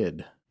actual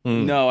kid.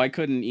 No, I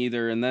couldn't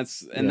either, and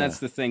that's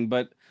the thing.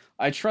 But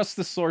I trust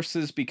the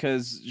sources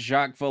because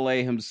Jacques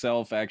Vallée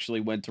himself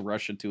actually went to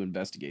Russia to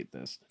investigate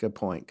this. Good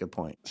point.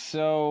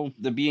 So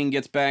the being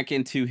gets back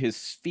into his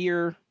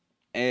sphere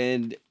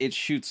and it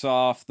shoots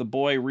off. The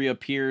boy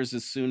reappears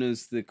as soon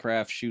as the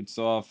craft shoots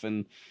off,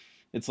 and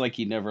it's like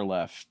he never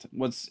left.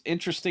 What's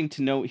interesting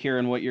to note here,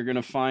 and what you're going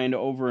to find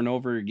over and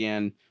over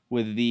again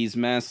with these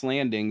mass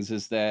landings,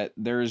 is that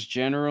there's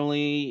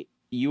generally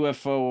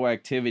UFO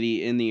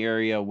activity in the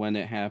area when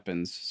it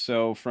happens.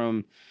 So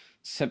from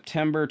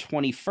September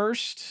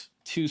 21st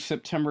to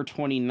September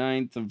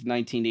 29th of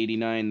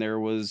 1989, there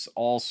was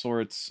all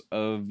sorts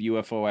of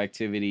UFO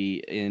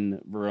activity in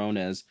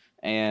Voronezh.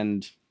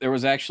 And there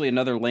was actually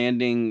another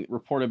landing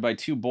reported by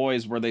two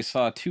boys where they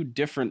saw two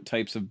different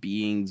types of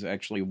beings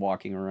actually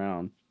walking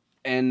around.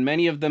 And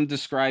many of them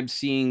described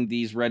seeing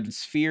these red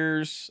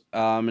spheres.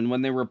 And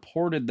when they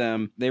reported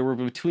them, they were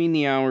between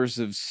the hours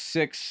of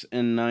 6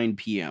 and 9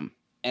 p.m.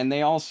 And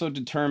they also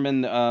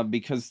determined,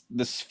 because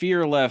the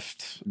sphere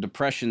left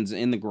depressions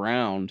in the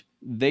ground,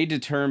 they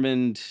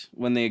determined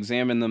when they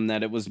examined them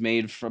that it was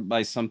made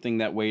by something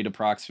that weighed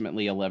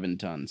approximately 11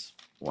 tons.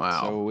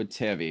 Wow. So it's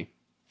heavy.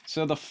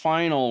 So the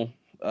final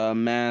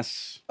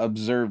mass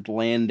observed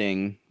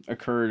landing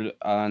occurred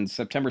on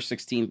September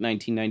 16th,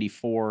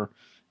 1994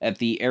 at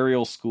the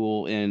aerial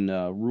school in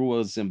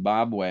Rua,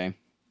 Zimbabwe.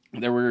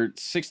 There were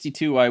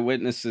 62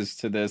 eyewitnesses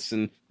to this,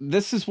 and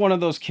this is one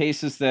of those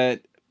cases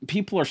that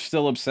people are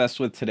still obsessed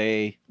with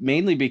today,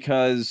 mainly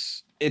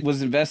because it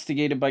was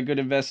investigated by good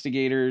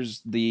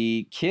investigators.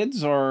 The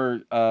kids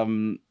are,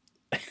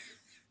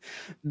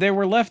 they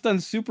were left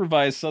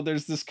unsupervised, so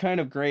there's this kind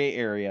of gray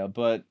area.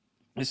 But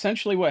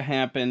essentially what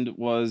happened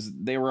was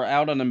they were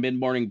out on a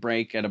mid-morning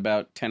break at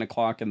about 10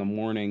 o'clock in the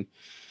morning.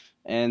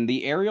 And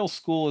the aerial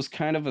school is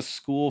kind of a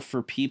school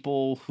for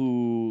people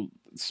who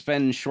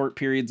spend short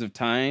periods of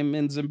time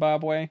in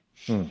Zimbabwe.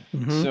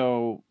 Mm-hmm.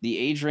 So the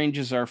age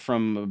ranges are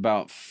from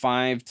about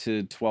 5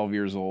 to 12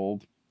 years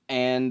old.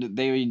 And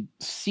they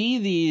see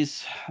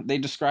these, they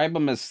describe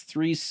them as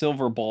 3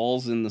 silver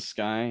balls in the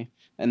sky.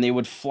 And they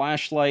would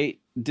flashlight,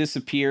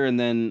 disappear, and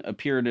then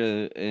appear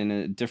in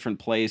a different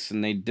place.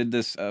 And they did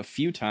this a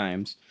few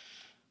times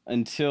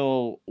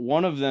until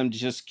one of them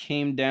just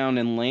came down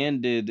and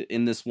landed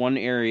in this one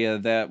area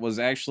that was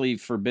actually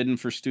forbidden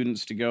for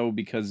students to go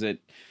because it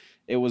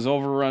was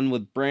overrun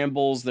with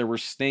brambles. There were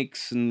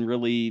snakes and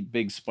really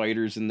big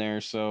spiders in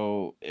there,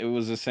 so it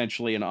was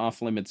essentially an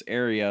off-limits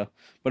area,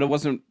 but it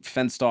wasn't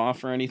fenced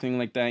off or anything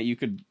like that. You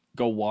could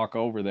go walk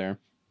over there.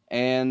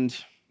 And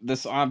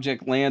this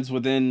object lands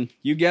within,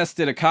 you guessed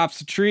it, a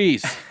copse of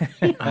trees.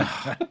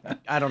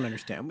 I don't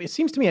understand. It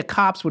seems to me a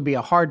copse would be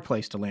a hard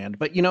place to land,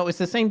 but it's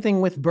the same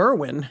thing with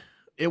Berwyn.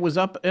 It was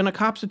up in a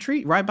copse of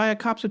tree, right by a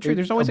copse of tree.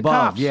 There's always above, a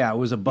copse. Yeah, it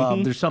was above.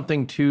 Mm-hmm. There's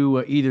something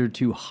to either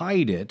to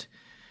hide it.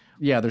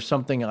 Yeah, there's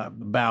something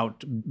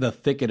about the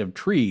thicket of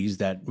trees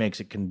that makes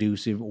it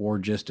conducive or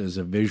just as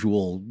a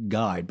visual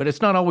guide. But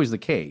it's not always the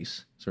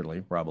case.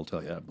 Certainly, Rob will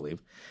tell you, I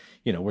believe.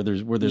 Where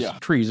there's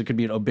trees, it could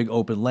be a big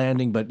open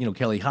landing. But,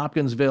 Kelly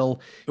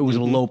Hopkinsville, it was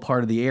in a low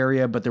part of the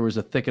area, but there was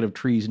a thicket of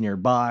trees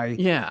nearby.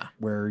 Yeah.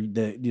 Where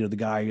the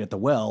guy at the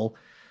well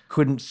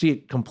couldn't see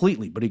it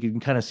completely, but he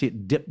could kind of see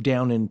it dip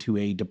down into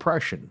a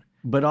depression.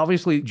 But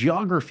obviously,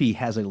 geography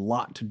has a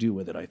lot to do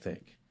with it, I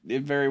think.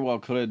 It very well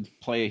could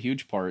play a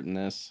huge part in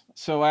this.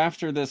 So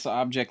after this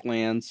object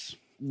lands,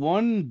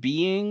 one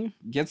being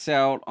gets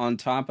out on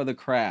top of the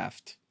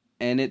craft,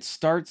 and it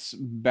starts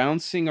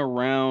bouncing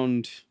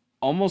around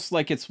almost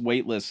like it's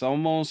weightless,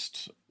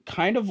 almost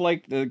kind of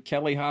like the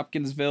Kelly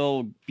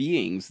Hopkinsville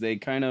beings. They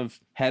kind of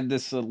had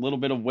this a little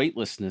bit of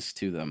weightlessness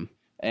to them.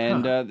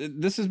 And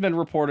this has been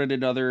reported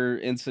in other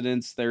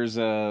incidents. There's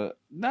a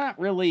not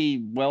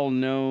really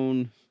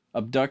well-known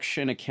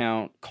abduction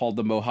account called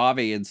the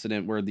Mojave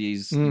incident, where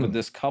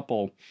this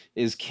couple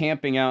is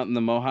camping out in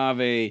the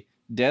Mojave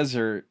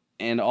desert,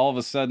 and all of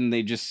a sudden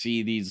they just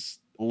see these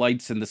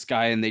lights in the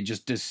sky and they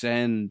just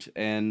descend,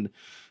 and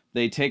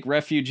they take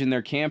refuge in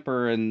their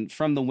camper, and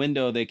from the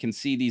window they can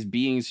see these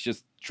beings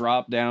just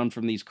drop down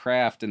from these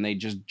craft, and they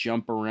just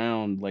jump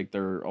around like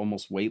they're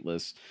almost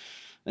weightless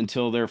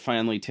until they're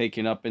finally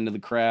taken up into the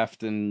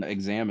craft and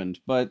examined.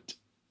 But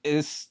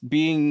this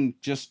being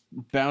just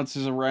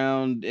bounces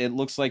around. It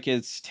looks like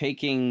it's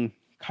taking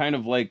kind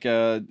of like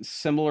a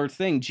similar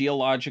thing,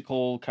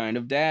 geological kind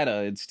of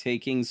data. It's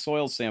taking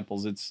soil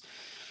samples.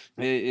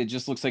 It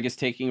just looks like it's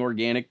taking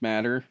organic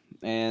matter,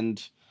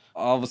 and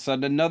all of a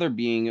sudden another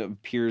being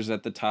appears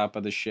at the top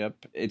of the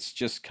ship. It's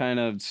just kind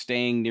of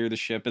staying near the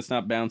ship. It's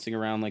not bouncing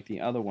around like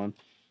the other one.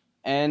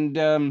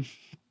 And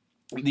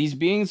these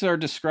beings are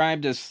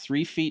described as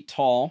 3 feet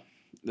tall.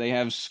 They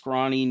have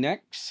scrawny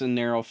necks and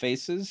narrow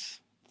faces,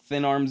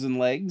 thin arms and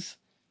legs,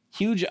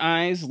 huge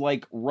eyes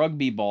like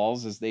rugby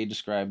balls, as they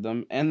described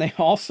them, and they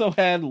also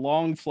had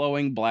long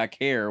flowing black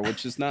hair,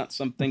 which is not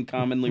something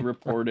commonly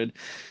reported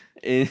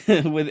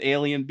with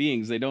alien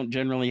beings. They don't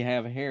generally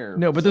have hair.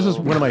 No, but this is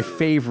one of my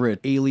favorite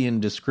alien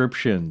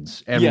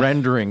descriptions and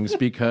renderings,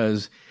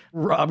 because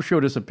Rob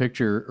showed us a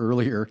picture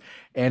earlier,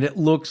 and it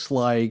looks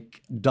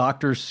like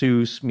Dr.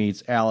 Seuss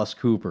meets Alice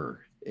Cooper.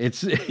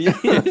 It's the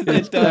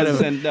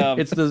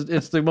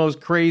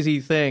most crazy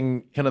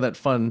thing, kind of that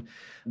fun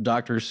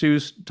Dr.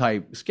 Seuss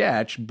type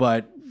sketch,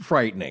 but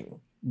frightening,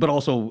 but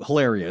also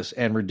hilarious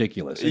and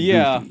ridiculous and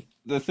goofy.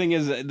 The thing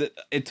is,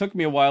 it took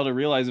me a while to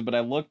realize it, but I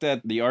looked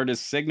at the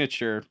artist's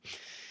signature,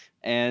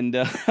 and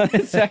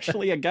it's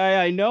actually a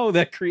guy I know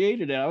that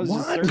created it. I was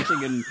just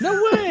searching, and no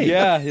way.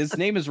 Yeah, his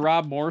name is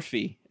Rob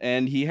Morphy,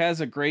 and he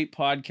has a great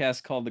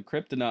podcast called the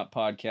Kryptonaut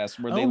Podcast,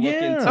 where they look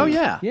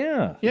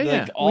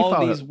into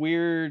all these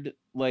weird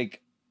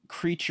like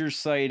creature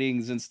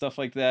sightings and stuff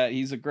like that.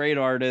 He's a great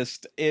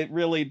artist. It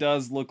really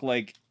does look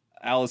like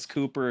Alice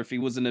Cooper if he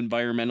was an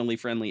environmentally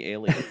friendly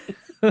alien.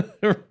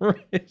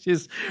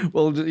 Just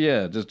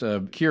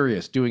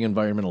curious, doing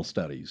environmental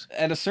studies.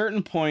 At a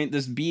certain point,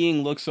 this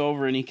being looks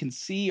over and he can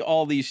see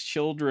all these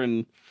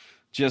children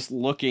just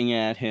looking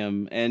at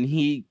him, and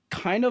he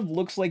kind of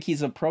looks like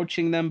he's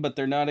approaching them, but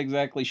they're not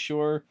exactly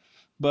sure.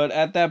 But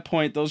at that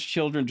point, those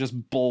children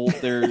just bolt.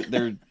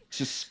 They're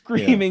just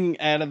screaming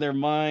out of their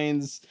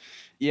minds.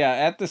 Yeah,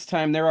 at this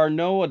time, there are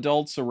no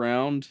adults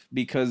around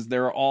because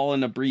they're all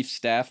in a brief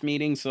staff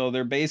meeting, so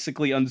they're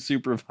basically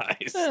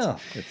unsupervised.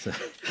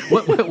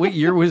 Well, what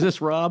year was this,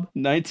 Rob?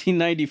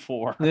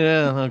 1994.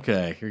 Yeah,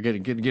 okay. You're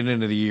getting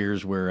into the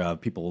years where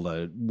people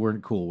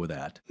weren't cool with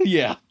that.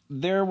 Yeah.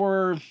 There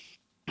were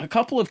a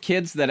couple of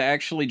kids that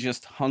actually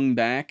just hung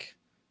back.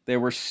 They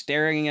were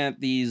staring at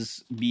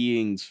these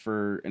beings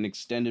for an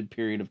extended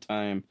period of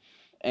time.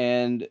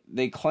 And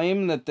they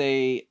claim that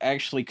they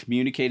actually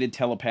communicated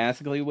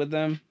telepathically with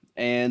them.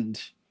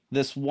 And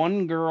this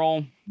one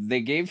girl, they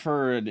gave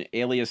her an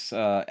alias,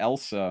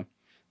 Elsa.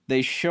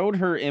 They showed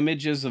her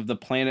images of the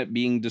planet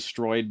being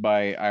destroyed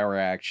by our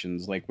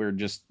actions. Like, we're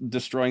just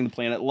destroying the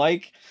planet.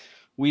 Like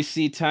we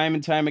see time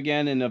and time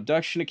again in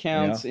abduction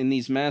accounts, in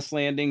these mass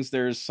landings,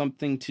 there's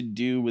something to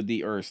do with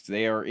the Earth.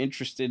 They are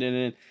interested in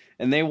it,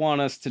 and they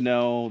want us to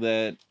know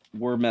that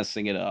we're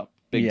messing it up.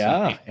 Big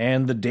time.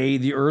 And the day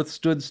the Earth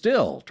stood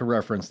still, to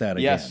reference that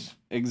again. Yes,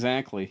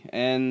 exactly.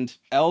 And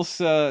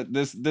Elsa,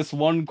 this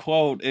one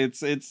quote, it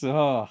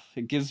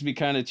gives me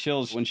kind of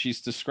chills when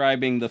she's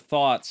describing the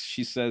thoughts.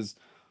 She says,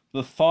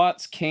 "The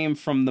thoughts came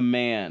from the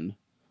man,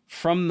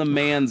 from the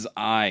man's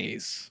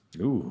eyes."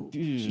 Ooh,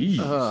 geez.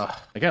 I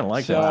kind of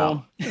like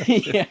that.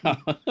 Yeah.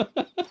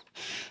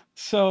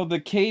 So the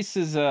case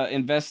is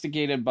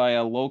investigated by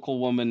a local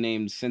woman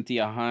named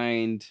Cynthia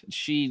Hind.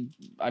 She,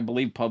 I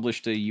believe,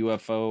 published a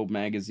UFO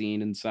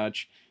magazine and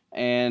such.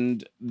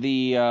 And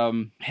the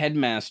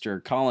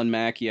headmaster, Colin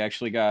Mackey,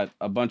 actually got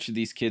a bunch of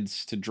these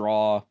kids to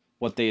draw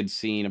what they had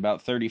seen.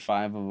 About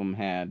 35 of them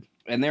had.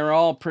 And they were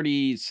all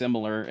pretty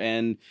similar.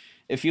 And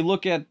if you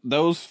look at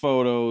those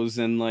photos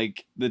and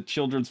like the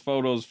children's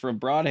photos from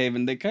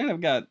Broadhaven, they kind of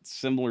got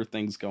similar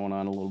things going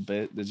on a little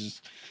bit. They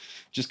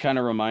just kind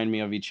of remind me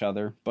of each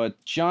other.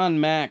 But John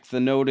Mack, the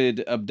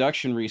noted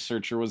abduction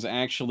researcher, was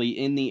actually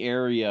in the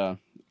area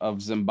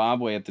of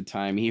Zimbabwe at the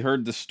time. He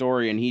heard the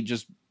story and he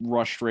just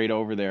rushed right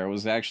over there. It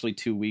was actually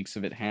 2 weeks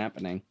of it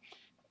happening.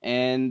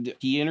 And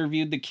he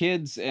interviewed the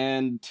kids,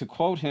 and to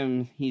quote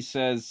him, he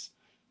says,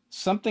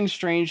 "Something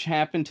strange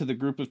happened to the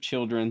group of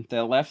children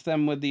that left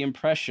them with the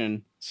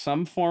impression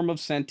some form of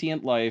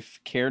sentient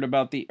life cared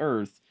about the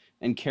Earth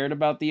and cared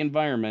about the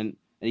environment,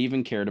 and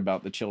even cared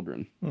about the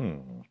children."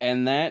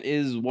 And that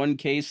is one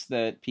case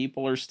that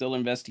people are still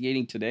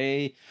investigating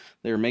today.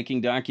 They're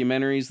making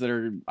documentaries that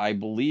are, I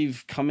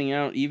believe, coming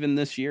out even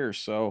this year.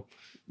 So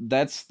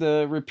that's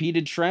the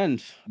repeated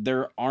trend.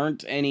 There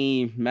aren't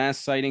any mass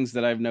sightings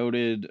that I've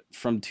noted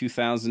from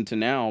 2000 to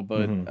now,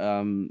 but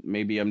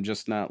maybe I'm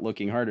just not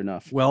looking hard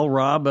enough. Well,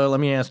 Rob, let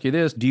me ask you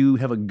this. Do you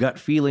have a gut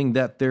feeling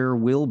that there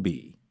will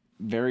be?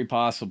 Very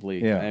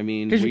possibly. Yeah. I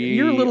mean, because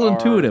you're a little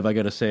intuitive, I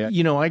got to say.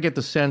 I get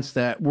the sense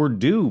that we're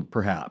due,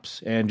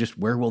 perhaps, and just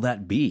where will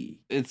that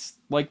be? It's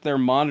like they're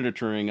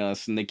monitoring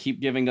us, and they keep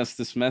giving us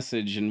this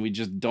message, and we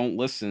just don't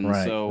listen.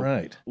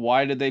 Right.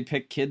 Why did they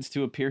pick kids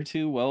to appear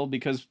to? Well,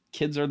 because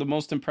kids are the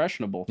most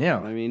impressionable. Yeah.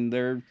 I mean,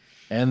 they're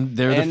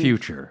the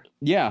future.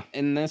 Yeah.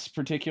 In this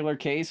particular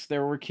case,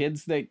 there were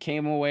kids that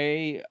came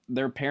away.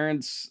 Their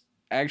parents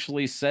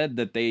actually said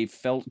that they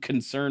felt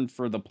concerned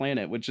for the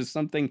planet, which is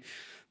something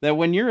that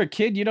when you're a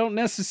kid, you don't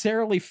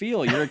necessarily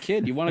feel. You're a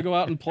kid. You want to go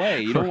out and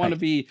play. You don't want to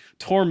be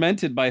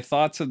tormented by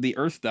thoughts of the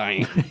earth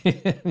dying.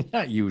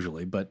 Not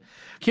usually, but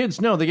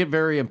kids, no, they get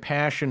very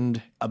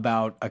impassioned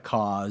about a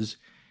cause.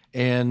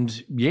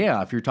 And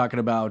yeah, if you're talking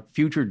about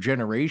future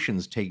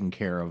generations taking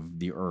care of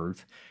the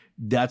earth,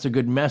 that's a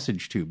good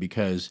message too,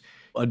 because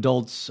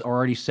adults are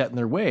already set in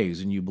their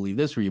ways and you believe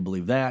this or you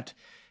believe that.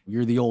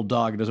 You're the old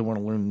dog who doesn't want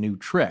to learn new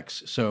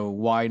tricks. So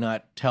why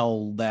not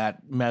tell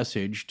that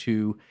message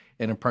to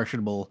an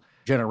impressionable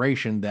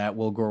generation that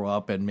will grow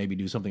up and maybe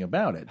do something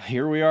about it?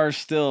 Here we are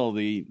still.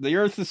 The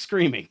earth is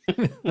screaming.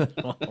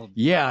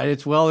 Yeah,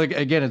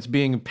 it's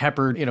being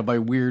peppered, by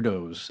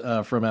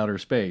weirdos from outer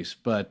space,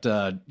 but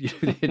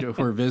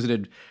we're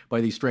visited by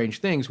these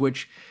strange things,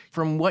 which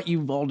from what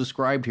you've all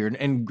described here,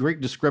 and great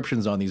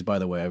descriptions on these, by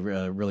the way, I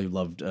really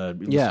loved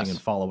listening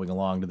and following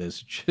along to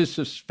this. It's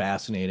just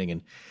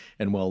fascinating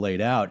and well laid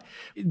out.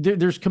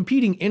 There's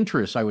competing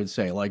interests, I would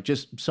say, like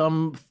just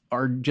some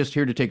are just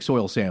here to take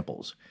soil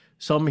samples.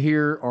 Some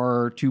here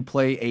are to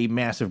play a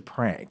massive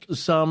prank.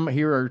 Some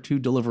here are to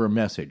deliver a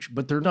message,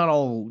 but they're not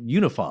all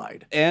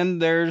unified. And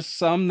there's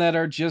some that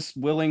are just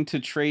willing to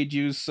trade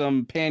you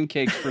some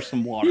pancakes for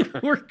some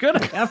water. We're going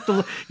to have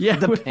to... Yeah,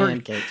 the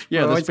pancakes.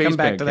 Yeah, we'll the space come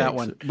back pancakes. to that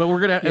one. But we'll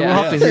have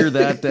to hear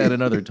that at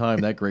another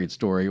time, that great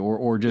story.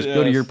 Or just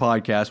go to your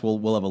podcast.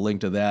 We'll have a link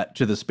to that,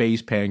 to the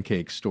space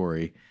pancake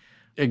story.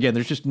 Again,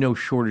 there's just no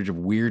shortage of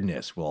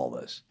weirdness with all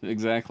this.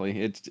 Exactly.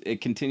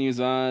 It continues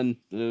on.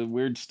 The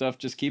weird stuff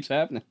just keeps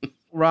happening.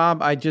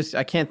 Rob, I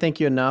can't thank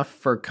you enough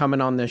for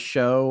coming on this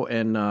show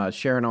and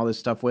sharing all this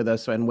stuff with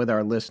us and with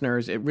our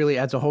listeners. It really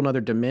adds a whole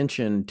nother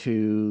dimension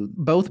to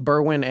both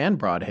Berwyn and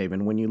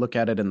Broadhaven when you look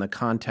at it in the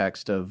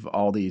context of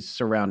all these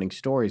surrounding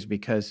stories,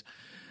 because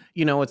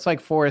it's like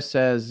Forrest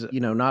says,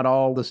 not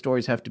all the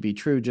stories have to be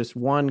true, just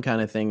one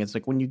kind of thing. It's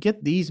like when you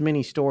get these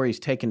many stories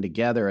taken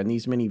together and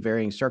these many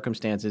varying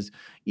circumstances,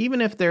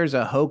 even if there's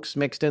a hoax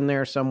mixed in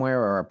there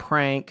somewhere or a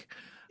prank,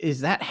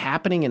 is that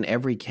happening in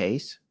every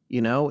case?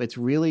 It's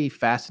really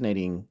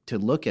fascinating to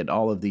look at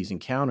all of these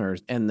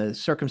encounters and the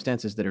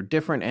circumstances that are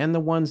different and the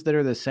ones that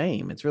are the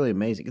same. It's really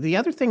amazing. The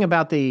other thing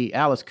about the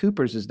Alice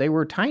Coopers is they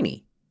were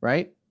tiny,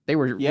 right? They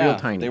were real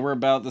tiny. They were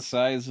about the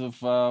size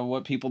of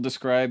what people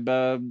describe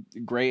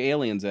gray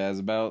aliens as,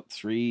 about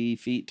 3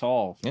 feet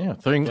tall. Yeah,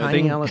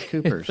 tiny Alice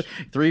Coopers.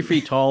 3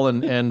 feet tall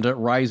and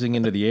rising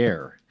into the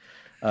air.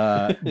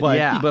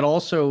 But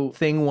also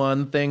thing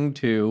one, thing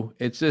two,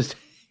 it's just...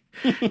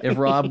 If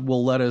Rob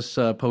will let us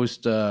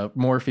post,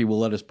 Morphe will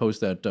let us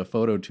post that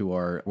photo to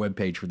our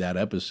webpage for that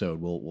episode,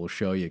 we'll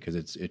show you, because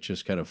it's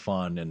just kind of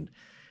fun. And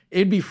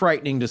it'd be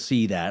frightening to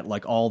see that,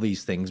 like all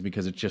these things,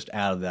 because it's just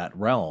out of that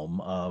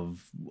realm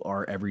of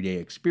our everyday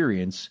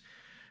experience.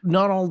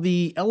 Not all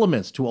the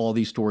elements to all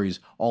these stories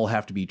all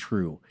have to be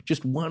true.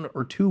 Just one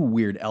or two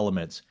weird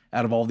elements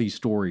out of all these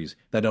stories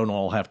that don't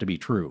all have to be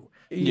true.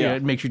 Yeah,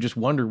 it makes you just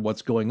wonder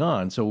what's going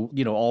on. So,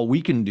 all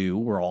we can do,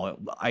 or all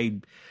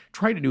I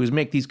try to do, is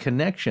make these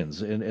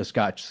connections. And as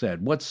Scott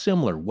said, what's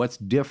similar, what's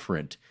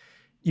different?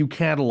 You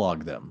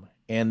catalog them,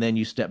 and then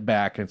you step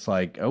back, and it's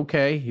like,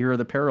 okay, here are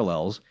the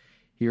parallels,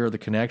 here are the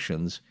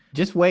connections.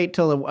 Just wait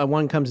till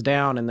one comes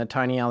down and the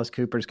tiny Alice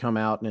Coopers come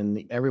out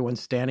and everyone's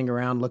standing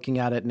around looking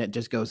at it and it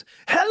just goes,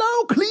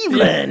 "Hello,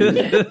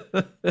 Cleveland!"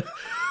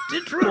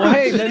 Well,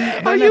 hey,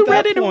 then are you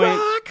ready to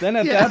rock? Then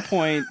at that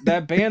point,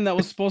 that band that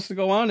was supposed to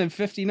go on in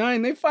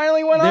 '59, they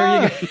finally went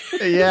on.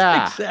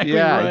 Yeah, exactly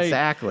right.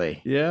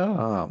 Exactly. Yeah.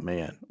 Oh,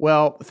 man.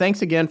 Well,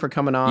 thanks again for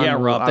coming on. Yeah,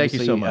 Rob, thank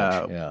you so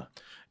much.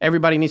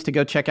 Everybody needs to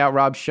go check out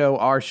Rob's show,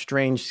 Our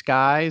Strange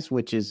Skies,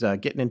 which is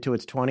getting into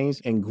its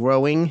 20s and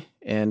growing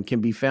and can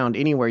be found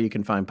anywhere you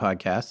can find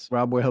podcasts.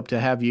 Rob, we hope to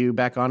have you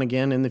back on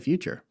again in the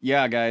future.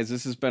 Yeah, guys,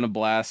 this has been a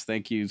blast.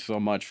 Thank you so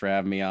much for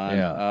having me on.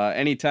 Yeah.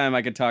 Anytime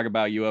I could talk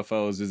about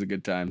UFOs is a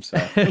good time. So,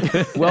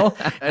 well,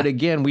 and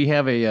again, we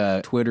have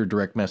a Twitter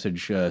direct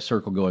message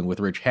circle going with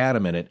Rich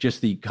Haddam in it.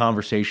 Just the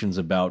conversations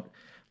about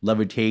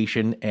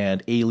levitation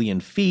and alien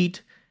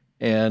feet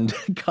and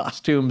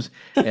costumes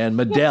and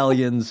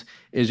medallions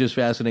is just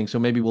fascinating. So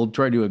maybe we'll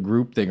try to do a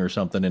group thing or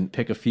something and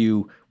pick a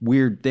few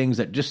weird things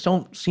that just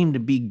don't seem to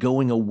be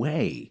going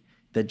away,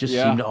 that just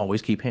seem to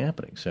always keep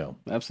happening. So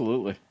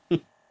absolutely.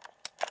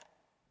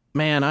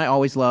 Man, I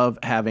always love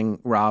having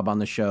Rob on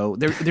the show.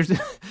 There's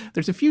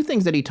There's a few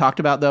things that he talked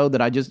about, though,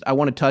 that I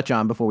want to touch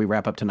on before we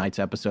wrap up tonight's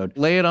episode.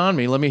 Lay it on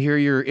me. Let me hear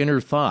your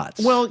inner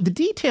thoughts. Well, the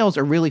details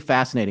are really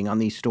fascinating on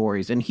these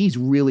stories, and he's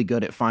really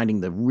good at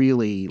finding the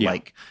really,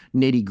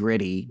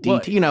 nitty-gritty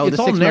detail. Well, the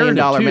 $6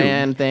 million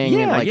man thing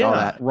and all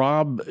that.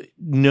 Rob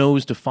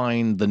knows to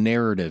find the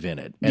narrative in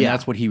it, and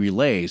that's what he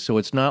relays. So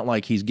it's not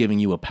like he's giving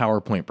you a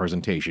PowerPoint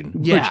presentation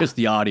with just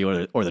the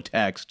audio or the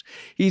text.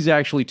 He's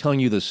actually telling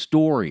you the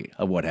story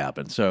of what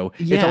happened. So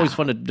it's always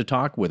fun to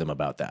talk with him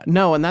about that.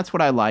 No, and that's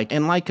what I like.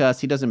 And like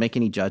us, he doesn't make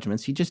any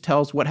judgments. He just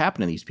tells what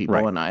happened to these people.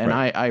 Right, and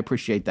I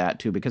appreciate that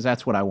too, because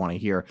that's what I want to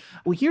hear.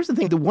 Well, here's the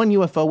thing. The one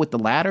UFO with the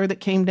ladder that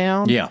came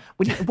down. Yeah.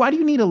 Why do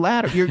you need a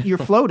ladder? You're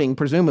floating,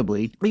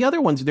 presumably. The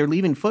other ones, they're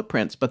leaving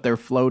footprints, but they're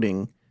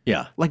floating.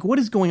 Yeah. Like, what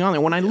is going on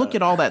there? When I look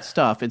at all that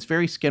stuff, it's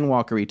very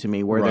skinwalkery to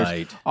me, where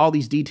there's all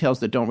these details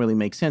that don't really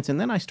make sense. And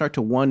then I start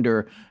to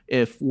wonder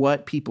if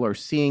what people are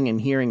seeing and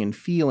hearing and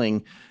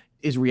feeling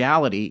is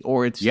reality,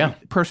 or it's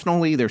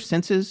personally their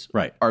senses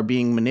are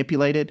being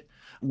manipulated.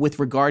 With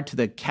regard to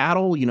the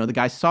cattle, the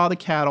guy saw the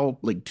cattle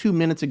like 2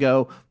 minutes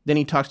ago. Then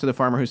he talks to the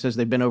farmer who says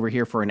they've been over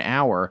here for an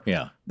hour.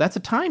 Yeah. That's a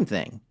time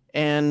thing.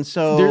 And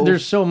so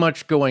there's so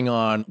much going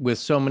on with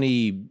so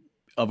many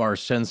of our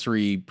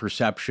sensory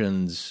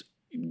perceptions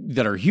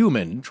that are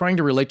human, trying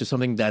to relate to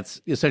something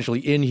that's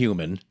essentially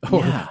inhuman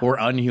or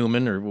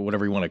unhuman or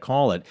whatever you want to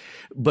call it.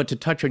 But to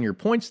touch on your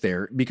points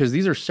there, because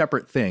these are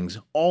separate things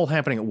all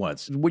happening at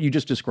once, what you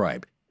just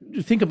described.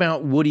 Think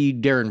about Woody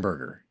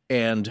Derenberger.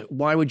 And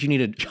why would you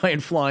need a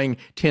giant flying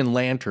tin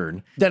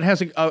lantern that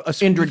has a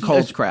Indrid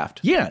Cold's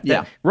craft?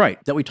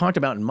 That we talked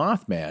about in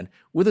Mothman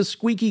with a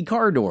squeaky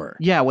car door.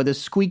 Yeah, with a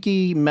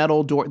squeaky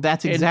metal door.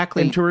 That's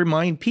exactly. And to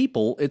remind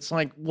people, it's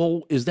like,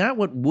 well, is that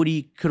what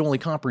Woody could only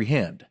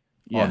comprehend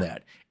on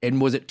that?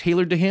 And was it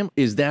tailored to him?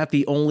 Is that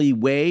the only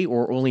way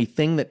or only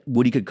thing that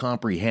Woody could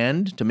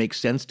comprehend to make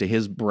sense to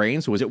his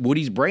brain? So was it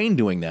Woody's brain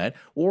doing that?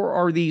 Or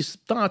are these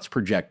thoughts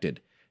projected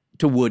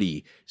to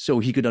Woody so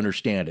he could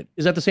understand it?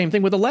 Is that the same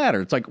thing with the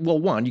ladder? It's like, well,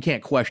 one, you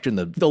can't question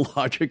the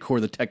logic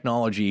or the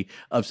technology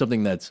of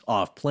something that's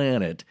off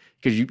planet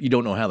because you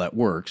don't know how that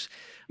works.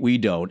 We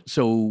don't.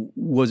 So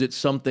was it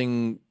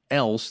something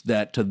else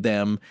that to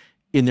them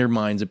in their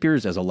minds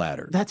appears as a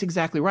ladder? That's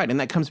exactly right. And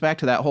that comes back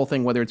to that whole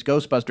thing, whether it's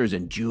Ghostbusters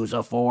in Juice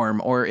form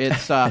or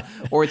it's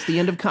the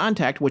End of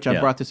Contact, which I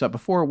brought this up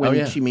before,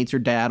 when she meets her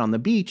dad on the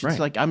beach. It's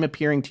like, I'm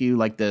appearing to you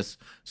like this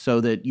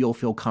so that you'll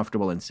feel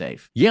comfortable and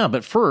safe. Yeah,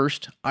 but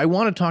first, I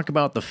want to talk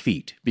about the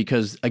feet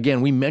because, again,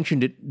 we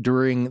mentioned it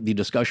during the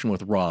discussion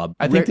with Rob.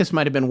 I think this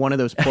might have been one of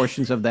those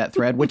portions of that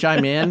thread, which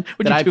I'm in,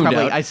 that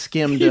I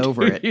skimmed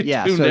over it.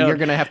 So you're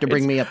going to have to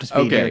bring me up to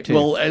speed there, too.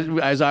 Well,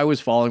 as I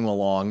was following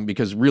along,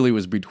 because really it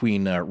was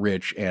between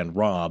Rich and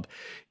Rob,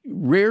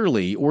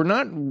 rarely, or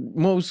not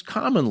most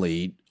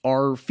commonly,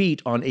 are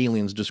feet on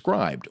aliens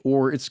described,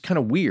 or it's kind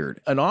of weird.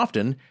 And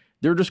often,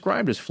 they're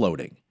described as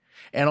floating.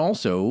 And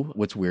also,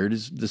 what's weird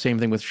is the same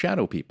thing with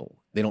shadow people.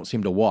 They don't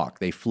seem to walk,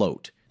 they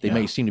float. They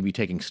may seem to be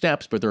taking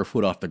steps, but they're a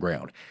foot off the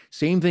ground.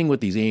 Same thing with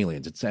these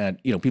aliens. It's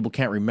that, people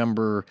can't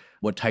remember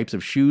what types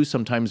of shoes.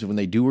 Sometimes when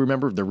they do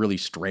remember, they're really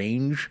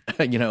strange,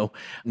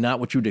 not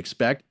what you'd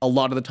expect. A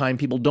lot of the time,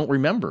 people don't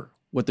remember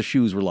what the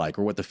shoes were like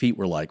or what the feet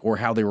were like or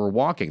how they were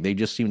walking. They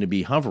just seem to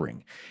be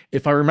hovering.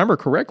 If I remember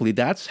correctly,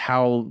 that's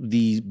how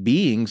these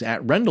beings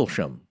at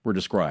Rendlesham were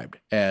described,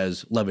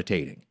 as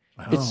levitating.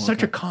 It's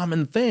such a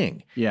common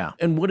thing. Yeah.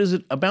 And what is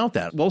it about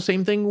that? Well,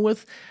 same thing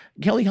with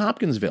Kelly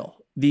Hopkinsville.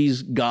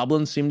 These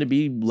goblins seem to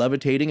be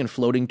levitating and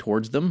floating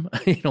towards them,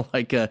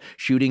 like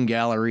shooting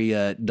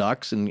gallery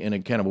ducks in a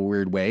kind of a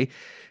weird way.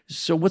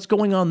 So what's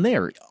going on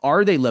there?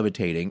 Are they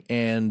levitating?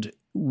 And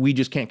we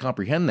just can't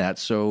comprehend that,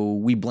 so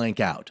we blank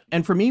out.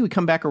 And for me, we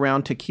come back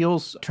around to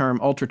Keel's term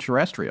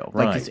ultra-terrestrial.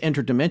 Like, it's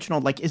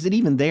interdimensional. Like, is it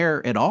even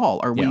there at all?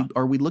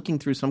 Are we looking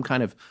through some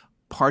kind of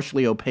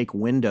partially opaque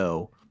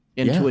window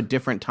into a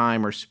different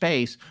time or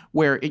space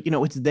where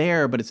it's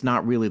there, but it's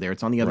not really there.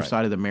 It's on the other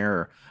side of the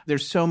mirror.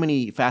 There's so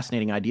many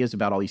fascinating ideas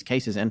about all these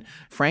cases. And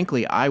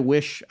frankly, I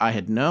wish I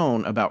had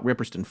known about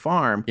Ripperston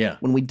Farm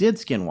when we did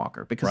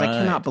Skinwalker, because I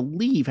cannot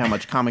believe how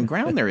much common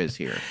ground there is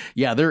here.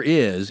 Yeah, there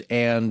is.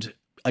 And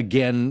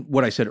again,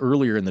 what I said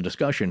earlier in the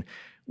discussion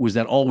was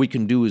that all we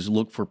can do is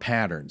look for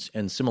patterns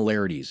and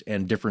similarities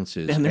and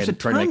differences and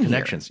try to make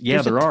connections. Here.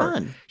 Yeah, there are.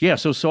 Yeah,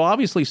 so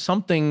obviously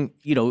something,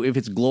 if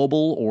it's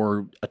global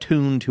or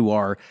attuned to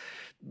our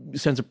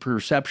sense of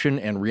perception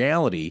and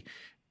reality,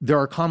 there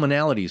are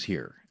commonalities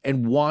here.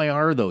 And why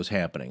are those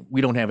happening?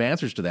 We don't have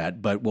answers to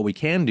that, but what we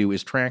can do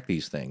is track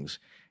these things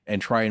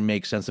and try and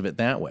make sense of it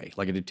that way,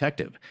 like a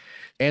detective.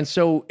 And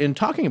so in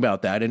talking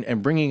about that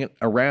and bringing it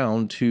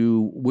around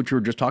to what you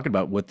were just talking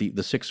about with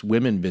the 6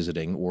 women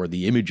visiting, or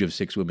the image of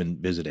 6 women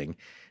visiting,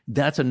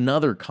 that's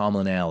another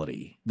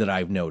commonality that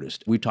I've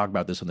noticed. We've talked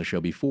about this on the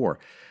show before.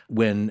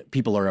 When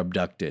people are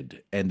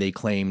abducted and they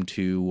claim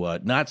to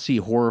not see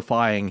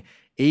horrifying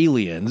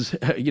aliens,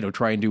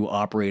 trying to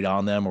operate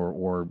on them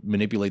or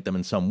manipulate them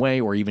in some way,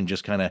 or even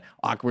just kind of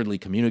awkwardly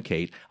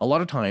communicate. A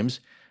lot of times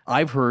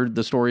I've heard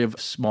the story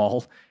of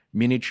small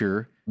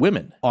miniature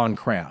women on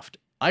craft.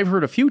 I've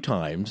heard a few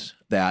times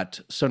that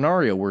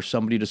scenario where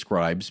somebody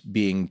describes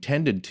being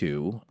tended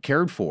to,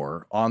 cared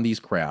for on these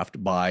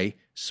craft by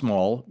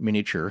small,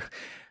 miniature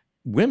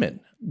women,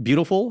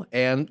 beautiful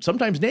and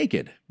sometimes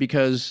naked,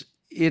 because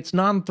it's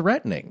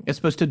non-threatening. It's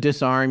supposed to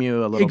disarm you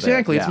a little bit.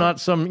 Exactly. Yeah. It's not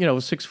some,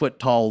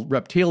 6-foot-tall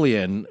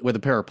reptilian with a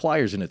pair of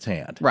pliers in its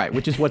hand. Right,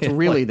 which is what's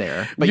really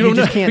there, but you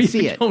just can't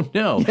see it. You don't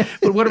know.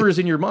 But whatever is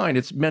in your mind,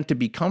 it's meant to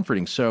be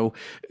comforting. So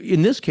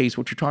in this case,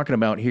 what you're talking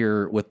about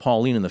here with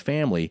Pauline and the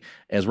family,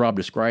 as Rob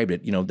described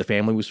it, the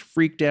family was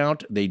freaked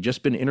out. They'd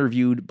just been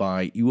interviewed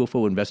by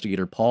UFO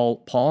investigator Paul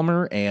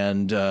Palmer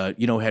and,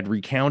 had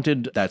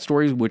recounted that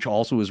story, which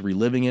also was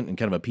reliving it in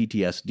kind of a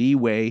PTSD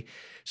way.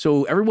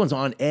 So everyone's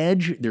on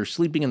edge. They're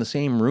sleeping in the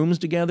same rooms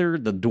together.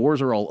 The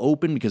doors are all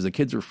open because the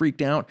kids are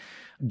freaked out.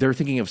 They're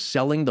thinking of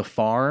selling the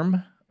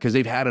farm because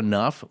they've had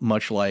enough,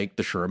 much like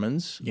the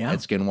Shermans at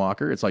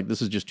Skinwalker. It's like,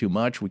 this is just too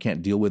much. We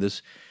can't deal with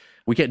this.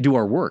 We can't do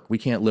our work. We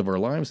can't live our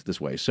lives this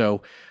way.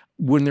 So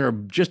when they're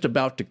just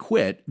about to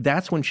quit,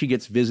 that's when she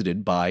gets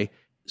visited by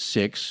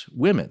 6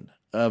 women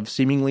of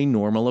seemingly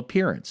normal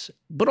appearance.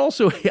 But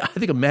also, I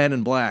think a man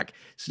in black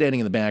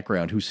standing in the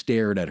background who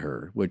stared at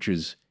her, which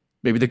is...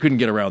 Maybe they couldn't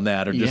get around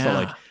that, or just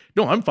like,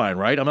 no, I'm fine,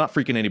 right? I'm not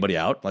freaking anybody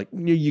out. Like,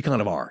 you kind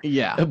of are.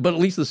 Yeah. But at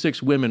least the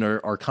 6 women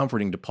are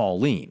comforting to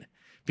Pauline.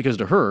 Because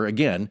to her,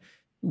 again,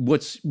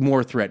 what's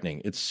more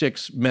threatening? It's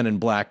 6 men in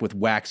black with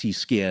waxy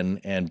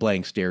skin and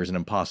blank stares and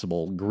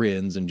impossible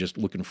grins and just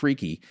looking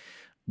freaky.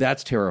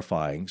 That's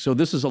terrifying. So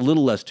this is a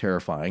little less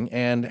terrifying.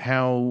 And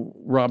how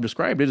Rob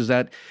described it is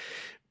that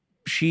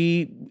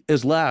she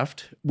is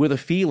left with a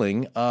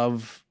feeling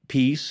of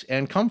peace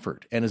and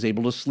comfort and is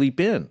able to sleep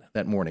in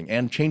that morning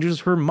and changes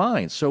her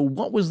mind. So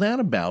what was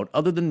that about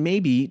other than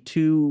maybe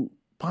to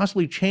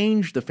possibly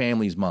change the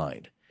family's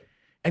mind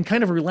and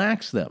kind of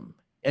relax them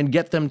and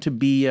get them to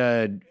be,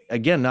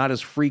 again, not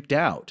as freaked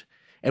out?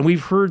 And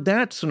we've heard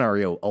that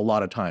scenario a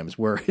lot of times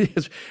where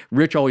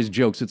Rich always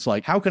jokes, it's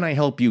like, how can I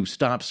help you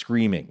stop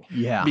screaming?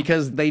 Yeah.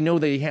 Because they know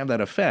they have that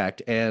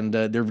effect and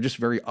they're just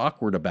very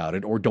awkward about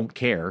it or don't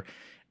care.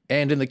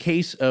 And in the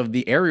case of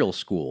the Ariel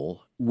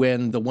school,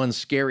 when the one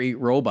scary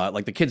robot,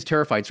 like the kid's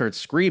terrified, starts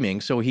screaming,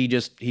 so he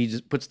just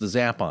puts the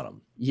zap on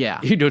him. Yeah.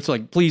 It's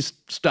like, please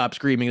stop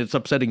screaming. It's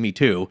upsetting me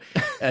too.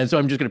 And so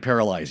I'm just going to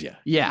paralyze you.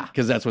 Yeah.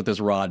 Because that's what this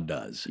rod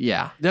does.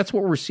 Yeah. That's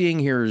what we're seeing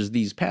here is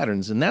these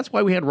patterns. And that's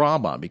why we had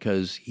Rob on,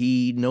 because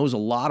he knows a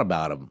lot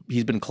about them.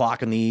 He's been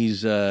clocking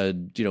these,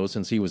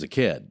 since he was a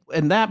kid.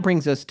 And that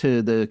brings us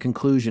to the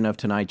conclusion of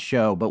tonight's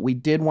show. But we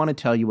did want to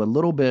tell you a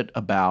little bit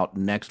about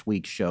next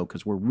week's show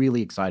because we're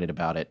really excited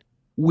about it.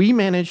 We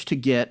managed to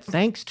get,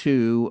 thanks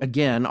to,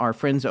 again, our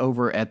friends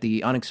over at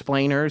the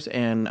Unexplainers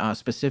and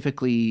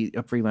specifically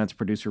a freelance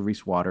producer,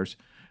 Reese Waters,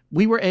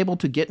 we were able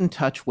to get in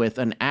touch with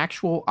an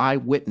actual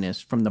eyewitness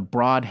from the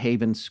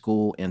Broadhaven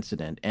school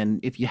incident.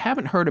 And if you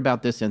haven't heard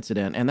about this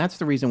incident, and that's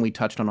the reason we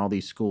touched on all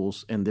these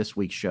schools in this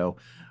week's show,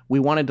 we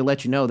wanted to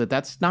let you know that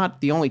that's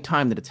not the only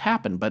time that it's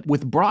happened. But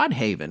with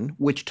Broadhaven,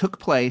 which took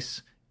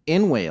place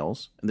in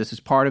Wales, and this is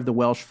part of the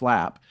Welsh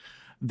Flap,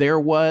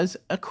 there was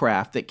a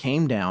craft that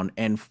came down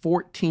and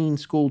 14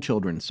 school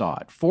children saw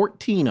it,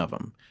 14 of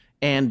them.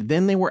 And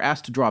then they were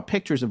asked to draw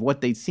pictures of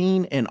what they'd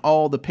seen, and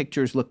all the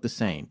pictures looked the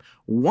same.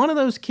 One of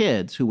those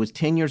kids, who was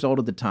 10 years old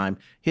at the time,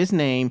 his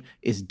name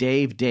is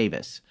Dave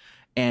Davis.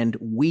 And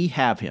we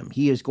have him.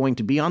 He is going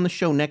to be on the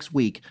show next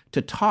week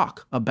to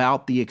talk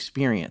about the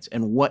experience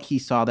and what he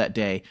saw that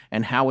day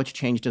and how it's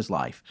changed his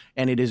life.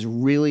 And it is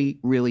really,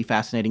 really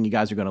fascinating. You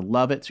guys are going to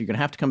love it. So you're going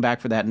to have to come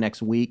back for that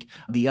next week.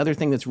 The other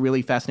thing that's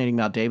really fascinating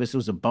about Davis, it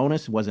was a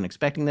bonus, wasn't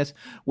expecting this,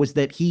 was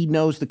that he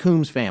knows the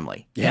Coombs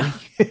family. Yeah.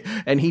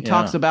 And he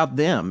talks about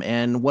them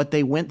and what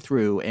they went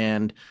through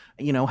and,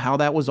 how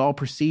that was all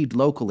perceived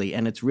locally.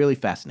 And it's really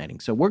fascinating.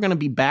 So we're going to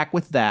be back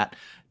with that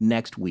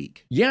next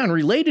week. Yeah, and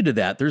related to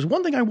that, there's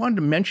one thing I wanted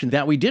to mention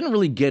that we didn't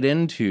really get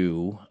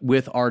into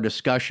with our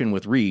discussion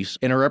with Reese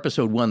in our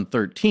episode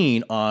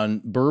 113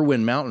 on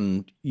Berwyn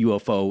Mountain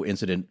UFO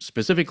incident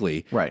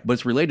specifically. Right. But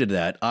it's related to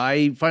that.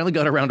 I finally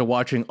got around to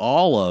watching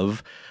all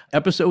of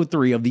episode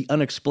 3 of The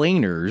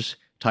Unexplainers,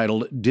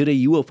 titled "Did a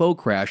UFO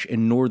Crash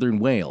in Northern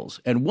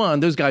Wales?" And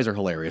those guys are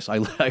hilarious. I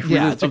really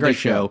it's a love great the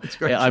show. It's a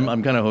great show.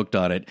 I'm kind of hooked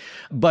on it.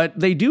 But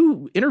they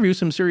do interview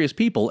some serious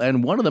people,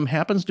 and one of them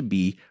happens to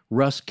be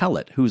Russ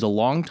Kellett, who's a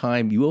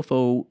longtime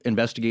UFO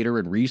investigator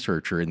and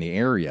researcher in the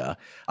area.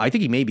 I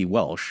think he may be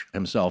Welsh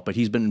himself, but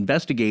he's been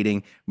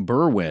investigating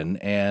Berwyn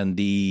and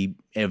the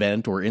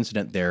event or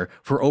incident there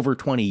for over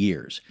 20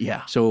 years.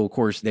 Yeah. So, of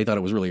course, they thought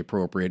it was really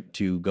appropriate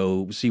to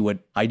go see what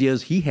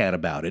ideas he had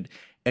about it.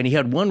 And he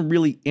had one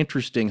really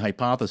interesting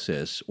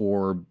hypothesis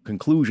or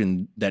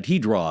conclusion that he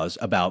draws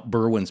about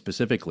Berwyn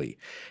specifically.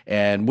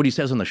 And what he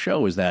says on the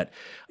show is that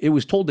it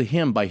was told to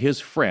him by his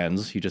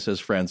friends, he just says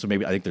friends, so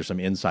maybe I think there's some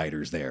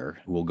insiders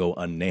there who will go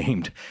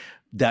unnamed,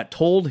 that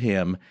told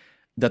him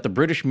that the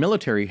British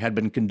military had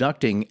been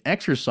conducting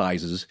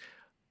exercises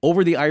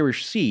over the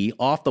Irish Sea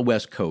off the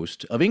west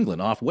coast of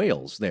England, off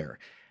Wales there.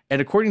 And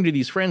according to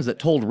these friends that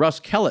told Russ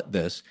Kellett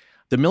this,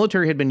 The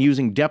military had been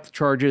using depth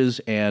charges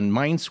and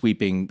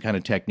minesweeping kind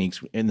of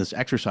techniques in this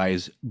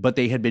exercise, but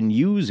they had been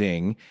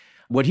using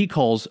what he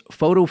calls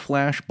photo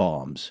flash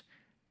bombs.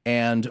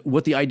 And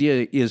what the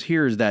idea is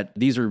here is that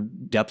these are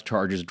depth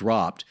charges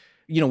dropped.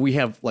 We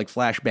have like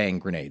flashbang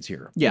grenades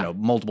here,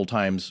 multiple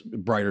times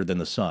brighter than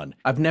the sun.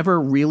 I've never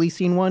really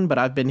seen one, but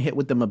I've been hit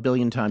with them a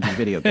billion times in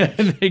video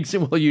games.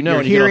 Well,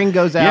 your hearing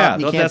goes out,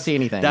 and you can't see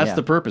anything. That's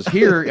the purpose.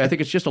 Here, I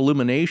think it's just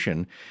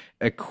illumination.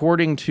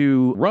 According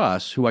to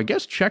Russ, who I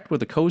guess checked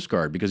with the Coast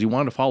Guard because he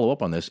wanted to follow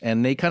up on this,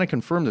 and they kind of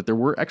confirmed that there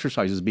were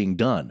exercises being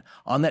done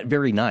on that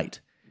very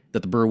night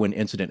that the Berwyn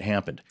incident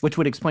happened. Which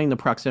would explain the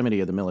proximity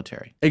of the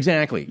military.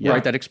 Exactly,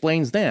 right? That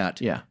explains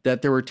that. Yeah.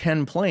 That there were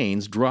 10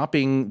 planes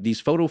dropping these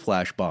photo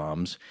flash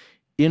bombs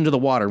into the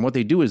water. And what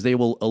they do is they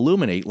will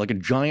illuminate like a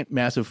giant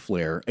massive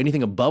flare,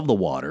 anything above the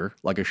water,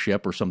 like a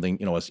ship or something,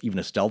 even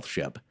a stealth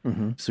ship,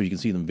 so you can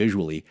see them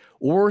visually,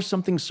 or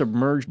something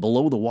submerged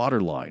below the water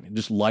line,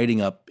 just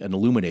lighting up and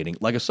illuminating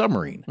like a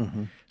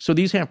submarine. So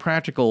these have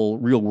practical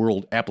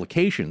real-world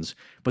applications,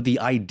 but the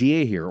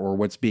idea here, or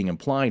what's being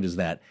implied, is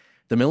that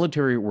the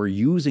military were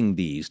using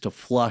these to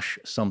flush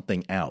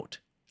something out,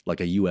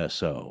 like a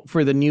USO.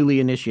 For the newly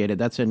initiated,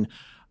 that's an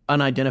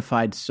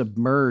unidentified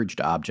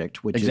submerged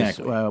object, which is,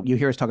 you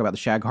hear us talk about the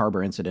Shag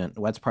Harbor incident.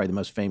 That's probably the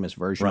most famous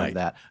version of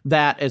that.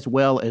 That, as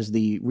well as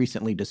the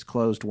recently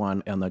disclosed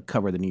one on the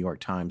cover of the New York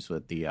Times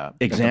with the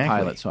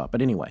pilot saw it.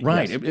 But anyway.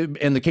 Right. Yes.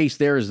 And the case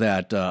there is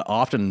that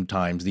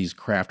oftentimes these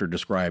craft are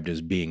described as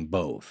being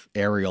both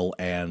aerial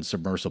and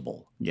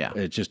submersible. Yeah.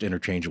 It's just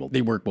interchangeable.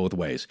 They work both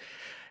ways.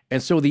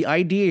 And so the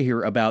idea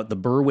here about the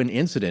Berwyn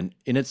incident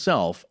in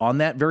itself on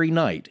that very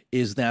night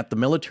is that the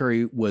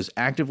military was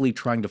actively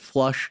trying to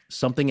flush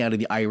something out of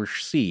the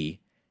Irish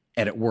Sea,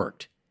 and it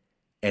worked.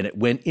 And it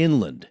went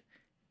inland.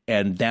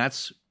 And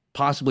that's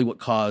possibly what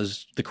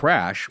caused the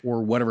crash,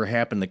 or whatever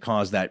happened that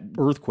caused that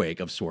earthquake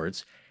of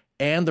sorts,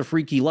 and the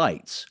freaky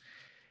lights.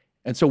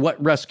 And so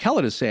what Russ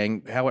Kellett is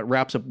saying, how it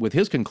wraps up with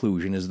his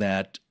conclusion, is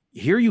that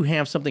here you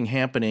have something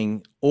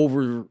happening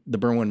over the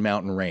Berwyn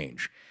mountain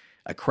range.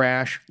 A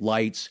crash,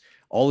 lights,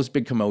 all this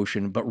big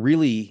commotion, but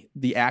really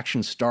the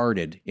action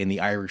started in the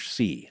Irish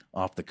Sea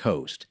off the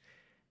coast.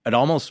 It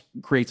almost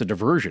creates a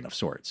diversion of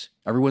sorts.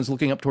 Everyone's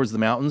looking up towards the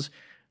mountains.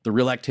 The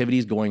real activity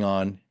is going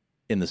on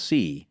in the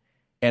sea.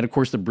 And of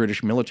course, the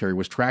British military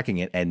was tracking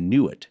it and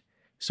knew it.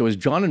 So as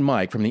John and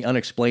Mike from the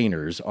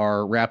Unexplainers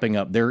are wrapping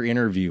up their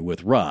interview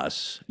with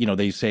Russ,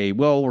 they say,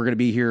 well, we're going to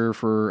be here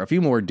for a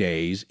few more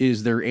days.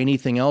 Is there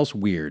anything else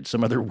weird,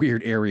 some other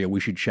weird area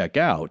we should check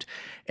out?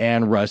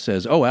 And Russ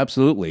says, oh,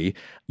 absolutely.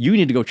 You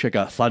need to go check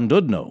out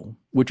Llandudno,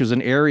 which is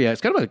an area,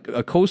 it's kind of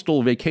a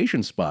coastal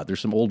vacation spot.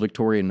 There's some old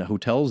Victorian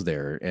hotels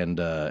there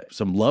and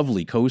some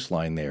lovely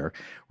coastline there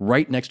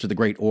right next to the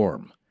Great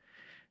Orme.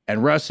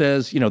 And Russ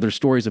says, there's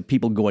stories of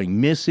people going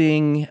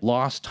missing,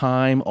 lost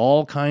time,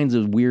 all kinds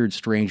of weird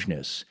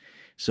strangeness.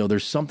 So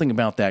there's something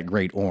about that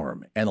Great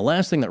Orme. And the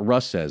last thing that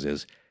Russ says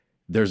is,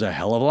 there's a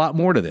hell of a lot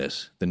more to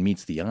this than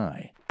meets the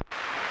eye.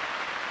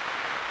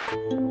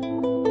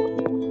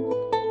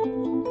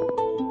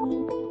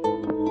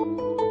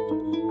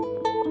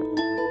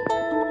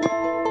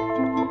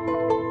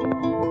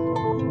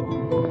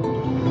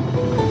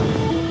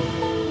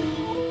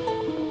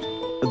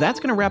 That's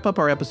going to wrap up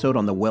our episode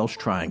on the Welsh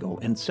Triangle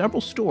and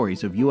several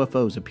stories of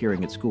UFOs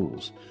appearing at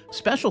schools.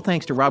 Special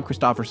thanks to Rob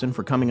Christofferson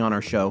for coming on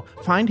our show.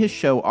 Find his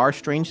show, Our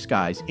Strange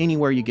Skies,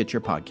 anywhere you get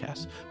your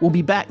podcasts. We'll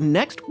be back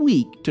next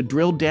week to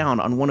drill down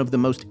on one of the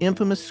most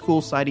infamous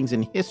school sightings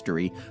in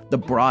history, the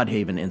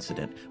Broadhaven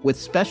incident, with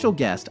special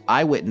guest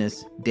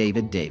eyewitness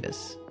David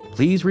Davis.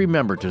 Please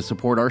remember to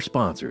support our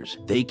sponsors.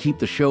 They keep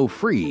the show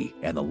free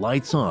and the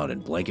lights on in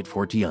Blanket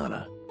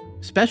Fortiana.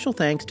 Special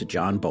thanks to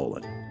John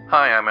Bolin.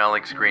 Hi, I'm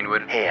Alex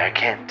Greenwood. Hey, I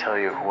can't tell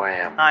you who I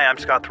am. Hi, I'm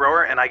Scott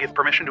Thrower, and I give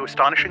permission to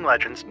Astonishing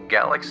Legends.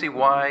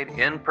 Galaxy-wide,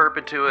 in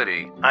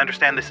perpetuity. I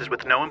understand this is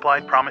with no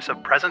implied promise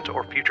of present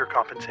or future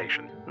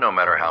compensation. No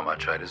matter how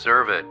much I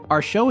deserve it.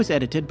 Our show is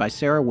edited by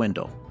Sarah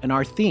Wendell, and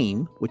our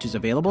theme, which is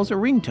available as a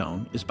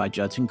ringtone, is by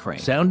Judson Crane.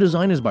 Sound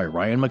design is by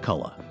Ryan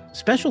McCullough.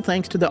 Special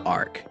thanks to the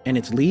ARC and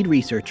its lead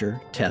researcher,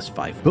 Tess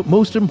Pfeiffer. But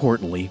most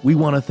importantly, we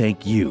want to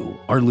thank you,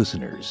 our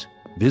listeners.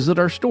 Visit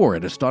our store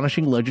at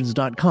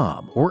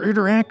astonishinglegends.com or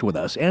interact with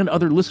us and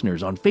other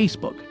listeners on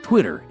Facebook,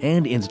 Twitter,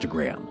 and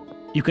Instagram.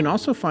 You can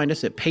also find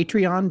us at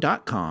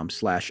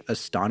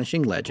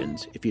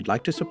patreon.com/astonishinglegends if you'd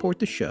like to support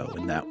the show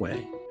in that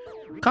way.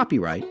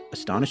 Copyright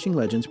Astonishing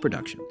Legends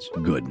Productions.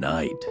 Good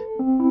night.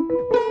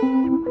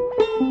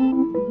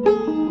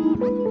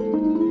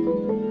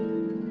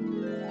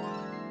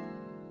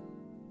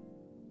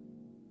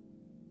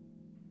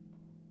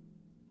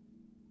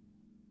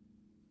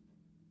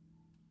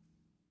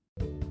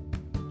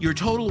 Your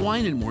Total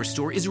Wine & More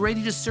store is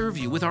ready to serve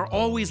you with our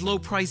always low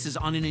prices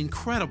on an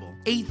incredible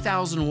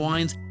 8,000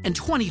 wines and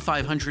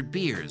 2,500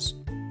 beers.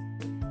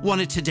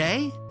 Want it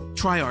today?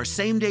 Try our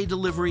same-day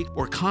delivery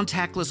or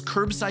contactless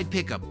curbside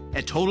pickup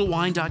at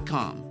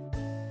TotalWine.com.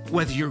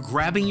 Whether you're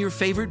grabbing your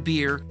favorite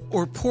beer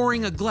or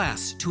pouring a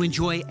glass to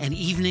enjoy an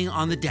evening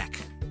on the deck,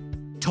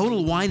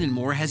 Total Wine &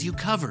 More has you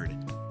covered.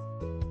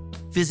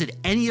 Visit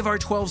any of our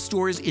 12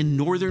 stores in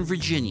Northern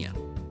Virginia